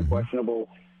quarterback and a questionable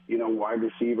wide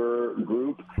receiver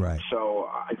group. Right. So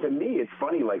to me, it's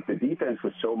funny, like the defense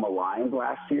was so maligned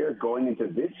last year. Going into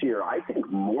this year, I think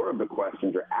more of the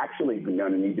questions are actually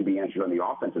going to need to be answered on the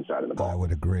offensive side of the ball. I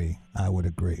would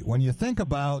agree. When you think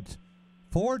about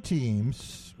 4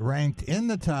 teams ranked in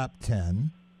the top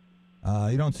 10,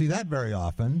 you don't see that very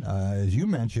often. As you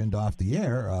mentioned off the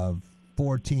air, of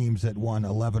 4 teams that won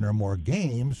 11 or more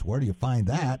games, where do you find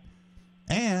that?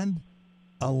 And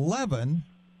 11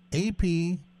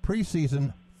 AP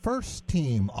preseason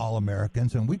first-team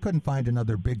All-Americans, and we couldn't find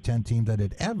another Big Ten team that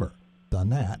had ever done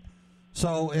that.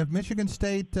 So if Michigan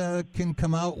State can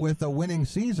come out with a winning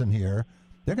season here,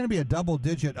 they're going to be a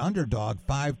double-digit underdog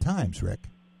 5 times, Rick.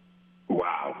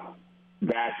 Wow.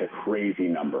 That's a crazy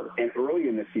number. And early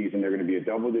in the season, they're going to be a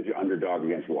double-digit underdog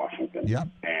against Washington. Yep.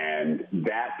 And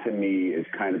that, to me, is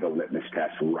kind of the litmus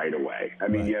test right away. I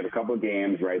mean, you have a couple of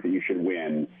games, right, that you should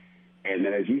win. And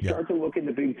then as you start to look at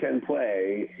the Big Ten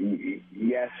play,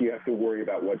 yes, you have to worry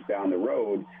about what's down the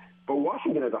road. But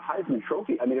Washington has a Heisman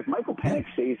Trophy. I mean, if Michael Penix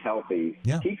stays healthy,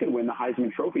 he could win the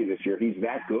Heisman Trophy this year. He's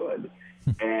that good.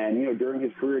 And, during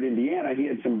his career at Indiana, he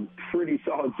had some pretty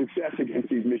solid success against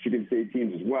these Michigan State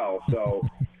teams as well. So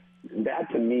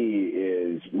that, to me,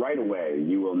 is right away,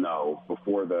 you will know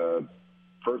before the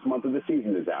first month of the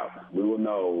season is out. We will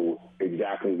know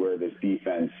exactly where this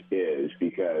defense is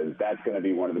because that's going to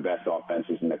be one of the best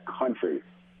offenses in the country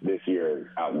this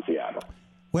year out in Seattle.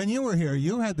 When you were here,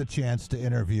 you had the chance to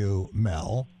interview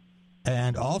Mel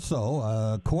and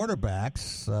also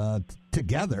quarterbacks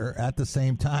together at the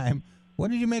same time. What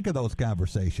did you make of those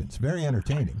conversations? Very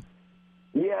entertaining.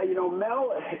 Yeah,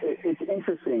 Mel, it's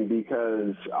interesting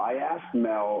because I asked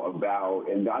Mel about,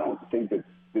 and I don't think that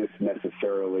this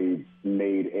necessarily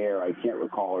made air, I can't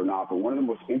recall or not, but one of the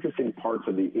most interesting parts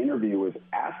of the interview was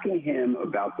asking him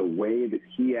about the way that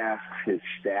he asks his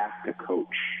staff to coach.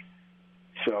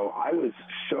 So I was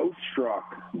so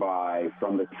struck by,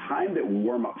 from the time that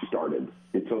warm-up started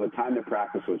until the time that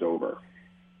practice was over,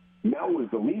 Mel was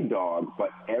the lead dog,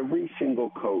 but every single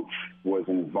coach was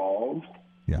involved,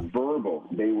 verbal.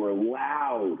 They were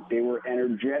loud. They were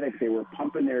energetic. They were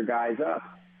pumping their guys up.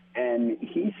 And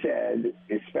he said,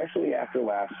 especially after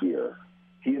last year,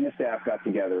 he and the staff got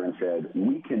together and said,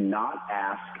 we cannot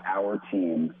ask our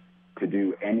team to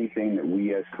do anything that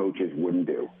we as coaches wouldn't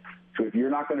do. So if you're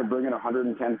not going to bring in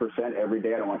 110% every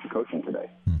day, I don't want you coaching today.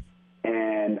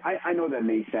 And I know that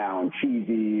may sound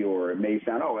cheesy, or it may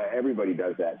sound, oh, everybody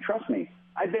does that. Trust me,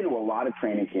 I've been to a lot of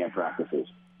training camp practices.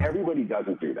 Everybody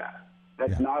doesn't do that.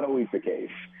 That's not always the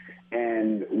case.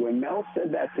 And when Mel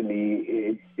said that to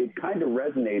me, it kind of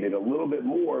resonated a little bit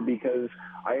more, because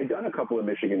I had done a couple of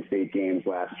Michigan State games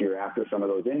last year after some of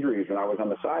those injuries, and I was on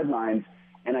the sidelines,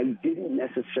 and I didn't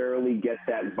necessarily get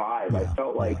that vibe. I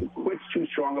felt like, quit's too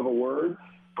strong of a word,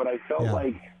 but I felt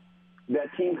like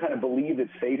that team kind of believed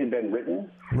its fate had been written.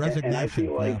 Resignation. And I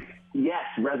feel like, yes,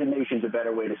 resignation's a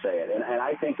better way to say it. And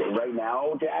I think that right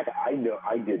now, Jack,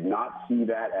 I did not see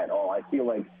that at all. I feel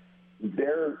like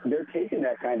they're taking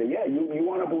that kind of, you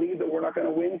want to believe that we're not going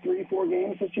to win 3-4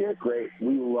 games this year? Great.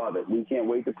 We love it. We can't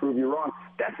wait to prove you wrong.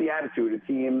 That's the attitude of a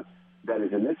team that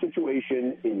is in this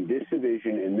situation, in this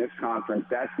division, in this conference.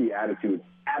 That's the attitude,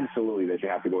 absolutely, that you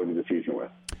have to go into the season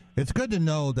with. It's good to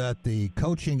know that the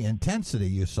coaching intensity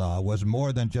you saw was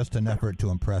more than just an effort to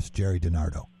impress Jerry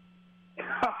DiNardo.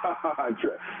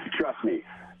 Trust me.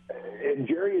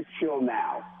 Jerry is chill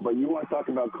now, but you want to talk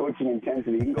about coaching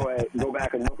intensity, you can go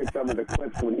back and look at some of the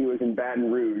clips when he was in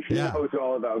Baton Rouge. He knows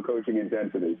all about coaching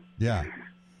intensity. Yeah.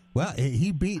 Well,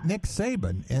 he beat Nick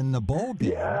Saban in the bowl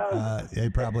game. Yeah. He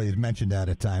probably has mentioned that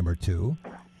a time or two.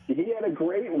 He had a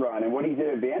great run, and what he did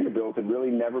at Vanderbilt had really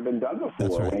never been done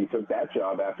before when he took that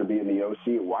job after being the OC,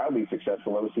 a wildly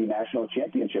successful OC national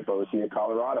championship OC at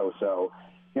Colorado. So,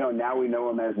 now we know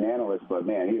him as an analyst, but,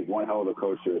 man, he was one hell of a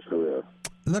coach to his career.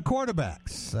 The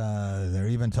quarterbacks, they're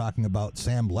even talking about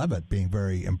Sam Levitt being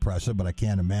very impressive, but I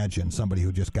can't imagine somebody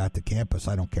who just got to campus,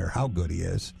 I don't care how good he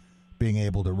is, being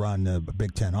able to run a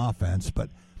Big Ten offense. But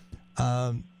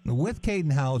with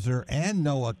Caden Hauser and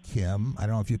Noah Kim, I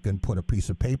don't know if you can put a piece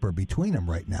of paper between them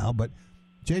right now, but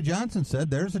Jay Johnson said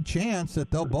there's a chance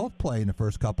that they'll both play in the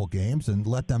first couple games and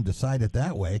let them decide it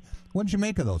that way. What did you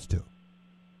make of those two?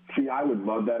 See, I would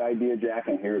love that idea, Jack,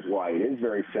 and here's why. It is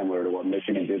very similar to what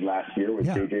Michigan did last year with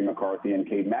J.J. McCarthy and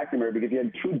Cade McNamara, because you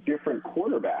had two different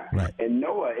quarterbacks. Right. And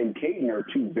Noah and Caden are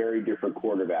two very different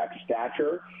quarterbacks.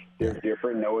 Stature, they're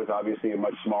different. Noah's obviously a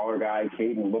much smaller guy.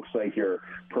 Caden looks like your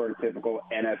prototypical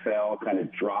NFL kind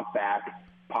of drop-back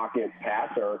pocket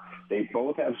passer. They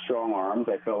both have strong arms.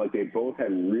 I felt like they both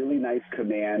had really nice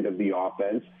command of the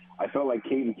offense. I felt like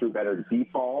Caden threw better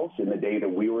deep balls in the day that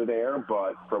we were there,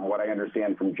 but from what I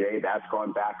understand from Jay, that's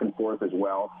gone back and forth as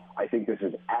well. I think this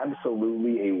is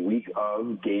absolutely a week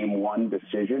of game one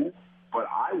decision, but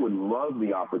I would love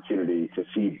the opportunity to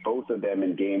see both of them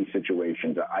in game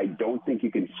situations. I don't think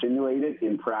you can simulate it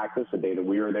in practice. The day that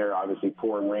we were there, obviously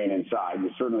pouring rain inside. You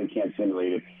certainly can't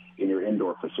simulate it in your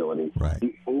indoor facility. Right.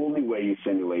 The only way you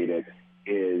simulate it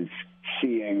is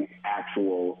seeing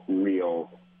actual, real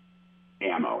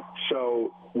ammo.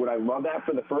 So would I love that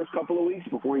for the first couple of weeks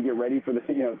before you get ready for the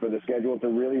for the schedule to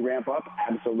really ramp up?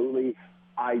 Absolutely.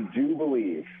 I do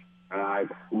believe, and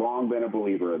I've long been a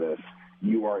believer of this,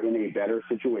 you are in a better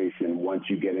situation once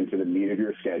you get into the meat of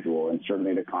your schedule, and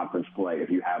certainly the conference play if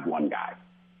you have one guy.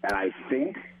 And I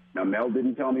think, now Mel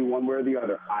didn't tell me one way or the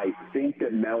other, I think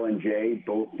that Mel and Jay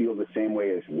both feel the same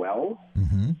way as well,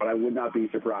 but I would not be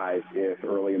surprised if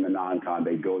early in the non-con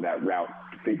they go that route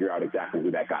to figure out exactly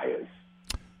who that guy is.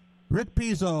 Rick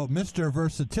Pizzo, Mr.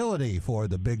 Versatility for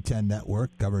the Big Ten Network,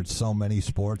 covered so many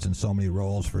sports and so many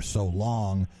roles for so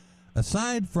long.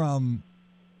 Aside from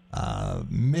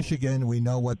Michigan, we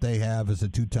know what they have as a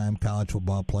two-time college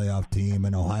football playoff team,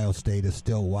 and Ohio State is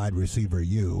still wide receiver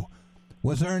U.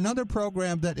 Was there another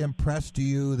program that impressed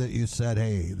you that you said,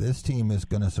 hey, this team is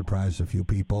going to surprise a few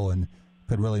people and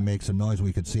could really make some noise?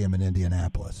 We could see them in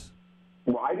Indianapolis.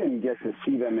 Well, I didn't get to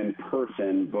see them in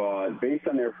person, but based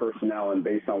on their personnel and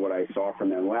based on what I saw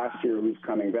from them last year, who's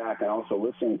coming back, and also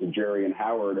listening to Jerry and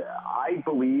Howard, I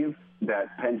believe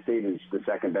that Penn State is the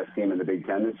second best team in the Big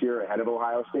Ten this year, ahead of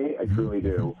Ohio State. I truly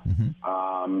do.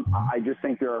 I just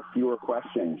think there are fewer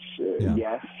questions.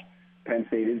 Yes, Penn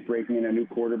State is breaking in a new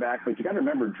quarterback, but you got to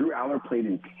remember, Drew Aller played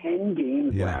in 10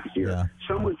 games last year.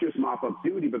 Some was just mop-up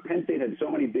duty, but Penn State had so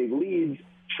many big leads.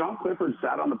 Sean Clifford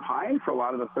sat on the pine for a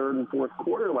lot of the third and fourth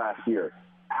quarter last year.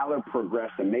 Aller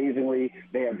progressed amazingly.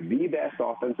 They have the best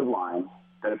offensive line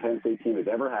that a Penn State team has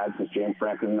ever had since James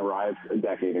Franklin arrived a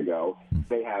decade ago.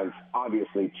 They have,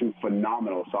 obviously, two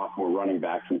phenomenal sophomore running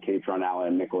backs in Katron Allen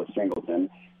and Nicholas Singleton.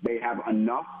 They have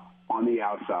enough on the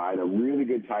outside, a really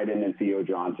good tight end in Theo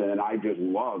Johnson, and I just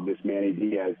love this Manny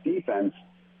Diaz defense.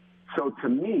 So to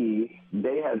me,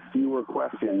 they have fewer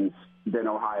questions than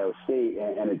Ohio State,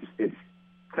 and it's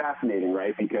fascinating,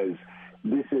 right? Because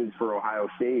this is, for Ohio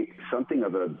State, something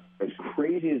of as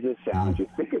crazy as this sounds. You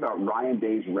think about Ryan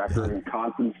Day's record in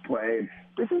conference play.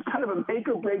 This is kind of a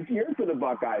make-or-break year for the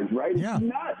Buckeyes, right? It's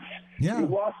nuts. You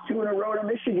lost 2 in a row to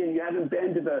Michigan. You haven't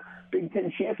been to the Big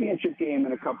Ten championship game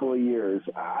in a couple of years.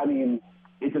 I mean,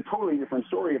 it's a totally different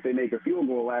story if they make a field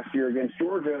goal last year against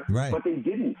Georgia, but they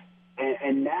didn't.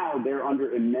 And now they're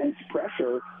under immense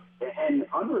pressure,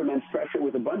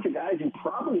 with a bunch of guys who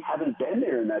probably haven't been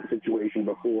there in that situation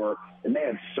before, and they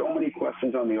have so many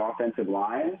questions on the offensive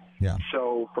line.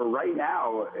 So for right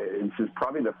now, this is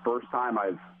probably the first time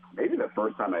I've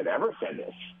ever said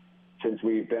this since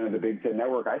we've been in the Big Ten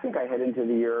Network. I think I head into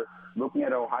the year looking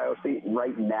at Ohio State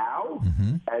right now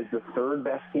as the third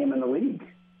best team in the league.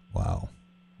 Wow.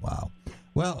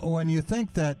 Well, when you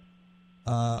think that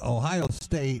Ohio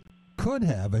State could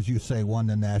have, as you say, won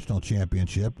the national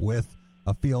championship with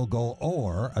a field goal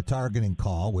or a targeting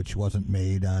call, which wasn't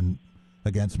made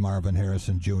against Marvin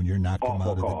Harrison Jr., knocked him out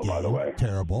of the game. By the way.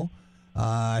 Terrible.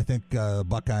 I think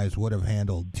Buckeyes would have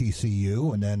handled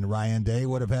TCU, and then Ryan Day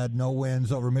would have had no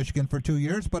wins over Michigan for 2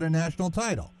 years, but a national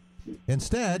title.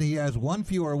 Instead, he has one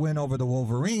fewer win over the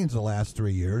Wolverines the last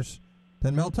 3 years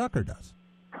than Mel Tucker does.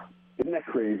 Isn't that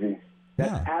crazy?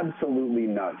 That's absolutely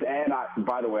nuts. And,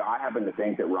 by the way, I happen to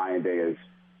think that Ryan Day is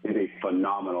a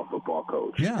phenomenal football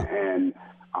coach. And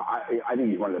I think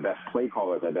he's one of the best play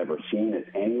callers I've ever seen at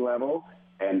any level,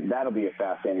 and that'll be a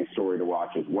fascinating story to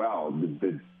watch as well.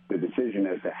 The decision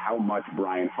as to how much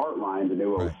Brian Hartline, the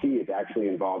new OC, is actually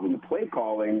involved in the play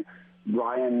calling.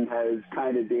 Brian has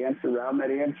kind of danced around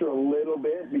that answer a little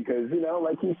bit because,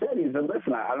 like he said, he said,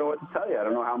 listen, I don't know what to tell you. I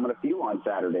don't know how I'm going to feel on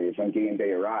Saturdays when game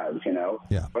day arrives,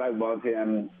 But I love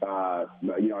him. I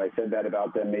said that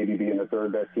about them maybe being the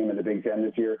third best team in the Big Ten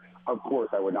this year. Of course,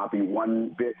 I would not be one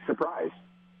bit surprised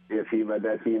if he led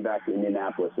that team back to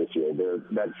Indianapolis this year.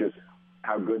 That's just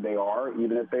how good they are,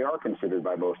 even if they are considered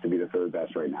by most to be the third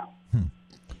best right now.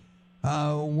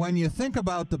 When you think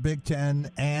about the Big Ten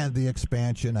and the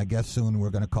expansion, I guess soon we're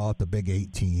going to call it the Big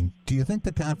 18, do you think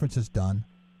the conference is done?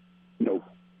 Nope.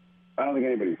 I don't think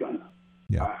anybody's done.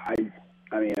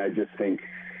 I just think,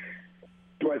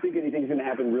 do I think anything's going to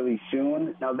happen really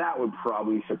soon? Now, that would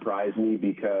probably surprise me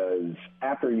because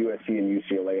after USC and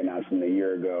UCLA announced them a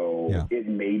year ago, it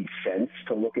made sense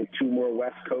to look at 2 more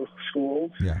West Coast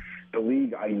schools. The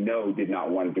league, I know, did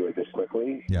not want to do it this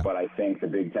quickly, but I think the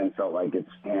Big Ten felt like its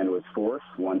hand was forced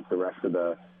once the rest of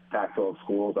the Pac-12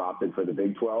 schools opted for the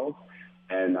Big 12.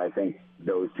 And I think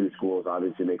those 2 schools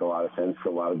obviously make a lot of sense for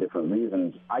a lot of different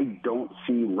reasons. I don't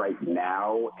see right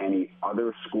now any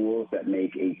other schools that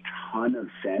make a ton of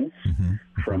sense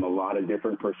from a lot of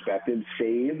different perspectives,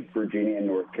 save Virginia and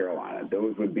North Carolina.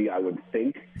 Those would be, I would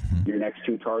think, your next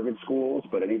 2 target schools,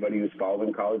 but anybody who's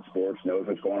following college sports knows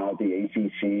what's going on with the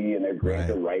ACC and their grant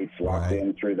of rights locked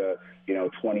in through the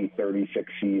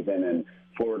 2036 season, and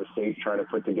Florida State's trying to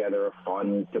put together a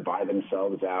fund to buy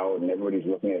themselves out, and everybody's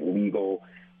looking at legal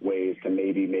ways to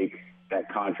maybe make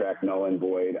that contract null and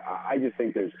void. I just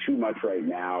think there's too much right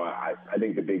now. I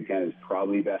think the Big Ten is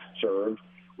probably best served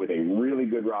with a really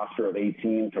good roster of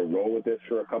 18 to roll with this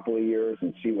for a couple of years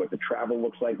and see what the travel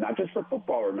looks like, not just for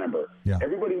football, remember.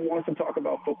 Everybody wants to talk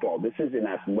about football. This is an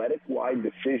athletic-wide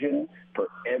decision for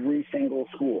every single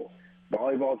school.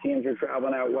 Volleyball teams are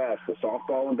traveling out west. The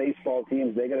softball and baseball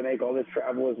teams, they got to make all this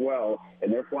travel as well,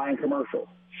 and they're flying commercial.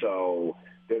 So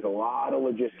there's a lot of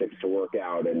logistics to work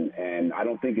out, and I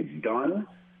don't think it's done,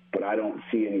 but I don't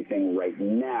see anything right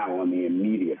now on the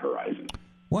immediate horizon.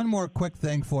 One more quick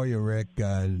thing for you, Rick.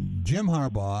 Jim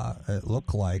Harbaugh, it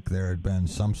looked like there had been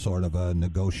some sort of a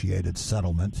negotiated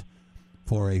settlement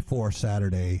for a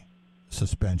 4-Saturday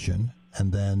suspension,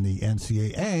 and then the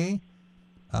NCAA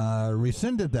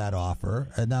rescinded that offer,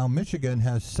 and now Michigan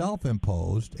has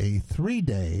self-imposed a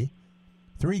 3-game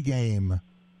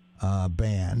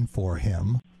ban for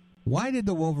him. Why did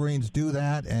the Wolverines do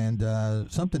that? And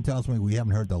something tells me we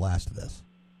haven't heard the last of this.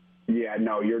 Yeah,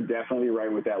 no, you're definitely right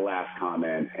with that last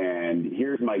comment. And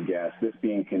here's my guess, this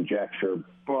being conjecture,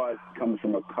 but comes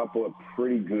from a couple of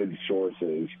pretty good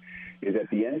sources, is that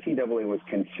the NCAA was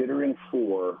considering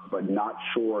 4, but not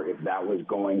sure if that was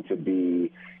going to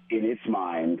be, in its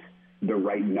mind, the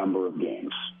right number of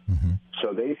games.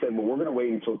 So they said, well, we're going to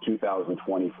wait until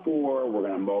 2024. We're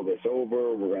going to mull this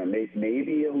over. We're going to make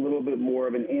maybe a little bit more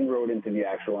of an inroad into the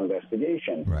actual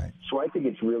investigation. So I think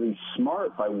it's really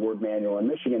smart by Ward Manuel in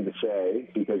Michigan to say,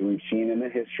 because we've seen in the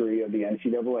history of the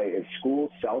NCAA, if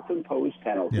schools self-impose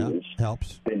penalties,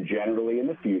 then generally in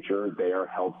the future they are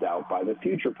helped out by the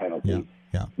future penalty.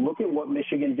 Yeah. Look at what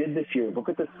Michigan did this year. Look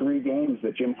at the 3 games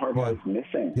that Jim Harbaugh is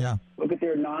missing. Yeah. Look at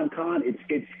their non-con.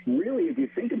 It's really, if you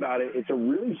think about it, it's a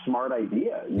really smart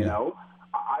idea. You know,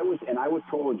 I was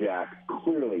told, Jack,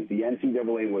 clearly the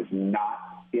NCAA was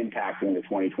not impacting the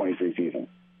 2023 season.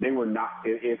 They were not.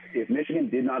 If Michigan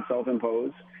did not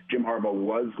self-impose, Jim Harbaugh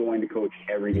was going to coach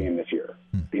every game this year.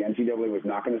 The NCAA was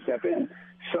not going to step in.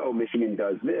 So Michigan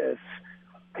does this,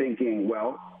 thinking,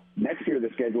 well, next year the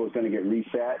schedule is going to get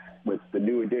reset with the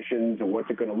new additions, and what's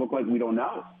it going to look like? We don't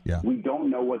know. Yeah. We don't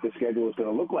know what the schedule is going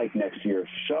to look like next year.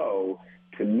 So,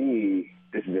 to me,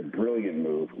 this is a brilliant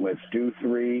move. Let's do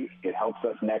 3. It helps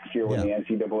us next year when the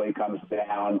NCAA comes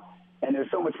down. And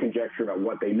there's so much conjecture about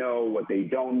what they know, what they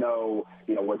don't know.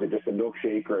 You know, was it just a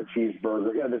milkshake or a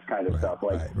cheeseburger? You know, this kind of stuff.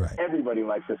 Like, everybody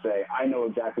likes to say, I know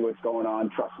exactly what's going on.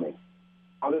 Trust me.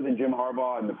 Other than Jim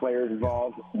Harbaugh and the players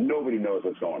involved, nobody knows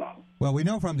what's going on. Well, we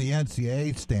know from the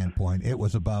NCAA standpoint, it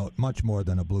was about much more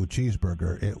than a blue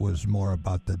cheeseburger. It was more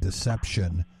about the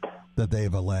deception that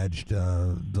they've alleged,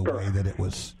 the way that it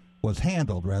was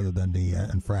handled rather than the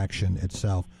infraction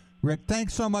itself. Rick,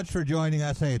 thanks so much for joining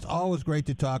us. Hey, it's always great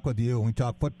to talk with you. We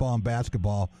talk football and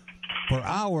basketball for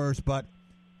hours, but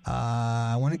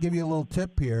I want to give you a little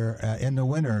tip here. In the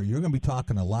winter, you're going to be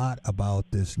talking a lot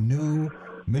about this new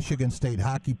Michigan State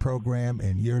hockey program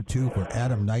in year 2 for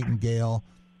Adam Nightingale.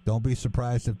 Don't be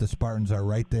surprised if the Spartans are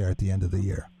right there at the end of the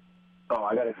year. Oh,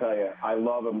 I got to tell you, I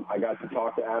love him. I got to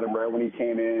talk to Adam right when he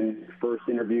came in, first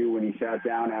interview when he sat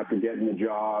down after getting the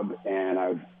job,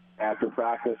 and after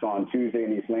practice on Tuesday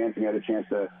in East Lansing, I had a chance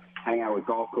to hang out with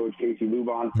golf coach Casey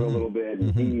Lubon for a little bit,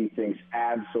 and he thinks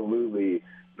absolutely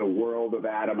the world of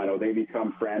Adam. I know they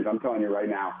become friends. I'm telling you right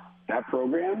now, that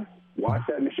program, watch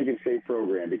that Michigan State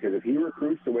program, because if he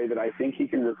recruits the way that I think he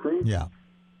can recruit,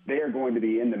 they are going to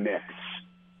be in the mix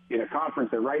in a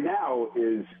conference that right now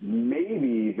is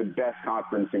maybe the best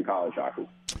conference in college hockey.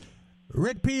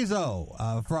 Rick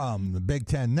Pizzo from the Big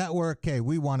Ten Network. Hey,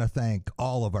 we want to thank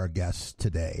all of our guests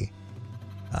today.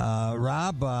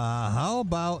 Rob, how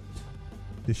about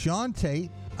Deshaun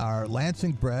Tate, our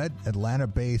Lansing-bred,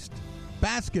 Atlanta-based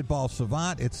basketball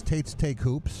savant? It's Tate's Take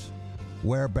Hoops,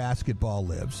 where basketball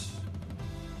lives.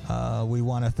 We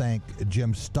want to thank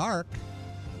Jim Stark,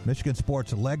 Michigan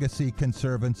Sports Legacy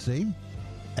Conservancy,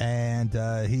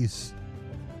 and he's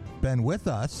been with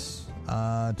us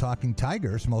talking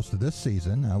Tigers most of this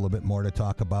season. A little bit more to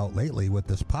talk about lately with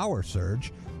this power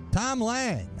surge. Tom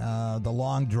Lang, the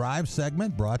Long Drive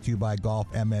segment brought to you by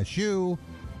Golf MSU,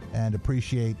 and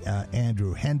appreciate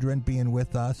Andrew Hendren being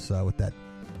with us with that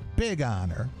big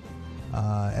honor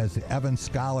as the Evans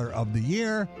Scholar of the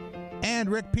Year, and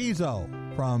Rick Pizzo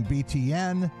from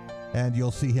BTN, and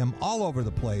you'll see him all over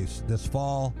the place this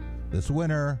fall, this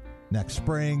winter, next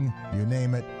spring, you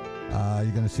name it.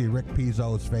 You're going to see Rick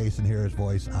Pizzo's face and hear his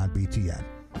voice on BTN.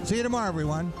 See you tomorrow,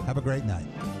 everyone. Have a great night.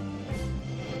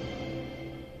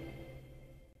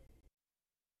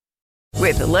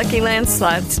 With the Lucky Land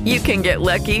Slots, you can get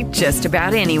lucky just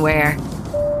about anywhere.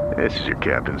 This is your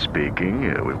captain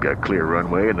speaking. We've got clear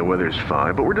runway and the weather's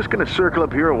fine, but we're just going to circle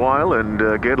up here a while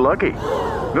and get lucky.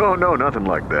 No, nothing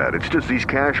like that. It's just these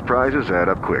cash prizes add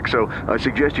up quick. So I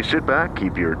suggest you sit back,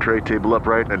 keep your tray table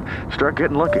upright, and start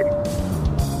getting lucky.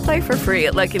 Play for free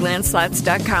at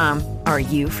LuckyLandSlots.com. Are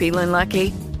you feeling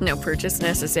lucky? No purchase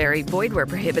necessary. Void where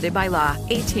prohibited by law.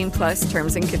 18+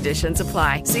 terms and conditions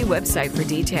apply. See website for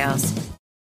details.